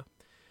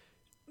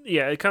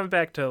 It comes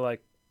back to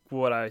like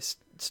what I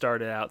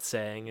started out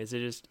saying is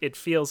it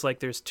feels like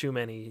there's too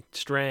many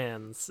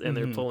strands and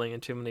they're pulling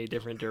in too many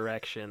different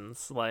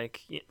directions.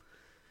 Like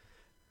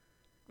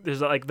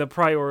there's like the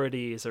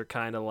priorities are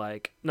kind of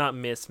like not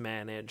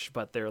mismanaged,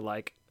 but they're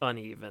like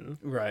uneven.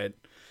 Right.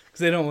 Because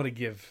they don't want to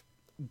give,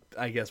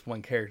 I guess,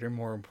 one character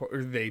more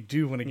important. Or they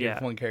do want to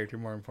give one character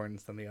more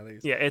importance than the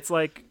others. Yeah, it's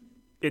like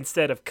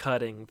instead of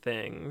cutting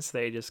things,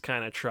 they just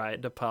kind of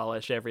tried to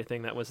polish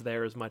everything that was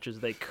there as much as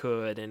they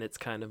could, and it's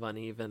kind of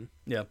uneven.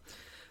 Yeah.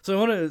 So I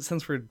want to,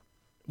 since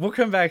we'll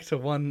come back to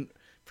one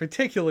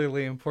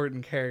particularly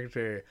important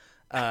character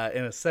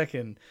in a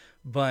second,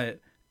 but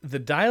the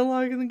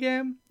dialogue in the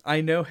game,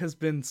 I know, has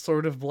been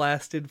sort of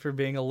blasted for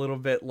being a little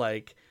bit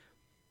like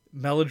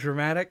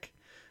melodramatic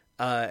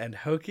and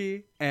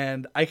hokey,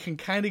 and I can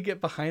kind of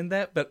get behind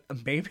that, but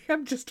maybe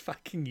I'm just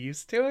fucking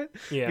used to it.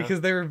 Yeah.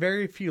 Because there are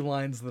very few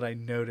lines that I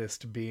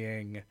noticed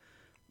being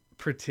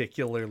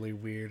particularly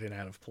weird and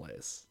out of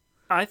place.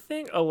 I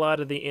think a lot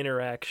of the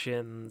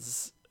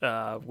interactions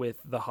with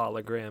the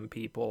hologram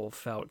people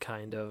felt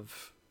kind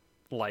of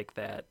like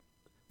that.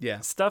 Yeah.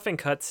 Stuff in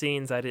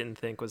cutscenes I didn't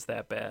think was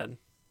that bad.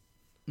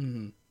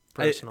 Mm-hmm.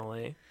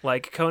 Personally.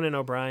 Like Conan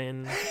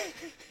O'Brien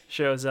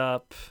shows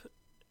up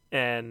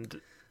and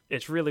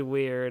it's really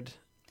weird.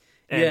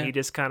 And he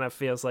just kind of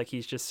feels like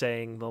he's just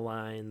saying the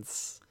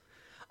lines.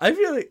 I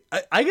feel like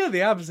I got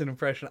the opposite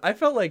impression. I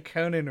felt like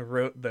Conan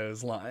wrote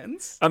those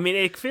lines. I mean,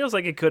 it feels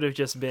like it could have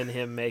just been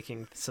him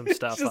making some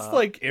stuff just up.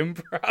 Like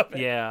improv.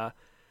 Yeah.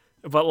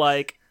 But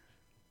like,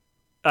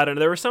 I don't know.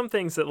 There were some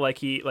things that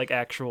like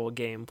actual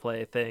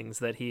gameplay things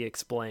that he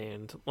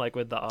explained, like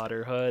with the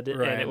Otter Hood,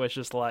 right. And it was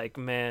just like,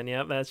 man,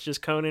 yep, that's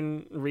just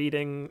Conan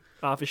reading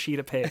off a sheet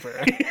of paper.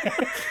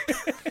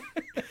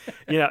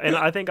 And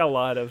I think a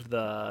lot of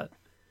the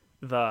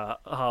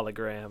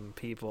hologram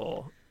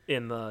people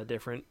in the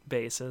different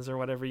bases or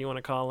whatever you want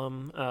to call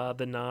them,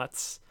 the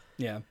knots,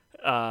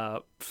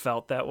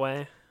 felt that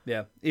way.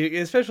 Yeah,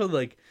 especially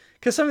like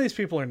because some of these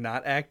people are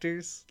not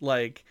actors,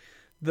 like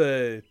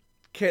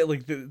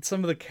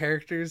some of the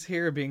characters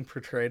here are being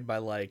portrayed by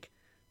like,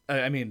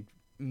 I mean,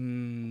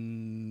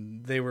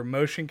 they were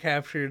motion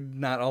captured,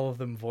 not all of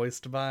them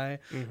voiced by,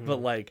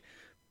 but like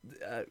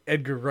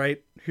Edgar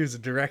Wright, who's a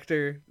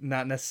director,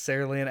 not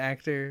necessarily an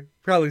actor,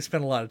 probably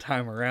spent a lot of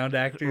time around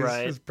actors,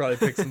 right. Probably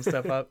picked some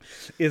stuff up,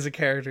 is a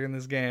character in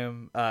this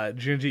game.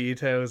 Junji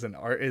Ito is an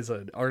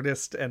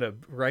artist and a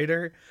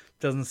writer.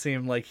 Doesn't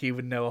seem like he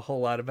would know a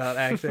whole lot about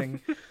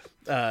acting.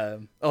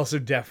 Also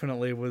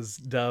definitely was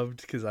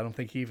dubbed because I don't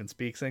think he even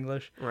speaks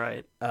English.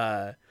 Right.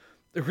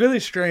 a really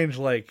strange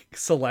like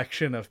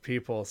selection of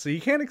people. So you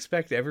can't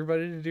expect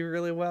everybody to do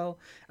really well.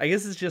 I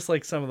guess it's just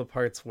like some of the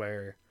parts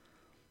where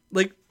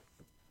like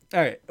all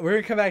right, we're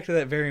going to come back to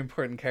that very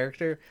important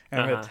character and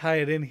I'm going to tie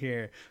it in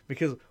here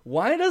because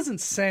why doesn't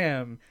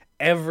Sam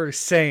ever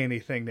say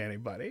anything to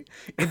anybody?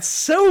 It's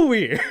so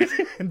weird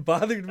and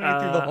bothered me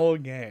through the whole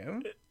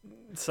game.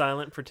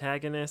 Silent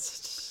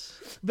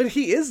protagonist. But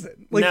he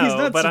isn't. Like, no, he's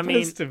not but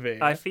supposed to be.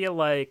 I feel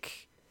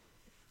like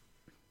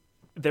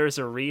there's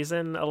a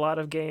reason a lot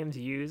of games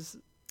use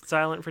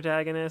silent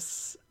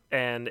protagonists,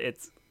 and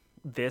it's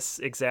this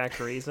exact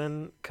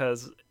reason,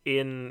 because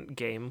in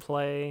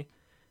gameplay,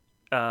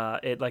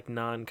 it like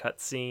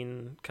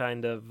non-cutscene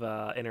kind of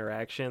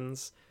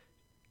interactions,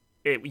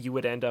 you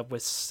would end up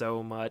with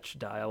so much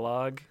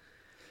dialogue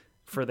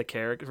for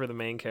the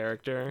main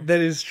character.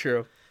 That is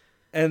true.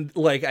 And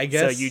like I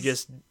guess so you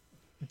just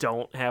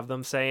don't have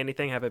them say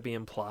anything, have it be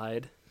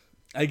implied.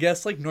 I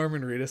guess like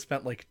Norman Reedus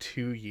spent like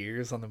 2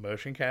 years on the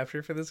motion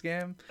capture for this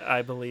game.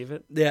 I believe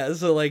it. Yeah,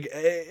 so like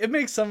it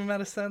makes some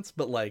amount of sense,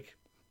 but like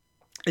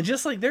it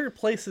just like there are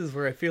places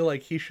where I feel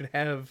like he should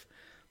have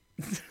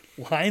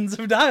lines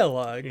of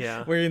dialogue.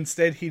 Yeah. Where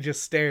instead he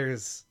just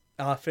stares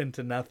off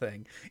into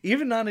nothing.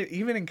 Even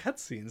in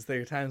cutscenes,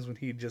 there are times when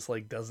he just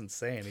like doesn't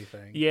say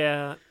anything.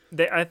 Yeah,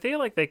 I feel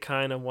like they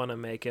kind of want to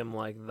make him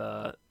like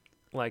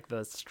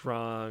the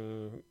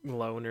strong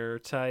loner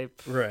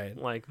type, right?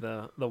 Like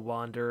the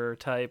wanderer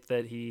type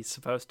that he's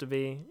supposed to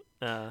be,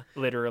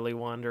 literally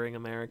wandering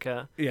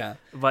America. Yeah,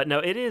 but no,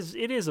 it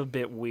is a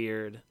bit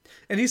weird.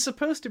 And he's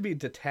supposed to be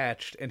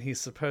detached, and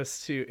he's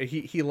supposed to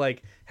he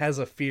like has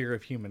a fear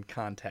of human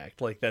contact,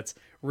 like that's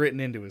written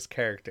into his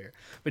character.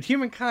 But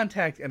human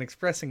contact and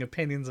expressing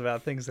opinions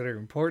about things that are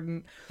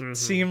important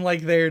seem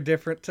like they're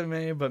different to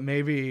me. But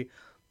maybe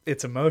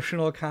it's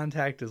emotional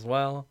contact as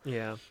well.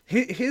 Yeah.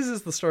 His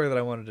is the story that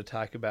I wanted to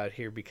talk about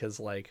here because,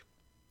 like,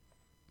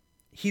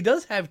 he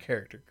does have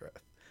character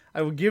growth.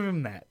 I will give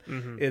him that.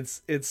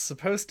 It's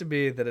supposed to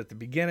be that at the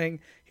beginning,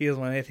 he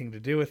doesn't want anything to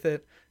do with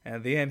it, and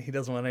at the end, he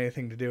doesn't want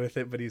anything to do with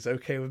it, but he's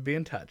okay with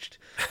being touched.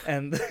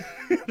 And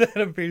that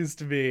appears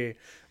to be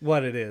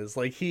what it is.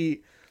 Like,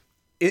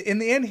 in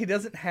the end,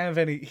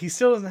 he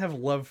still doesn't have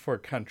love for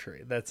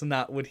country. That's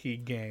not what he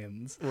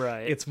gains.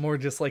 Right. It's more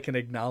just like an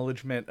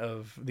acknowledgement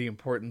of the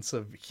importance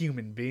of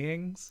human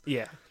beings.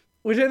 Yeah.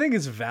 Which I think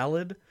is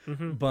valid,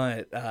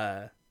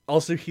 but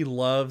also he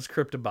loves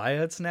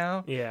cryptobiotes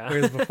now. Yeah.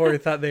 Whereas before he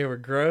thought they were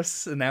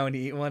gross, and now when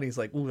you eat one, he's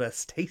like, ooh,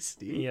 that's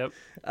tasty. Yep.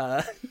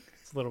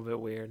 It's a little bit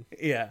weird.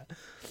 Yeah.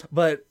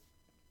 But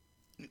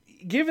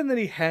given that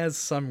he has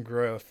some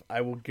growth,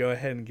 I will go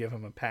ahead and give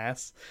him a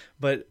pass.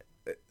 But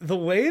the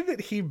way that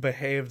he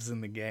behaves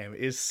in the game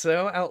is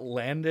so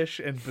outlandish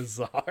and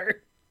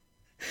bizarre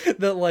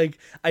that, like,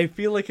 I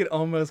feel like it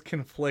almost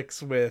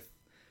conflicts with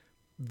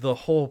the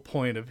whole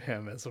point of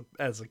him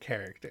as a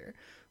character.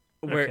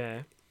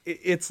 Where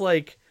it's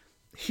like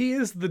he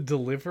is the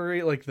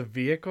delivery, like the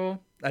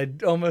vehicle. I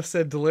almost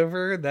said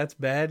deliverer. That's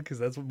bad because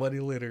that's what he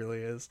literally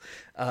is.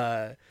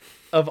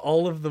 Of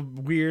all of the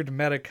weird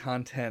meta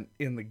content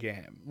in the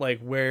game, like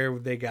where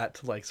they got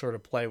to like sort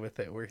of play with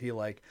it, where he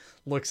like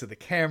looks at the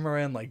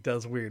camera and like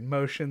does weird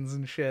motions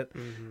and shit.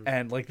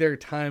 And like there are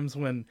times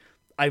when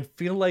I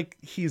feel like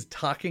he's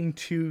talking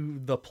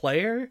to the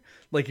player.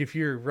 Like if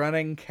you're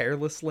running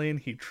carelessly and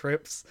he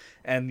trips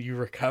and you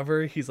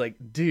recover, he's like,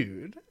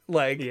 dude,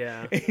 like,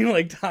 yeah. He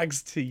like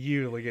talks to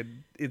you. Like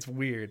it's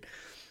weird.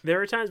 There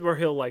are times where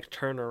he'll like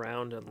turn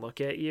around and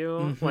look at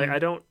you. Like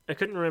I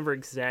couldn't remember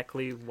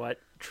exactly what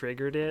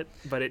triggered it,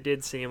 but it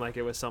did seem like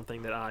it was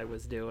something that I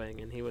was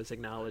doing and he was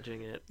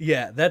acknowledging it.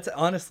 Yeah, that's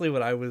honestly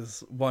what I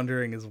was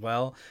wondering as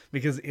well,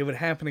 because it would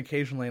happen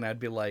occasionally and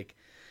I'd be like,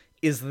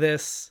 is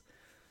this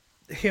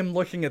him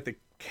looking at the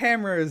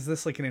camera? Is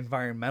this like an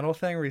environmental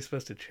thing where he's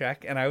supposed to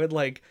check? And I would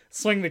like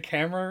swing the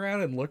camera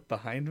around and look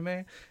behind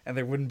me and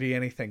there wouldn't be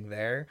anything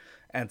there.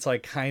 And so I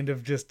kind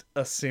of just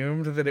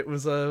assumed that it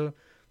was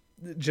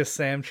just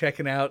Sam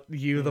checking out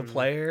you, the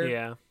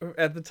player,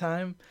 at the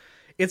time.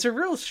 It's a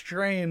real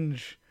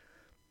strange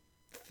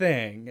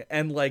thing.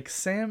 And like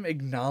Sam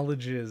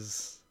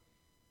acknowledges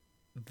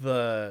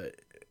the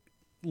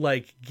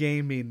like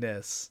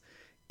gaminess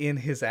in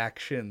his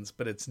actions,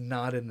 but it's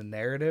not in the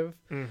narrative.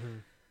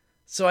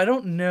 So I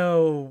don't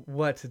know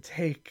what to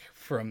take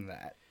from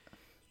that.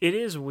 It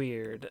is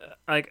weird.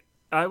 Like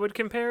I would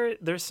compare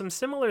it. There's some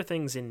similar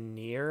things in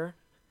Nier,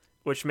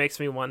 which makes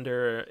me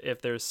wonder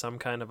if there's some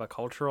kind of a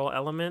cultural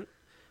element.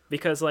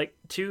 Because, like,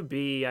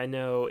 2B, I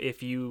know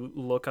if you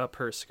look up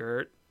her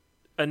skirt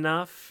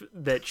enough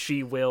that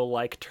she will,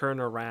 like, turn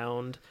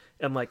around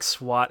and, like,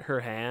 swat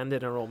her hand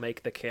and it'll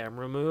make the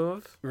camera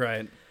move.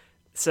 Right.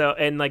 So,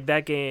 and, like,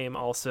 that game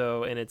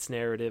also, in its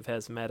narrative,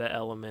 has meta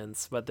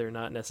elements, but they're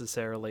not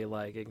necessarily,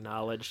 like,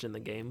 acknowledged in the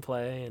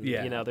gameplay. And,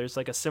 you know, there's,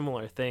 like, a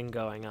similar thing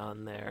going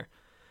on there.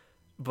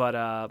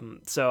 But,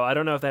 so I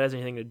don't know if that has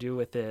anything to do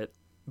with it,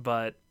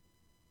 but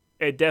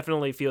it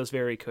definitely feels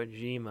very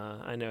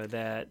Kojima. I know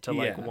that, to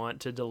like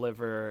want to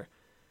deliver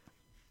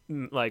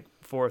like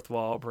fourth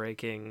wall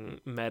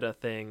breaking meta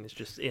things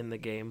just in the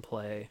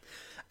gameplay.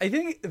 I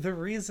think the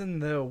reason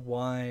though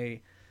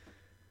why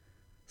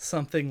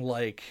something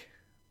like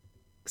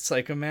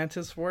Psycho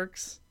Mantis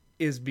works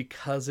is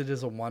because it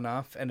is a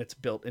one-off and it's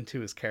built into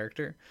his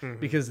character.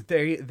 Because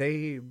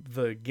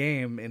the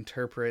game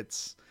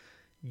interprets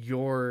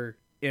your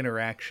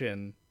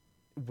interaction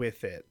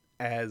with it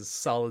as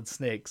Solid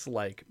Snake's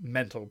like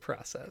mental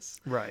process.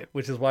 Right.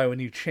 Which is why when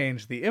you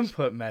change the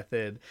input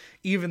method,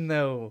 even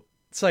though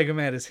Psycho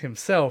Mantis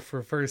himself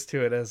refers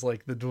to it as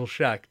like the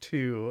DualShock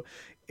 2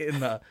 in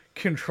the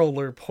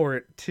controller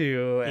port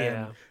 2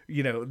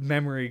 and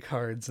memory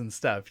cards and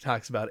stuff, he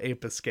talks about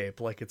Ape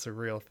Escape like it's a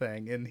real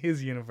thing in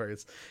his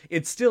universe.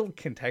 It's still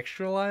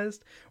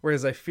contextualized,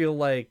 whereas I feel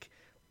like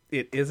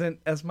it isn't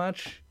as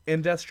much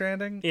in Death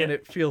Stranding, and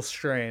it feels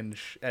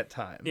strange at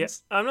times. Yeah,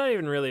 I'm not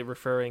even really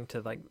referring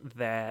to like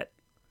that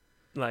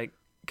like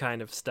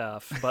kind of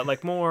stuff, but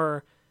like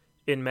more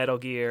in Metal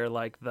Gear,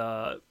 like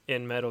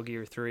in Metal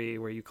Gear 3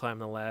 where you climb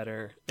the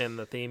ladder and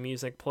the theme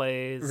music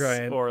plays,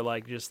 right. Or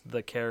like just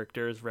the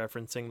characters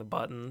referencing the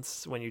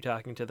buttons when you're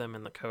talking to them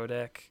in the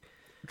codec.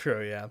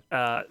 True,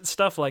 yeah.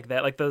 Stuff like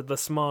that, like the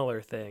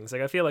smaller things.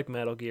 Like I feel like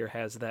Metal Gear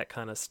has that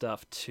kind of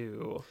stuff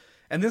too.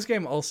 And this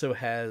game also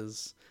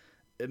has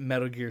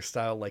Metal Gear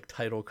style like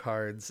title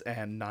cards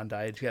and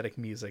non-diegetic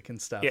music and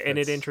stuff. Yeah, and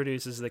it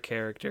introduces the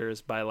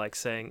characters by like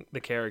saying the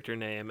character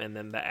name and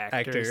then the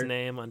actor's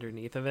name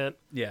underneath of it.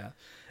 Yeah.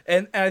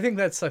 And I think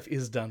that stuff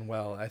is done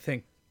well. I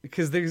think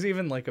because there's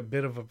even like a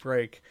bit of a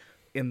break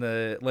in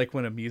the like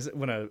when a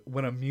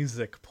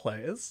music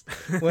plays,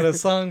 when a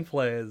song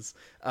plays,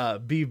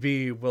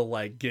 BB will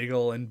like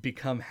giggle and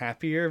become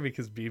happier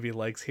because BB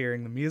likes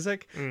hearing the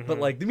music. But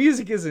like the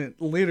music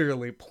isn't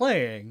literally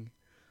playing.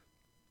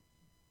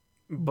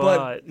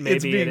 But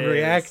it's being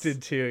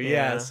reacted to,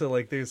 yeah. So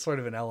like, there's sort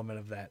of an element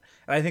of that,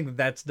 and I think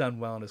that's done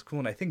well and is cool.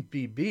 And I think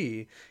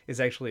BB is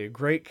actually a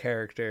great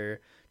character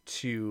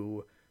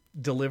to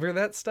deliver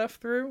that stuff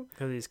through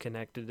because he's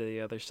connected to the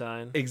other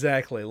side.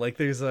 Exactly. Like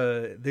there's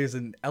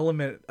an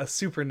element, a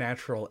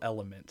supernatural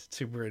element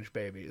to Bridge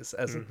Babies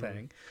as a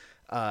thing,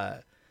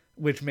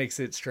 which makes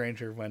it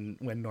stranger when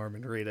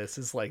Norman Reedus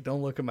is like,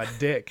 "Don't look at my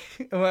dick."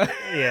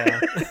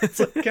 Yeah, it's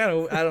like kind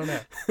of, I don't know.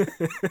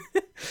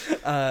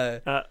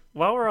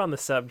 While we're on the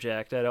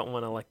subject, I don't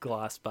want to like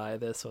gloss by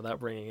this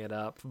without bringing it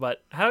up,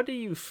 but how do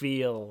you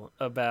feel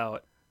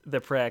about the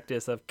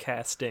practice of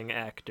casting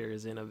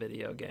actors in a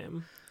video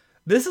game?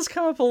 This has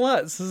come up a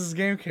lot since this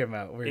game came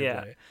out, weirdly.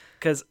 Yeah,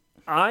 because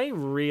I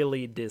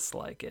really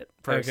dislike it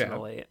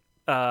personally.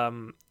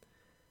 Okay.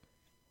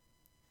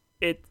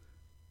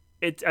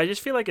 I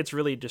just feel like it's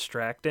really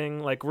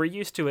distracting. Like, we're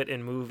used to it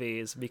in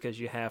movies because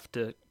you have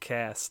to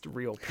cast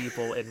real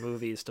people in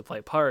movies to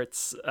play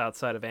parts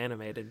outside of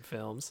animated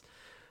films.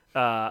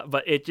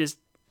 But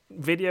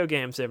video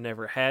games have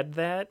never had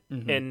that.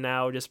 And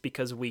now just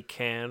because we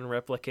can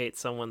replicate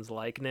someone's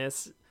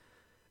likeness,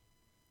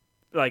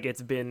 like,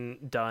 it's been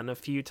done a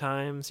few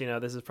times. You know,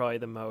 this is probably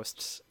the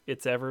most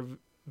it's ever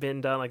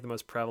been done, like the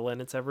most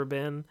prevalent it's ever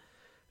been.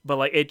 But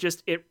like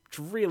it's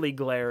really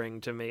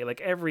glaring to me.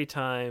 Like every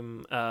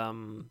time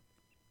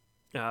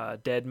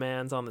Dead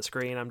Man's on the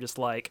screen, I'm just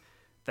like,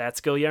 that's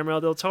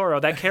Guillermo del Toro.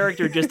 That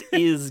character just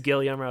is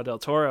Guillermo del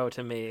Toro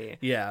to me.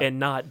 Yeah. And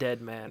not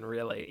Dead Man,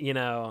 really. You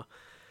know,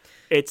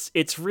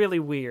 it's really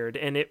weird,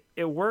 and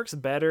it works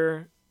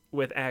better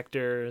with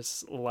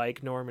actors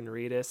like Norman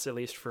Reedus, at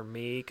least for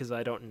me, because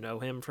I don't know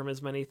him from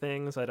as many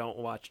things. I don't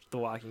watch The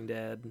Walking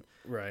Dead.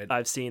 Right.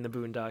 I've seen The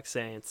Boondock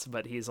Saints,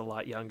 but he's a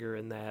lot younger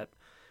in that.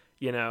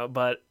 You know,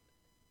 but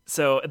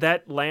so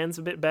that lands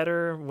a bit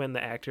better when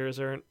the actors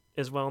aren't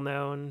as well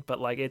known,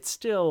 but like it's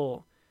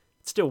still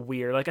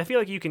weird. Like I feel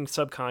like you can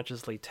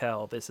subconsciously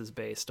tell this is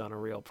based on a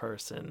real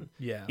person,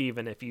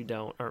 even if you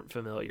aren't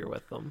familiar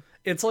with them.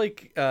 It's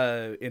like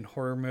in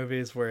horror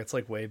movies where it's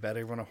like way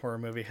better when a horror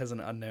movie has an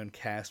unknown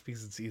cast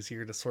because it's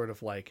easier to sort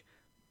of like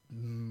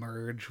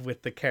merge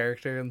with the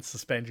character and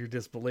suspend your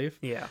disbelief.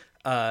 Yeah.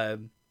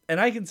 And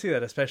I can see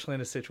that, especially in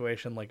a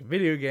situation like a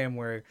video game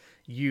where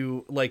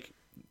you like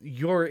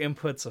your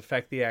inputs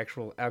affect the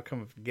actual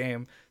outcome of the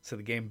game, so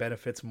the game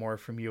benefits more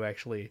from you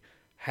actually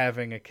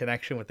having a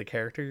connection with the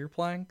character you're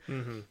playing.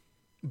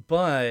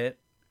 But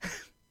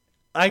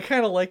I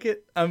kind of like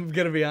it, I'm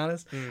gonna be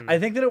honest. I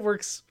think that it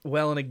works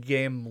well in a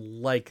game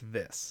like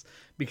this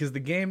because the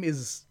game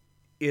is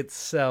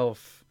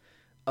itself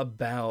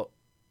about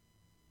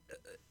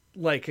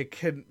like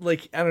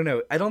I don't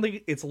know, I don't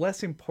think it's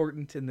less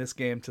important in this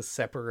game to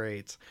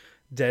separate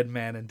Dead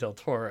Man and Del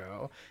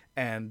Toro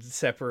and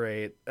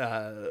separate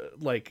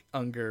like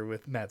Unger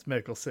with Mads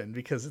Mikkelsen,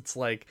 because it's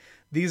like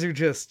these are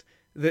just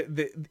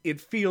it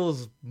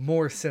feels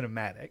more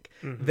cinematic.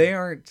 They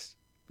aren't,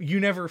 you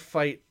never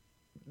fight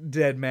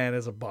Dead Man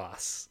as a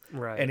boss,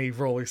 right? And he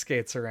roller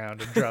skates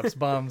around and drops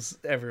bombs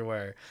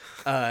everywhere.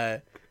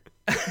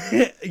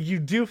 You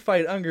do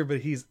fight Unger,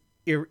 but he's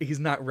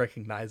not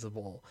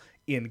recognizable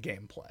in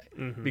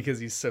gameplay because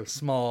he's so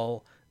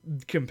small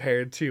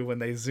compared to when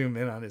they zoom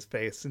in on his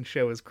face and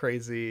show his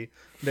crazy,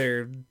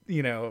 their,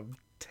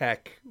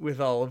 tech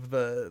with all of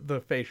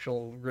the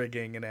facial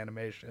rigging and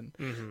animation.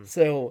 Mm-hmm.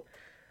 So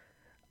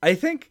I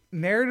think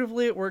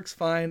narratively it works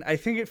fine. I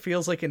think it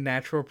feels like a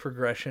natural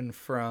progression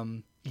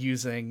from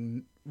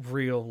using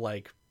real,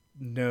 like,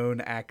 known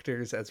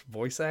actors as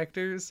voice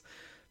actors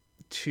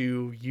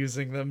to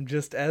using them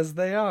just as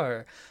they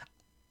are.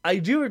 I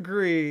do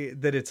agree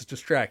that it's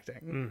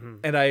distracting, Mm-hmm.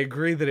 and I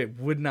agree that it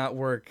would not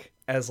work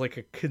as like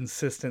a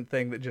consistent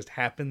thing that just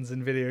happens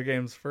in video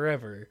games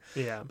forever.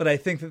 Yeah. But I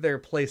think that there are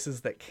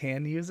places that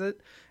can use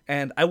it,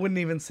 and I wouldn't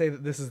even say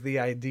that this is the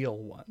ideal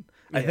one.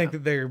 I Yeah. think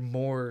that there are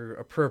more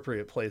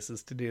appropriate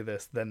places to do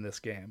this than this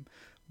game.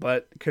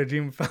 But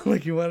Kojima felt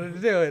like he wanted to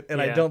do it,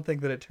 and I Yeah. don't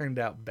think that it turned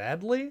out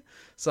badly,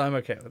 so I'm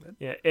okay with it.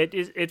 Yeah,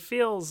 it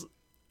feels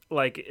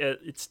like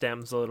it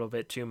stems a little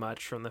bit too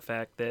much from the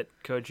fact that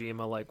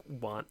Kojima like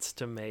wants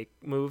to make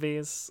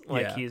movies.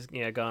 Like Yeah. he's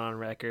gone on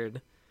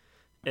record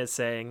as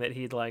saying that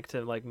he'd like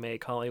to like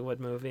make Hollywood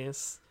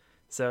movies.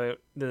 So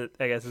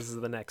I guess this is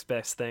the next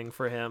best thing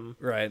for him.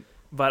 Right.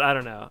 But I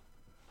don't know.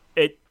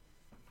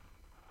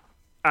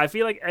 I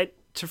feel like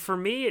for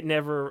me it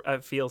never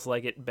feels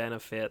like it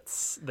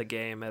benefits the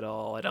game at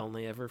all. It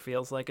only ever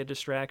feels like a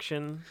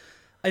distraction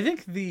I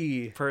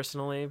think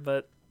personally,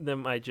 but that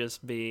might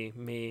just be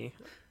me.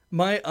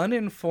 my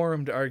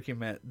uninformed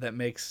argument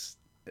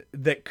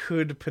that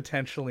could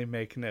potentially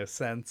make no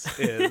sense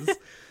is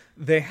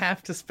they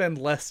have to spend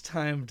less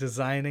time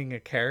designing a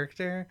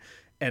character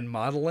and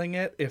modeling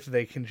it if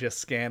they can just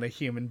scan a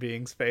human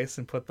being's face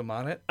and put them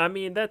on it. I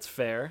mean, that's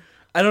fair.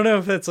 I don't know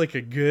if that's like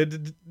a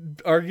good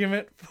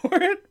argument for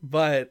it,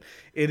 but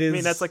it is. I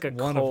mean, that's like a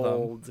one of them.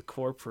 cold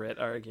corporate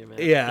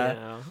argument. Yeah. You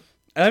know?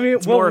 I mean,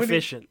 It's well, more when you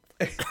efficient.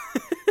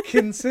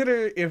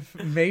 consider if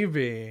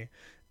maybe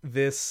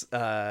this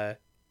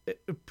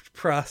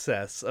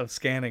process of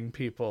scanning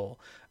people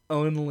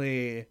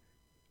only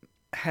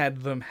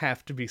had them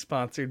have to be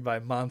sponsored by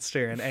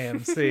Monster and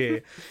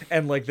AMC,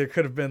 and like there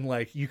could have been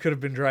like you could have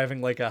been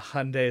driving like a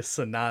Hyundai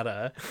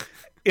Sonata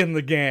in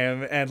the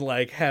game and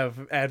like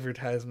have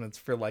advertisements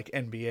for like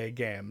NBA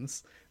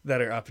games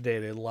that are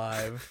updated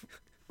live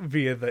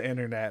via the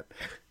internet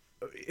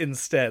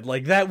instead.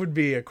 Like that would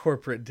be a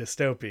corporate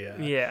dystopia.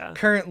 Yeah.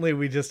 Currently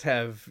we just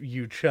have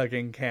you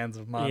chugging cans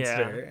of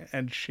Monster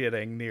and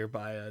shitting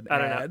nearby an I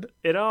don't ad. know.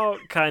 It all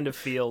kind of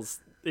feels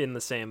in the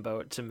same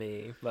boat to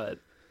me, but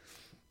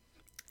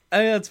I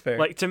mean, that's fair.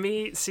 like to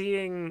me,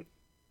 seeing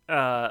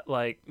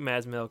like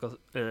Mads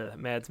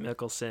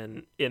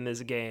Mikkelsen in this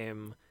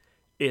game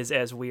is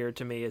as weird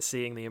to me as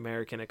seeing the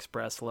American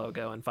Express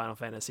logo in Final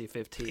Fantasy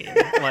 15.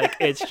 Like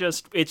it's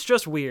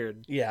just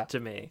weird yeah. to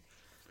me.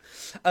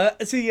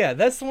 So yeah,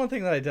 that's the one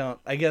thing that I don't.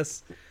 I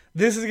guess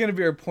this is going to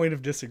be our point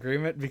of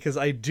disagreement because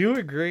I do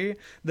agree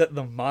that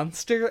the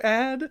Monster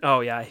ad.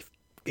 Oh yeah, I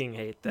fucking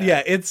hate that.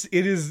 Yeah, it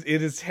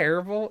is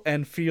terrible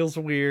and feels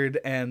weird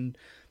and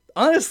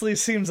honestly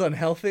seems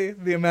unhealthy.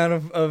 The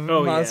amount of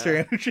Monster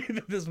energy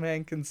that this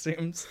man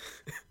consumes,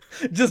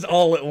 just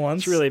all at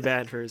once. It's really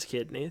bad for his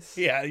kidneys.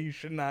 Yeah, you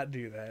should not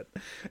do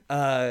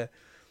that.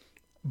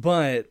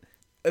 But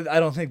I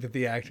don't think that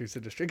the actors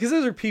are distracted because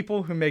those are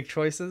people who make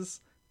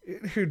choices.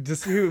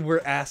 Who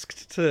were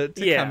asked to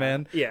come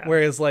in,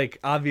 whereas like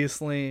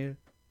obviously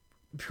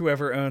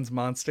whoever owns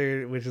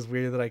Monster, which is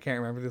weird that I can't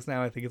remember this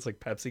now, I think it's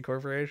like Pepsi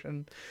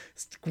Corporation,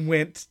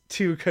 went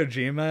to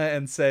Kojima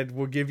and said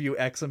we'll give you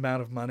X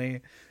amount of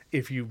money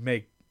if you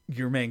make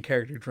your main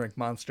character drink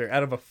Monster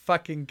out of a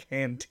fucking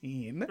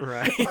canteen.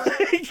 Right.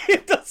 Like,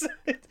 it doesn't.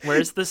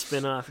 Where's the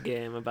spin-off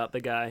game about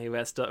the guy who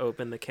has to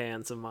open the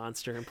cans of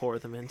Monster and pour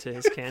them into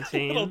his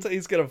canteen?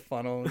 He's got a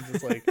funnel and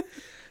just like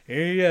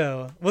here you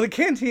go. Well, the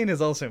canteen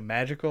is also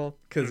magical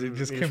because it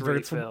just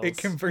converts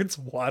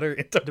water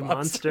into the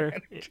monster.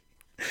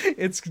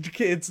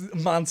 It's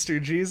Monster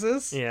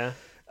Jesus. Yeah.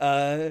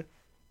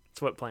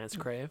 It's what plants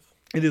crave.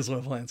 It is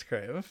what plants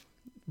crave.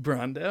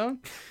 Brondo.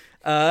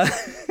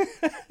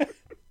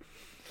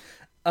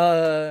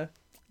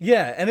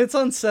 Yeah, and it's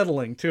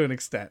unsettling to an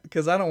extent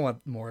because I don't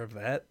want more of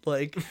that.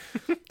 Like,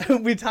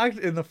 we talked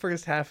in the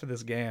first half of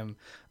this game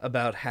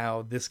about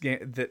how this game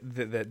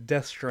that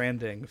Death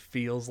Stranding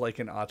feels like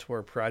an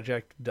auteur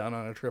project done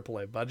on a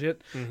AAA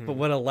budget, but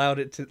what allowed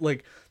it to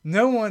like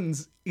no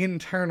one's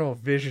internal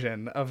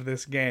vision of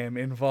this game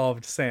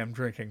involved Sam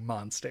drinking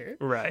Monster.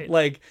 Right.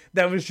 Like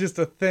that was just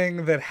a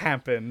thing that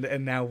happened,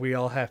 and now we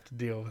all have to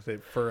deal with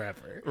it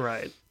forever.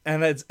 Right.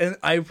 And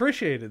I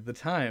appreciated the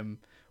time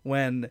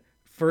when,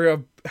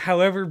 for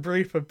however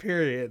brief a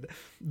period,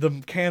 the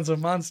cans of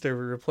Monster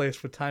were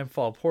replaced with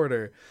Timefall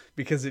Porter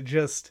because it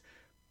just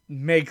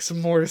makes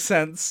more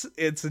sense.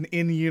 It's an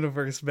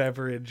in-universe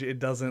beverage. It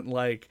doesn't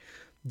like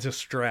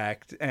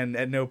distract, and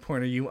at no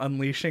point are you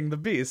unleashing the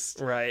beast.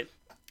 Right.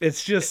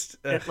 It's just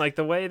like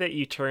the way that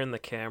you turn the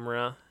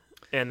camera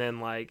and then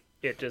like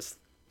it just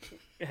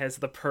has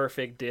the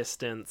perfect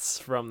distance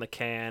from the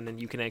can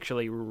and you can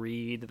actually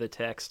read the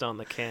text on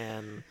the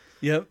can.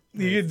 Yep.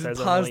 You can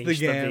pause the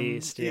game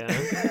beast,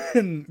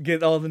 and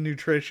get all the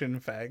nutrition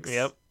facts.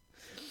 Yep.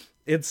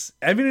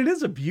 I mean, it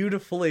is a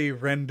beautifully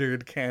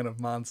rendered can of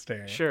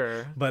Monster.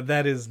 Sure. But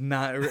that's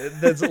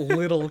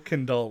little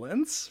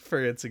condolence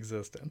for its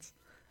existence.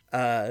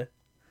 I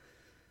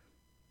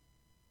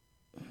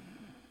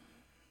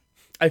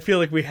feel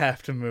like we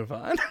have to move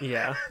on.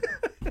 Yeah.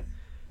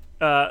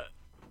 I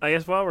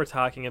guess while we're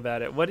talking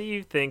about it, what do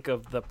you think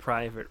of the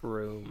private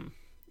room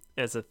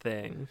as a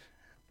thing?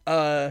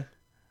 I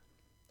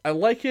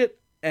like it,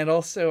 and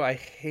also I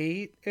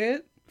hate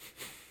it.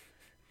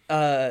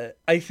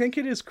 I think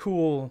it is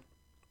cool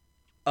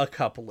a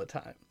couple of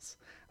times.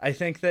 I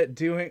think that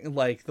doing,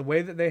 like, the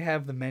way that they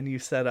have the menu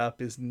set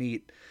up is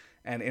neat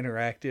and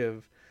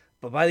interactive,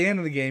 but by the end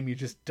of the game, you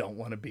just don't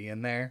want to be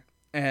in there.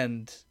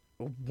 And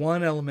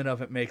one element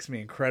of it makes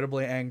me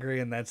incredibly angry,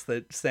 and that's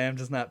that Sam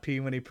does not pee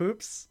when he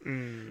poops.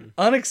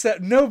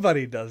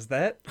 Nobody does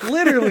that.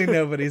 Literally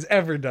nobody's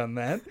ever done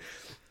that.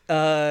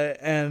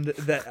 And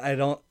that I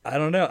don't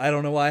know. I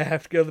don't know why I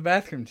have to go to the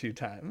bathroom 2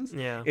 times.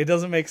 Yeah. It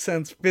doesn't make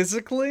sense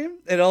physically.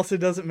 It also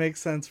doesn't make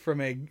sense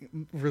from a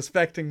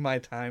respecting my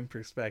time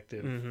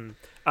perspective. Mm-hmm.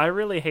 I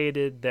really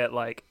hated that,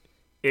 like,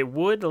 it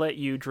would let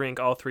you drink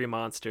all 3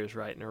 monsters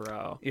right in a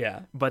row.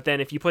 Yeah. But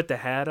then if you put the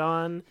hat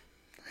on,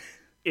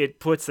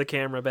 it puts the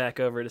camera back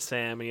over to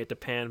Sam, and you have to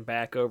pan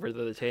back over to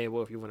the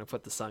table if you want to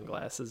put the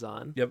sunglasses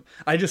on. Yep.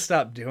 I just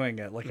stopped doing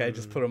it. Like, I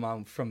just put them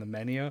on from the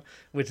menu,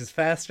 which is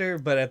faster,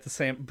 but it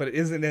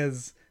isn't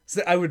as...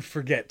 So I would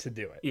forget to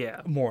do it. Yeah.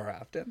 More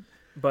often.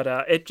 But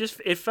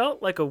it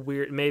felt like a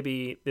weird...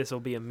 Maybe this will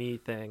be a me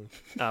thing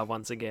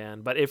once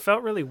again, but it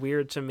felt really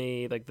weird to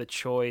me, like, the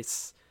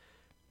choice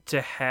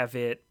to have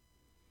it...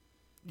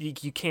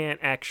 You can't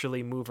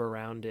actually move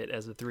around it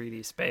as a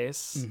 3D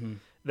space. Mm-hmm.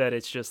 That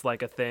it's just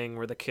like a thing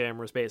where the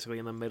camera's basically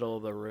in the middle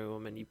of the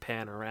room and you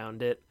pan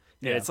around it.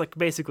 Yeah. And it's like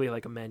basically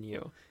like a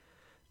menu.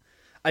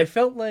 I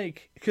felt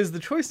like, because the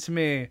choice to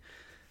me,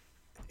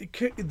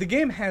 the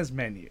game has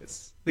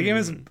menus. The game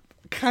has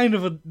kind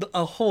of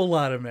a whole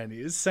lot of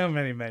menus, so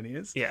many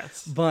menus.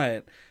 Yes.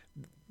 But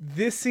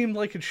this seemed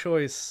like a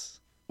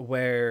choice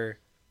where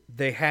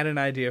they had an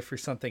idea for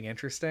something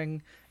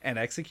interesting and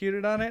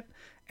executed on it.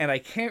 And I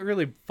can't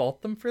really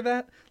fault them for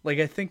that. Like,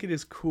 I think it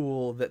is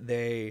cool that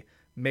they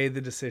made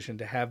the decision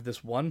to have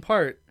this one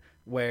part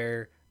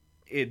where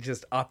it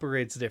just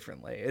operates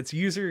differently. It's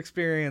user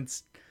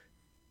experience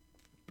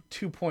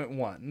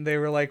 2.1. They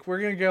were like, we're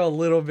going to go a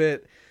little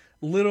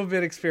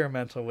bit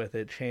experimental with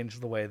it, change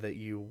the way that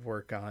you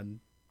work on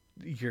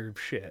your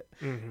shit.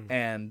 Mm-hmm.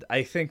 And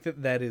I think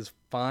that is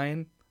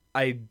fine.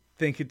 I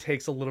think it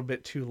takes a little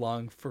bit too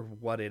long for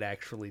what it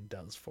actually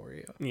does for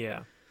you.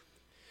 Yeah.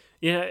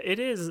 Yeah, it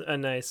is a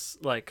nice,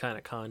 like, kind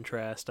of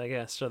contrast, I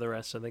guess, to the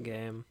rest of the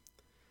game.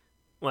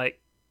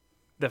 Like,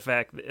 the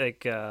fact that,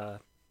 like,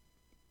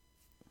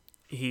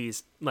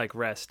 he's, like,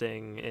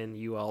 resting, and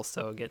you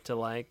also get to,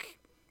 like,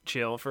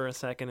 chill for a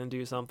second and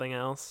do something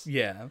else.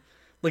 Yeah.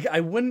 Like, I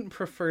wouldn't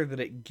prefer that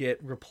it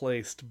get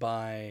replaced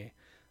by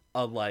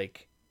a,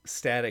 like,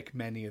 static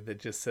menu that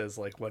just says,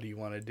 like, what do you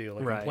want to do?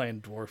 Like, I'm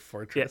playing Dwarf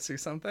Fortress or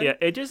something. Yeah,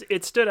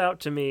 it stood out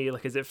to me,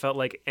 like, because it felt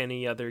like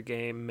any other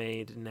game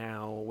made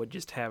now would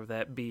just have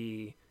that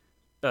be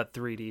a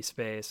 3D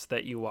space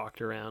that you walked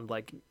around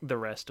like the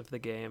rest of the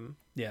game.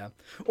 Yeah.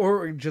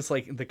 Or just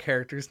like the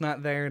character's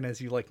not there, and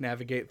as you like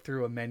navigate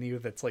through a menu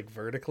that's like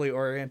vertically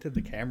oriented,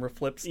 the camera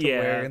flips to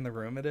where in the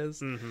room it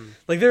is. Mm-hmm.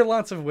 Like, there are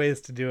lots of ways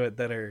to do it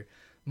that are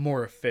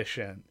more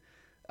efficient.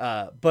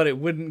 But it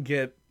wouldn't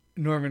get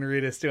Norman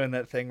Reedus doing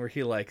that thing where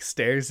he like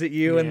stares at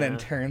you and then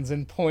turns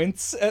and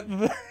points at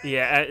the...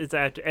 Yeah, it's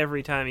after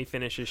every time he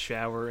finishes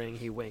showering,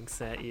 he winks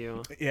at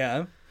you.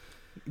 Yeah.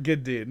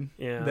 Good dude.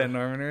 Yeah. That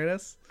Norman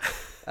Reedus.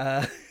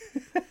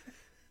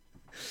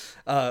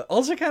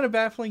 Also kind of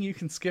baffling, you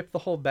can skip the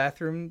whole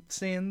bathroom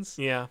scenes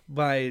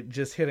by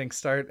just hitting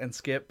start and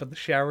skip, but the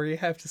shower you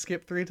have to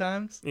skip 3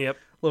 times. Yep.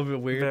 A little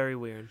bit weird. Very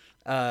weird.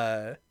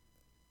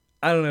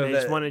 I don't know. They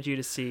just wanted you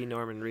to see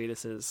Norman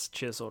Reedus's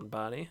chiseled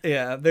body.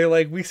 Yeah, they're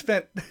like, we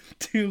spent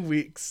 2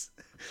 weeks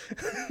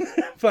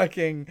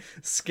fucking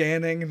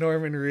scanning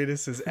Norman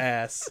Reedus's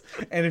ass,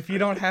 and if you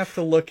don't have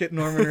to look at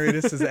Norman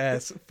Reedus's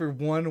ass for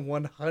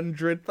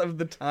 1/100th of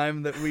the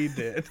time that we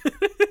did,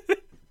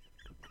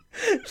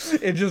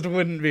 it just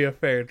wouldn't be a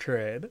fair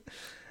trade.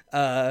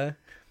 Yeah,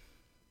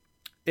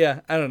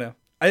 I don't know.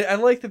 I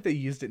like that they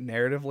used it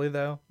narratively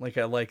though. Like,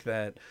 I like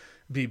that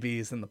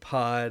BB's in the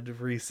pod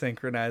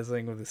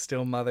resynchronizing with the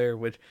still mother,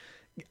 which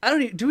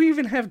do we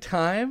even have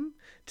time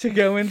to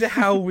go into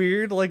how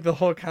weird like the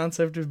whole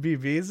concept of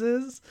BBs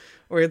is,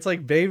 where it's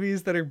like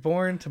babies that are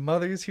born to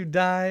mothers who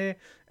die,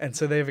 and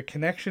so they have a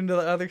connection to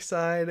the other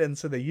side, and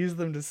so they use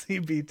them to see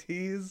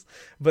BTs,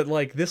 but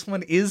like this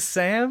one is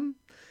Sam.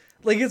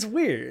 Like, it's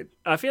weird.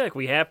 I feel like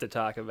we have to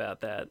talk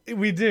about that.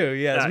 We do,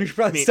 yes. We should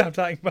probably stop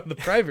talking about the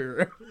private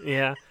room.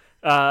 Yeah.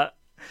 I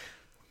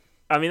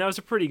mean, that was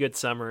a pretty good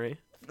summary.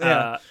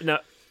 Yeah. No,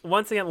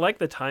 once again, like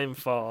the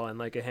Timefall and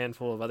like a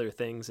handful of other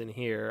things in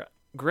here,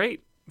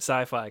 great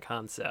sci-fi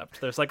concept.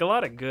 There's like a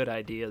lot of good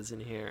ideas in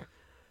here.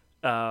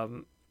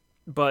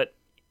 But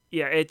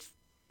yeah,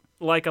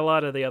 like a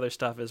lot of the other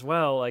stuff as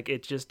well, like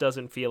it just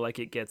doesn't feel like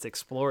it gets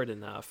explored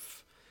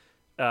enough.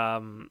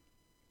 And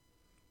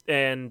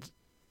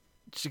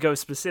to go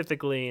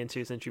specifically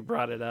into, since you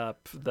brought it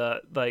up,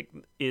 the like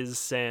is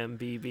Sam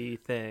BB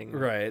thing.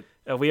 Right.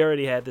 We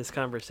already had this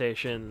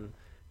conversation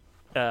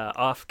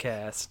off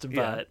cast,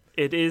 but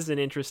it is an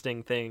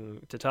interesting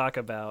thing to talk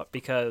about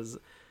because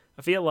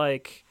I feel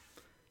like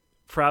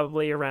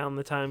probably around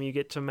the time you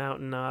get to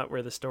Mountain Knot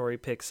where the story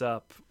picks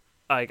up,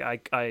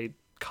 I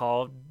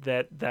called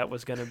that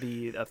was going to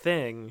be a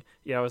thing.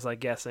 You know, I was like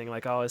guessing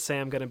like, oh, is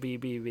Sam going to be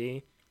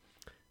BB?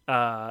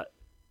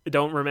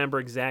 Don't remember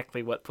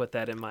exactly what put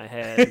that in my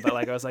head, but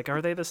like I was like,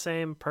 are they the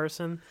same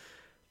person?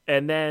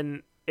 And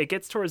then it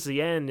gets towards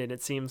the end and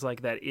it seems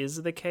like that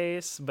is the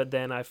case, but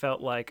then I felt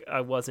like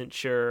I wasn't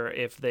sure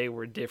if they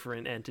were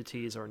different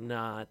entities or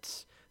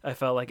not. I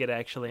felt like it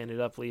actually ended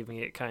up leaving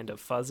it kind of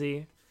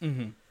fuzzy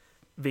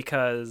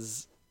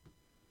because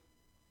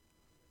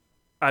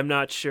I'm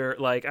not sure.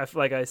 Like I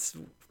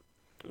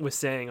was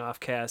saying off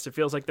cast, it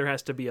feels like there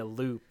has to be a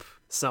loop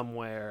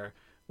somewhere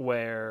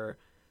where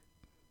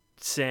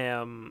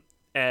Sam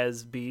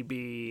as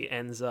BB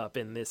ends up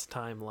in this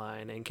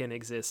timeline and can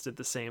exist at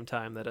the same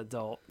time that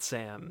adult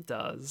Sam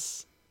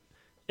does,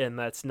 and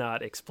that's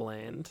not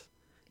explained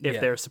if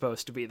they're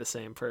supposed to be the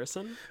same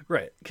person.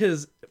 Right,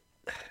 because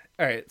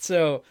all right,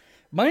 so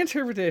my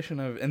interpretation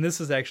of, and this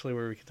is actually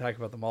where we can talk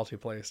about the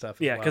multiplayer stuff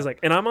as because well. like,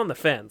 and I'm on the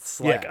fence.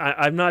 Like,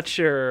 I'm not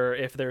sure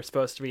if they're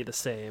supposed to be the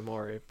same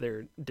or if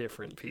they're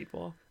different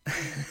people.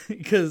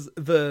 Because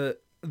the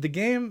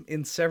game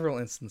in several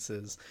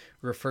instances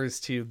refers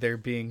to there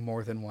being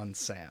more than one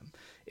Sam.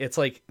 It's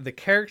like the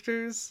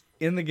characters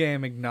in the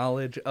game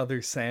acknowledge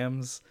other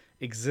Sams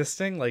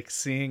existing, like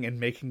seeing and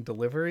making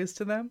deliveries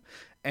to them.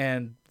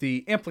 And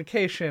the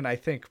implication, I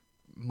think,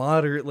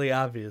 moderately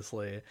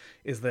obviously,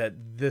 is that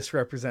this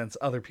represents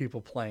other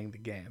people playing the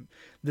game.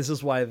 This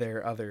is why there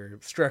are other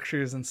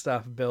structures and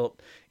stuff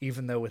built,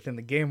 even though within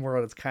the game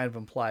world it's kind of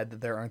implied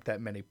that there aren't that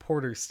many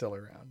porters still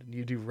around, and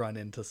you do run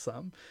into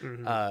some.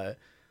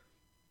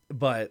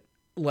 But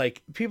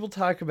like people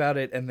talk about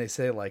it and they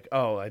say like,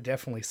 oh, I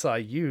definitely saw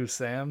you,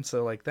 Sam,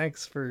 so like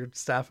thanks for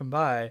stopping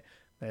by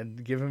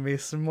and giving me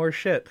some more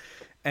shit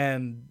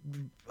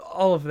and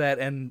all of that.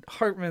 And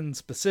Hartman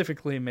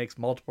specifically makes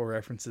multiple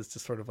references to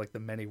sort of like the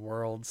many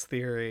worlds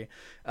theory,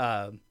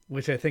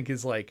 which I think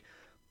is like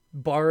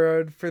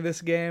borrowed for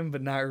this game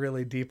but not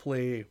really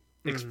deeply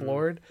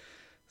explored.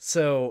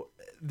 So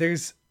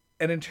there's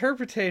an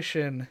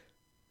interpretation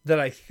that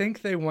I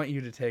think they want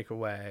you to take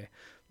away,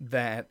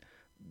 that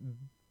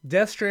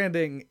Death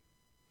Stranding,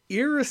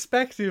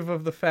 irrespective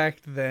of the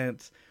fact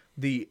that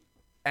the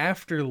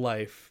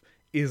afterlife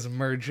is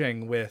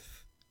merging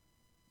with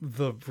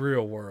the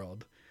real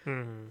world,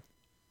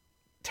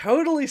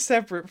 totally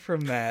separate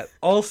from that,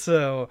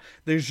 also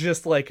there's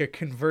just like a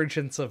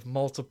convergence of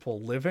multiple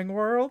living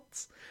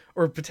worlds,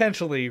 or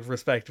potentially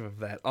respective of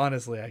that.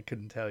 Honestly, I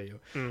couldn't tell you.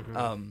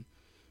 And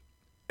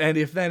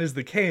if that is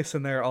the case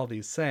and there are all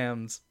these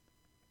Sams,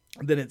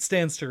 then it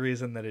stands to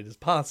reason that it is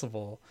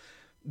possible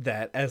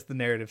that, as the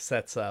narrative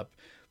sets up,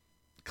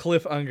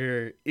 Cliff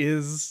Unger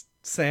is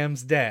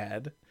Sam's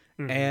dad,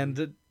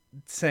 and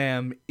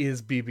Sam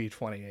is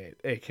BB-28,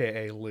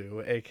 aka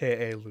Lou,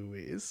 aka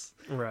Louise,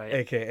 right,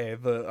 aka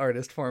the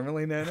artist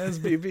formerly known as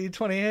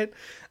BB-28.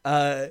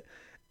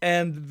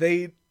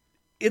 And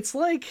it's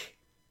like,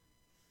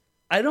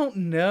 I don't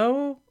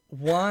know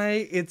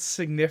why it's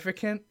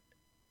significant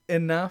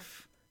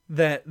enough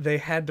that they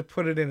had to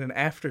put it in an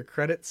after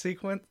credit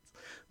sequence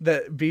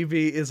that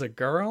BB is a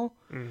girl,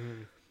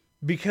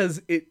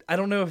 because I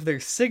don't know if they're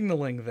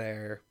signaling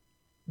there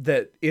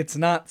that it's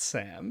not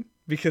Sam,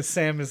 because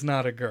Sam is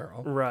not a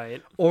girl,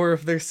 right, or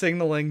if they're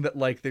signaling that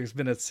like there's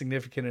been a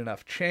significant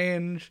enough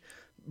change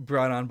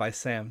brought on by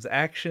Sam's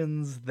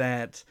actions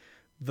that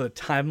the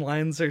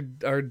timelines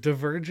are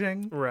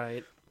diverging,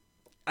 right.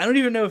 I don't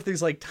even know if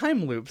there's like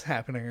time loops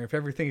happening or if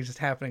everything is just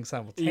happening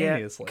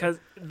simultaneously. Yeah,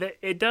 because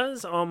it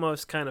does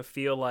almost kind of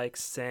feel like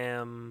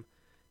Sam,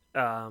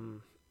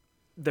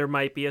 there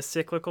might be a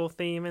cyclical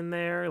theme in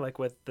there, like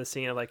with the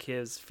scene of like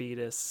his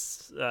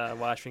fetus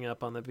washing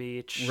up on the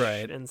beach,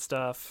 right, and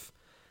stuff.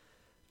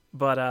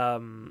 But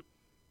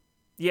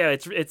yeah,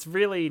 it's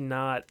really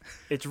not.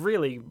 It's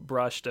really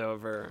brushed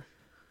over.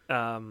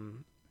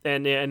 And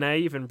I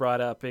even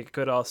brought up it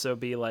could also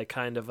be like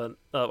kind of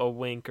a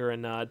wink or a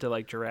nod to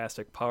like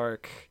Jurassic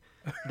Park,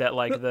 that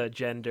like the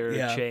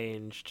gender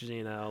changed,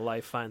 you know,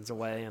 life finds a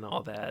way and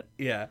all that.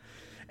 Yeah,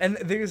 and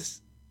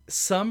there's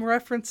some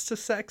reference to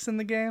sex in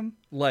the game,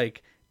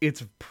 like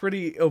it's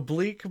pretty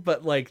oblique,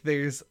 but like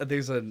there's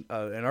an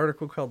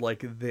article called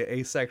like The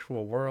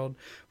Asexual World,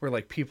 where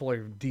like people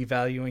are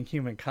devaluing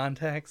human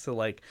contact. So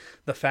like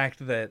the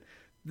fact that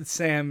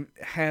Sam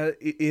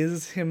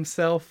is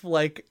himself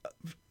like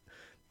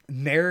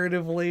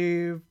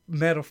narratively,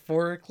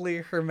 metaphorically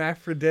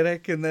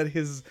hermaphroditic, and that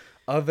his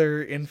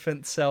other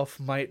infant self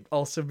might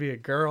also be a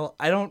girl,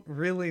 I don't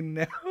really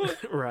know.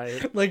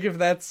 Right. Like if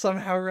that's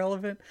somehow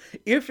relevant.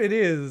 If it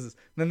is,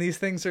 then these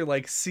things are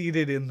like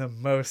seated in the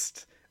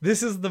most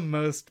this is the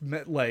most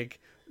like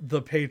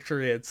the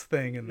Patriots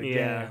thing in the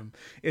Yeah. game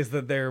is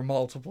that there are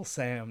multiple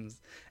Sams,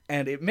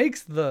 and it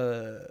makes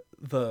the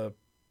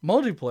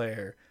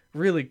multiplayer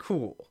really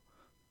cool.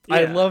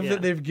 I Yeah, love yeah.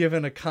 that they've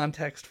given a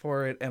context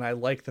for it, and I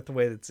like that the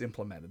way that's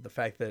implemented. The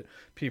fact that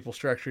people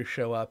structures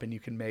show up and you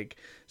can make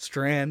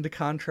strand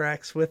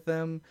contracts with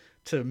them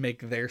to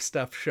make their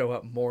stuff show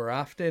up more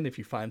often. If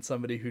you find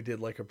somebody who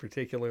did like a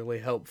particularly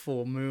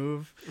helpful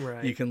move,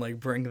 Right. you can like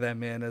bring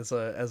them in as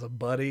a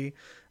buddy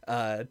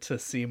to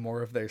see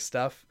more of their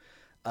stuff.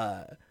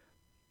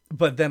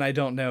 But then I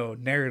don't know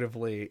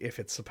narratively if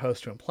it's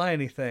supposed to imply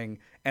anything,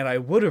 and I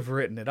would have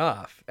written it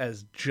off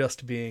as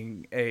just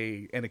being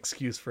an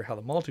excuse for how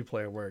the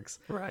multiplayer works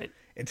Right.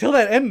 until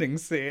that ending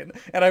scene.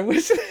 And I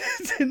wish it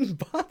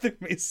didn't bother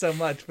me so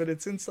much, but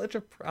it's in such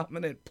a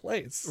prominent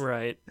place.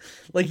 Right.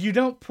 Like you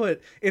don't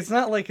put, it's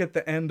not like at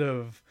the end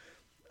of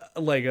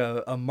like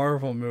a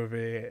Marvel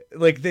movie,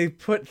 like they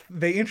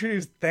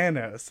introduce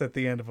Thanos at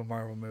the end of a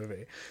Marvel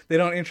movie. They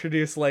don't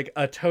introduce like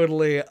a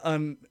totally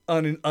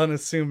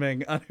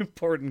unassuming,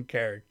 unimportant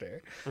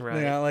character. Right.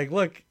 You know, like,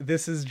 look,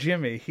 this is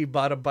Jimmy. He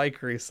bought a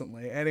bike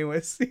recently.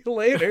 Anyway, see you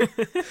later.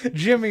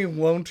 Jimmy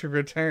won't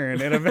return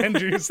in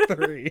Avengers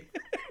 3.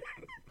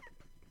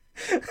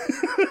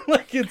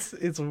 Like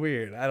it's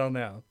weird. I don't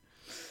know.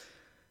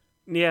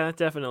 Yeah,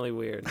 definitely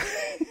weird.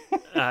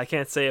 I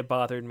can't say it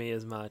bothered me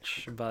as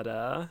much, but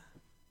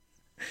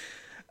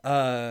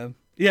yeah,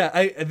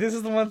 this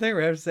is the one thing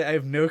where I have to say I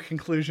have no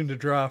conclusion to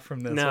draw from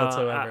this no,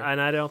 whatsoever. and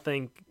I don't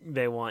think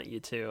they want you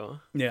to.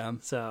 Yeah.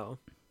 So.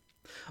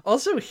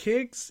 Also,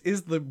 Higgs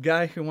is the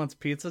guy who wants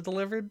pizza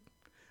delivered.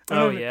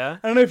 Oh yeah.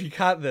 I don't know if you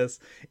caught this.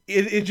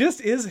 It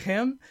just is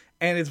him,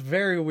 and it's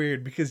very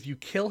weird because you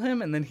kill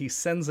him and then he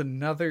sends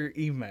another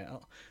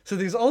email. So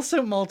there's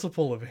also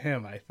multiple of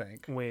him, I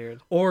think.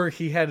 Weird. Or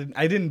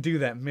I didn't do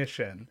that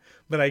mission,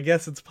 but I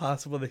guess it's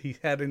possible that he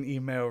had an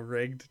email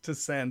rigged to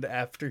send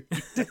after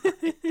he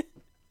died.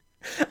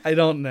 I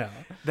don't know.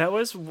 That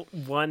was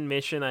one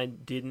mission I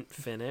didn't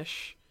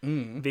finish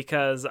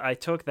because I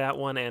took that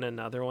one and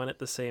another one at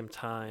the same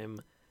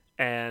time,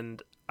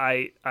 and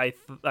I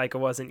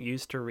wasn't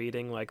used to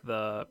reading like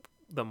the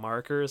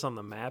markers on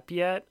the map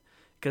yet,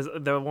 because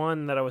the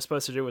one that I was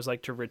supposed to do was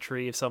like to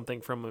retrieve something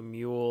from a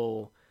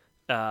mule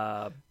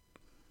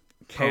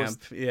Camp,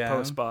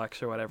 post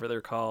box or whatever they're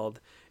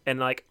called. And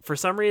like for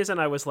some reason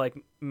I was like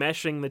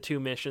meshing the two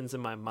missions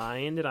in my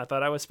mind, and I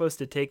thought I was supposed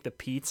to take the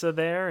pizza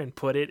there and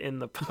put it in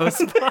the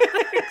post box.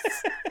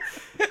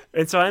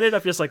 And so I ended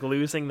up just like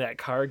losing that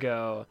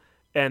cargo,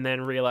 and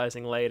then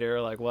realizing later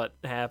like what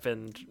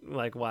happened,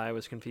 like why I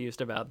was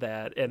confused about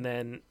that, and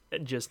then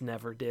just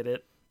never did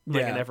it.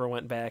 Like I never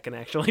went back and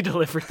actually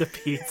delivered the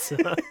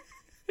pizza.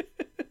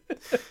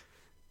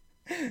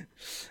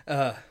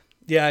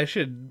 Yeah, I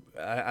should,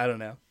 I don't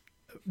know,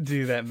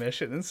 do that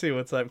mission and see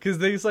what's up. Because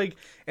there's like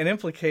an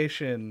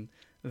implication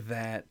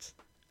that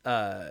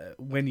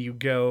when you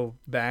go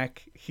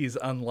back, he's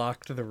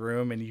unlocked the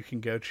room and you can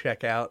go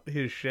check out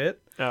his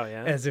shit. Oh,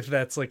 yeah? As if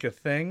that's like a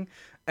thing.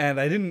 And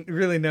I didn't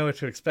really know what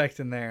to expect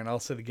in there. And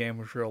also the game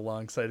was real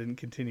long, so I didn't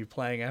continue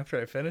playing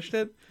after I finished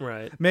it.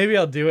 Right. Maybe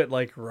I'll do it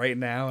like right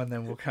now and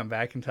then we'll come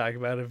back and talk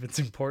about it if it's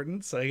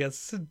important. So I guess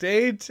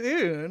stay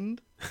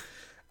tuned.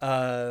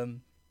 But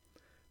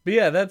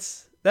yeah,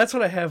 that's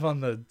what I have on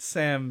the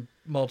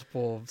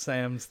multiple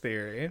Sams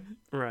theory.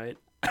 Right.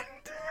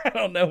 I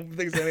don't know if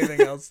there's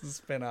anything else to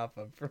spin off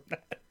of from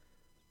that.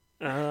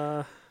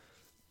 I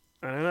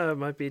don't know. It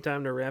might be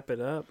time to wrap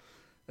it up.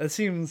 That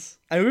seems...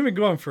 we've been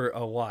going for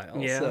a while,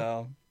 Yeah.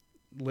 so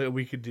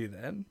we could do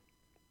that.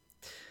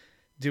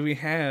 Do we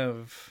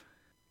have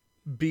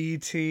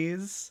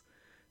BT's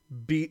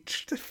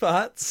beached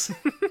thoughts?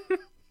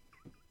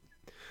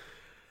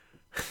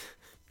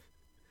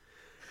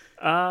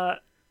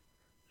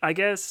 I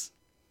guess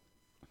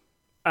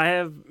I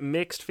have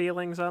mixed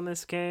feelings on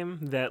this game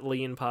that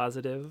lean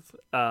positive.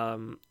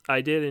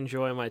 I did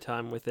enjoy my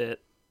time with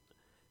it,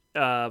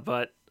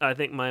 but I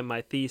think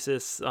my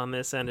thesis on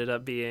this ended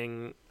up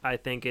being I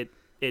think it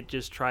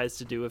just tries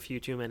to do a few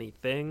too many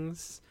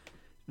things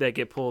that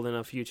get pulled in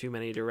a few too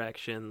many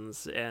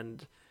directions,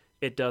 and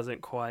it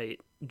doesn't quite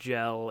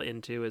gel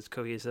into as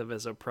cohesive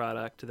as a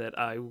product that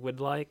I would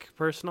like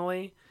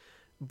personally.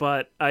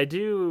 But I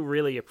do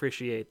really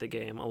appreciate the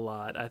game a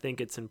lot. I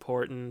think it's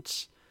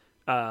important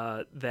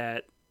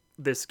that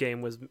this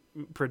game was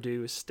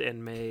produced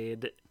and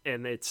made,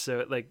 and it's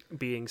so like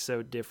being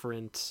so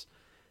different,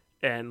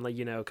 and like,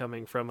 you know,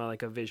 coming from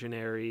like a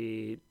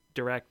visionary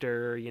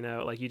director, you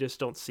know, like you just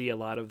don't see a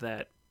lot of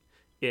that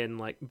in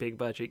like big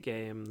budget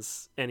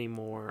games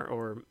anymore,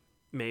 or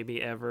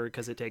maybe ever,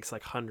 because it takes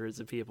like hundreds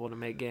of people to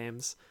make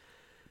games.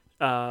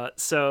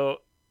 So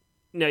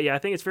no, yeah, I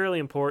think it's fairly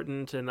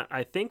important, and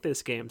I think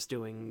this game's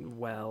doing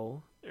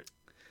well.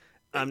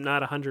 I'm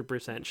not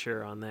 100%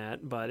 sure on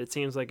that, but it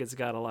seems like it's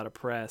got a lot of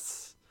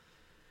press.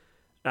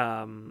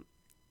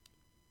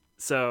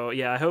 So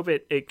yeah, I hope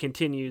it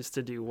continues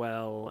to do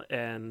well,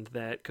 and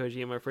that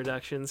Kojima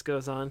Productions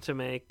goes on to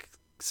make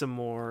some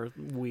more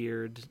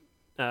weird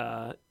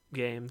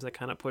games that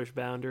kind of push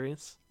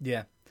boundaries.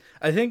 Yeah.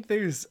 I think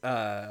there's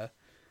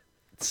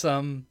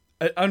some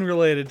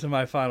unrelated to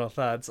my final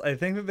thoughts. I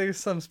think that there's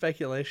some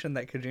speculation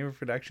that Kojima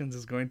Productions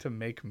is going to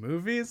make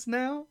movies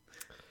now.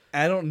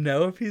 I don't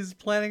know if he's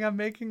planning on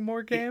making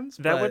more games.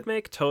 That would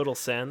make total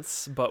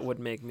sense, but would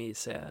make me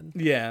sad.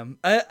 Yeah.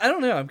 I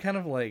don't know. I'm kind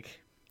of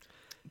like,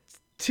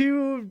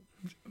 to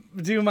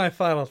do my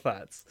final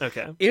thoughts.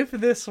 Okay. If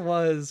this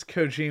was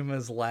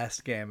Kojima's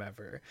last game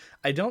ever,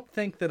 I don't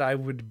think that I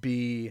would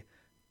be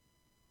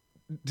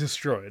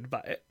destroyed by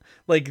it.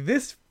 Like,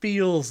 this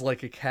feels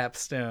like a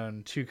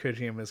capstone to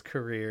Kojima's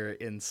career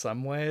in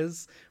some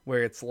ways,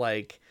 where it's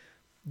like,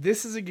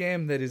 this is a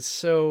game that is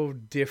so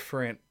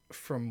different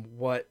from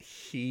what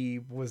he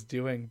was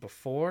doing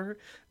before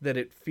that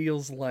it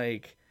feels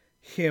like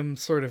him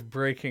sort of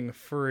breaking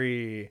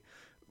free,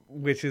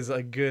 which is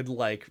a good,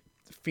 like,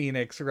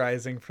 Phoenix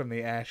rising from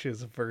the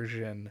ashes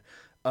version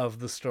of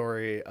the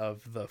story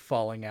of the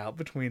falling out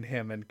between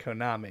him and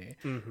Konami.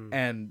 Mm-hmm.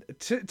 And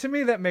to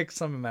me, that makes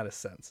some amount of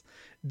sense.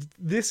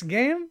 This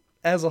game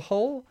as a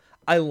whole,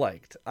 I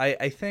liked.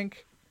 I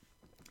think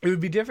it would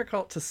be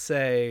difficult to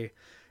say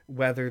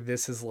whether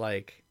this is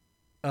like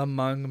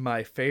among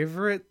my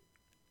favorite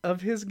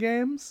of his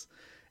games.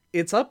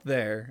 It's up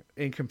there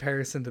in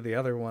comparison to the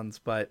other ones,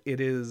 but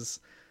it is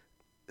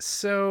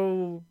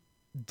so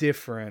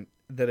different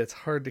that it's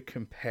hard to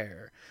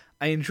compare.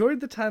 I enjoyed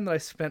the time that I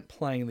spent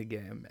playing the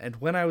game, and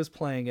when I was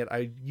playing it,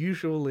 I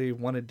usually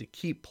wanted to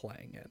keep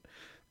playing it.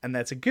 And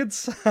that's a good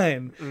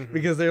sign,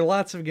 because there are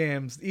lots of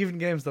games, even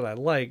games that I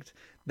liked,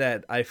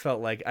 that I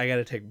felt like I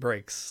gotta take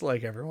breaks,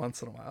 like, every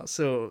once in a while.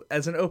 So,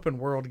 as an open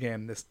world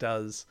game, this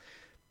does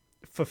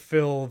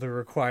fulfill the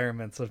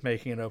requirements of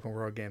making an open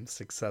world game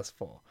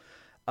successful.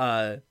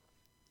 I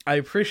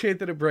appreciate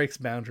that it breaks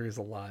boundaries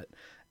a lot,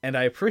 and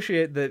I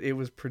appreciate that it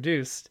was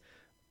produced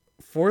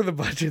for the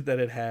budget that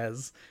it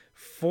has,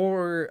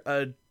 for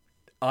a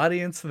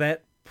audience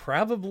that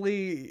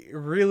probably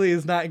really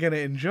is not going to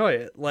enjoy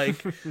it.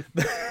 Like,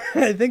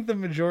 I think the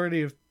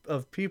majority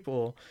of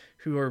people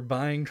who are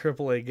buying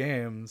AAA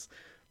games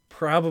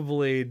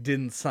probably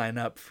didn't sign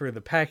up for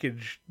the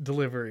package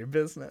delivery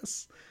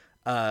business.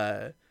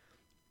 But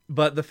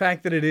the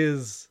fact that it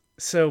is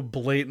so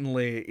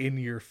blatantly in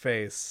your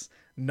face,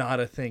 not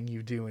a thing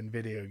you do in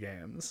video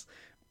games,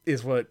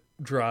 is what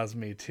draws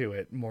me to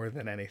it more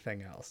than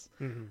anything else.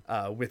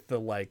 With the,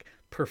 like,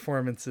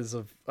 performances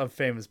of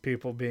famous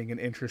people being an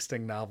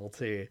interesting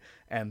novelty,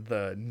 and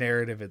the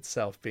narrative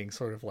itself being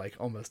sort of like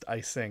almost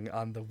icing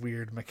on the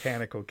weird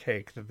mechanical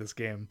cake that this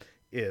game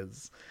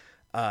is.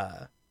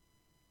 That's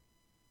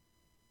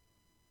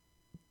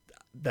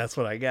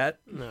what I got.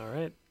 All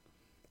right.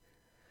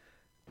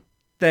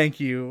 Thank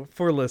you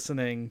for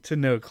listening to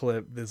No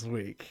Clip this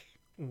week.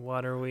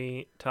 What are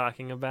we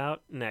talking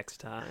about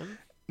next time?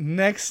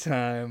 Next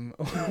time,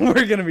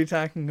 we're going to be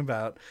talking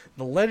about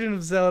The Legend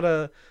of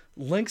Zelda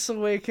Link's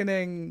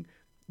Awakening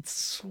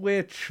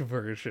Switch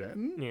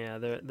version. Yeah,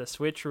 the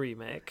Switch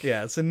remake.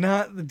 Yeah, so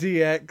not the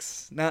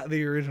DX, not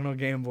the original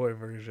Game Boy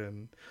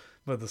version,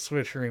 but the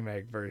Switch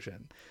remake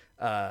version.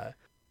 That's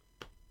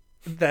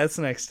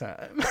next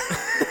time.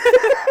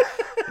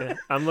 Yeah,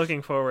 I'm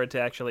looking forward to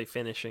actually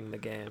finishing the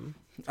game.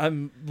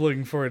 I'm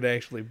looking forward to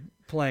actually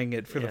playing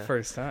it for the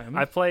first time.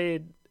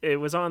 It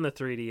was on the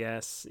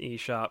 3DS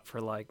eShop for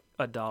like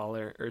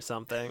 $1 or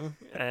something,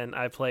 and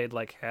I played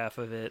like half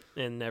of it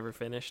and never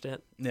finished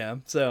it. Yeah,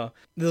 so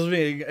this will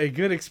be a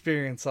good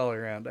experience all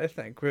around, I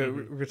think. We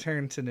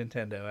return to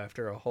Nintendo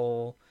after a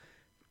whole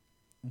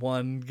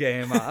one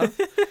game off.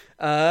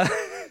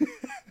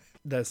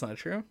 That's not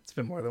true. It's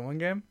been more than one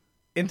game.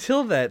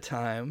 Until that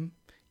time,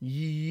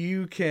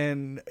 you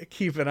can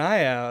keep an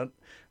eye out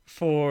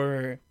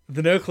for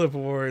the No Clip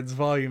Awards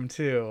Volume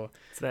 2.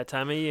 It's that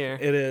time of year.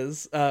 It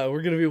is.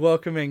 We're going to be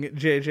welcoming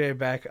JJ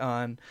back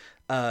on.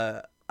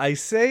 I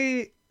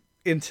say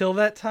until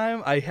that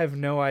time, I have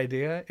no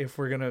idea if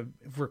we're going to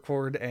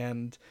record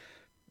and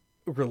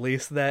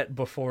release that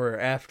before or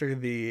after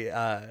the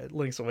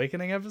Link's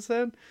Awakening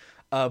episode.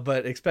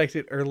 But expect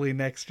it early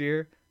next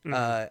year.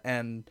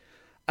 And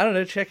I don't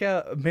know, check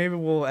out, maybe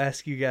we'll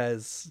ask you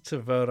guys to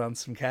vote on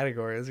some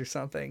categories or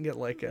something. Get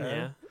like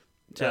a...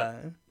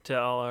 To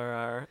all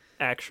our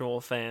actual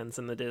fans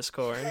in the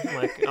Discord,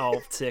 like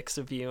all 6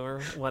 of you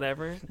or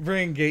whatever.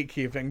 Bring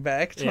gatekeeping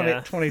back,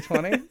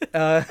 2020.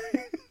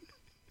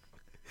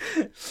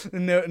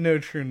 No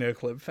true No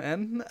Clip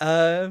fan.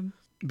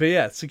 But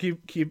yeah, so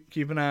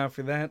keep an eye out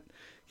for that.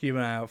 Keep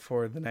an eye out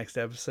for the next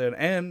episode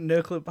and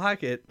No Clip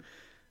Pocket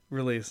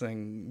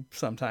releasing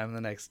sometime in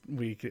the next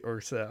week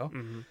or so.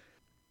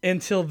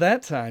 Until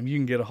that time, you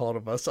can get a hold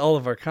of us. All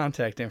of our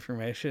contact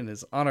information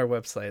is on our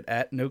website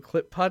at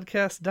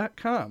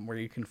noclippodcast.com, where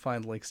you can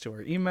find links to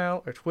our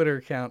email, our Twitter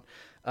account,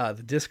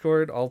 the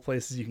Discord, all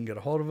places you can get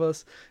a hold of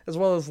us, as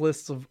well as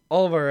lists of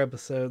all of our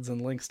episodes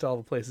and links to all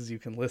the places you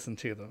can listen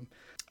to them.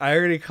 I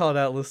already called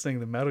out listening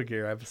to the Metal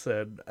Gear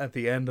episode at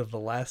the end of the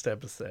last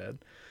episode.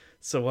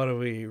 So what do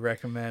we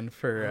recommend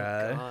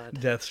for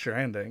Death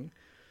Stranding?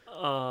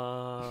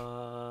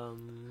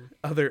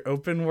 Other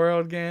open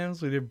world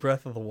games, we did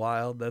Breath of the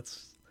Wild.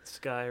 That's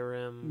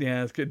Skyrim.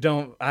 yeah, it's good.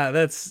 Don't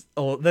that's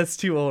old. That's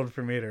too old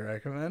for me to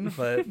recommend.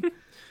 But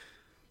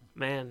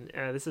Man,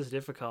 this is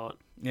difficult.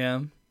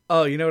 yeah.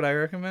 Oh, you know what I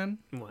recommend?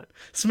 What?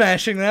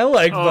 Smashing that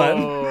like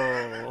button.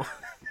 Oh.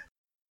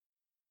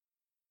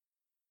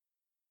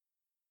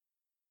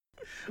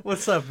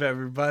 What's up,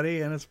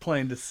 everybody? And it's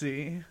plain to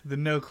see the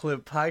No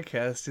Clip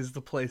Podcast is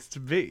the place to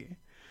be.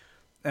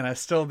 And I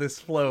stole this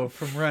flow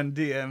from Run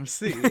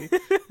DMC,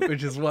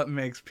 which is what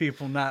makes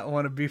people not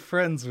want to be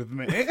friends with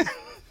me.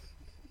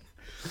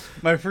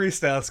 My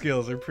freestyle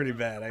skills are pretty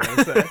bad, I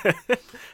gotta say.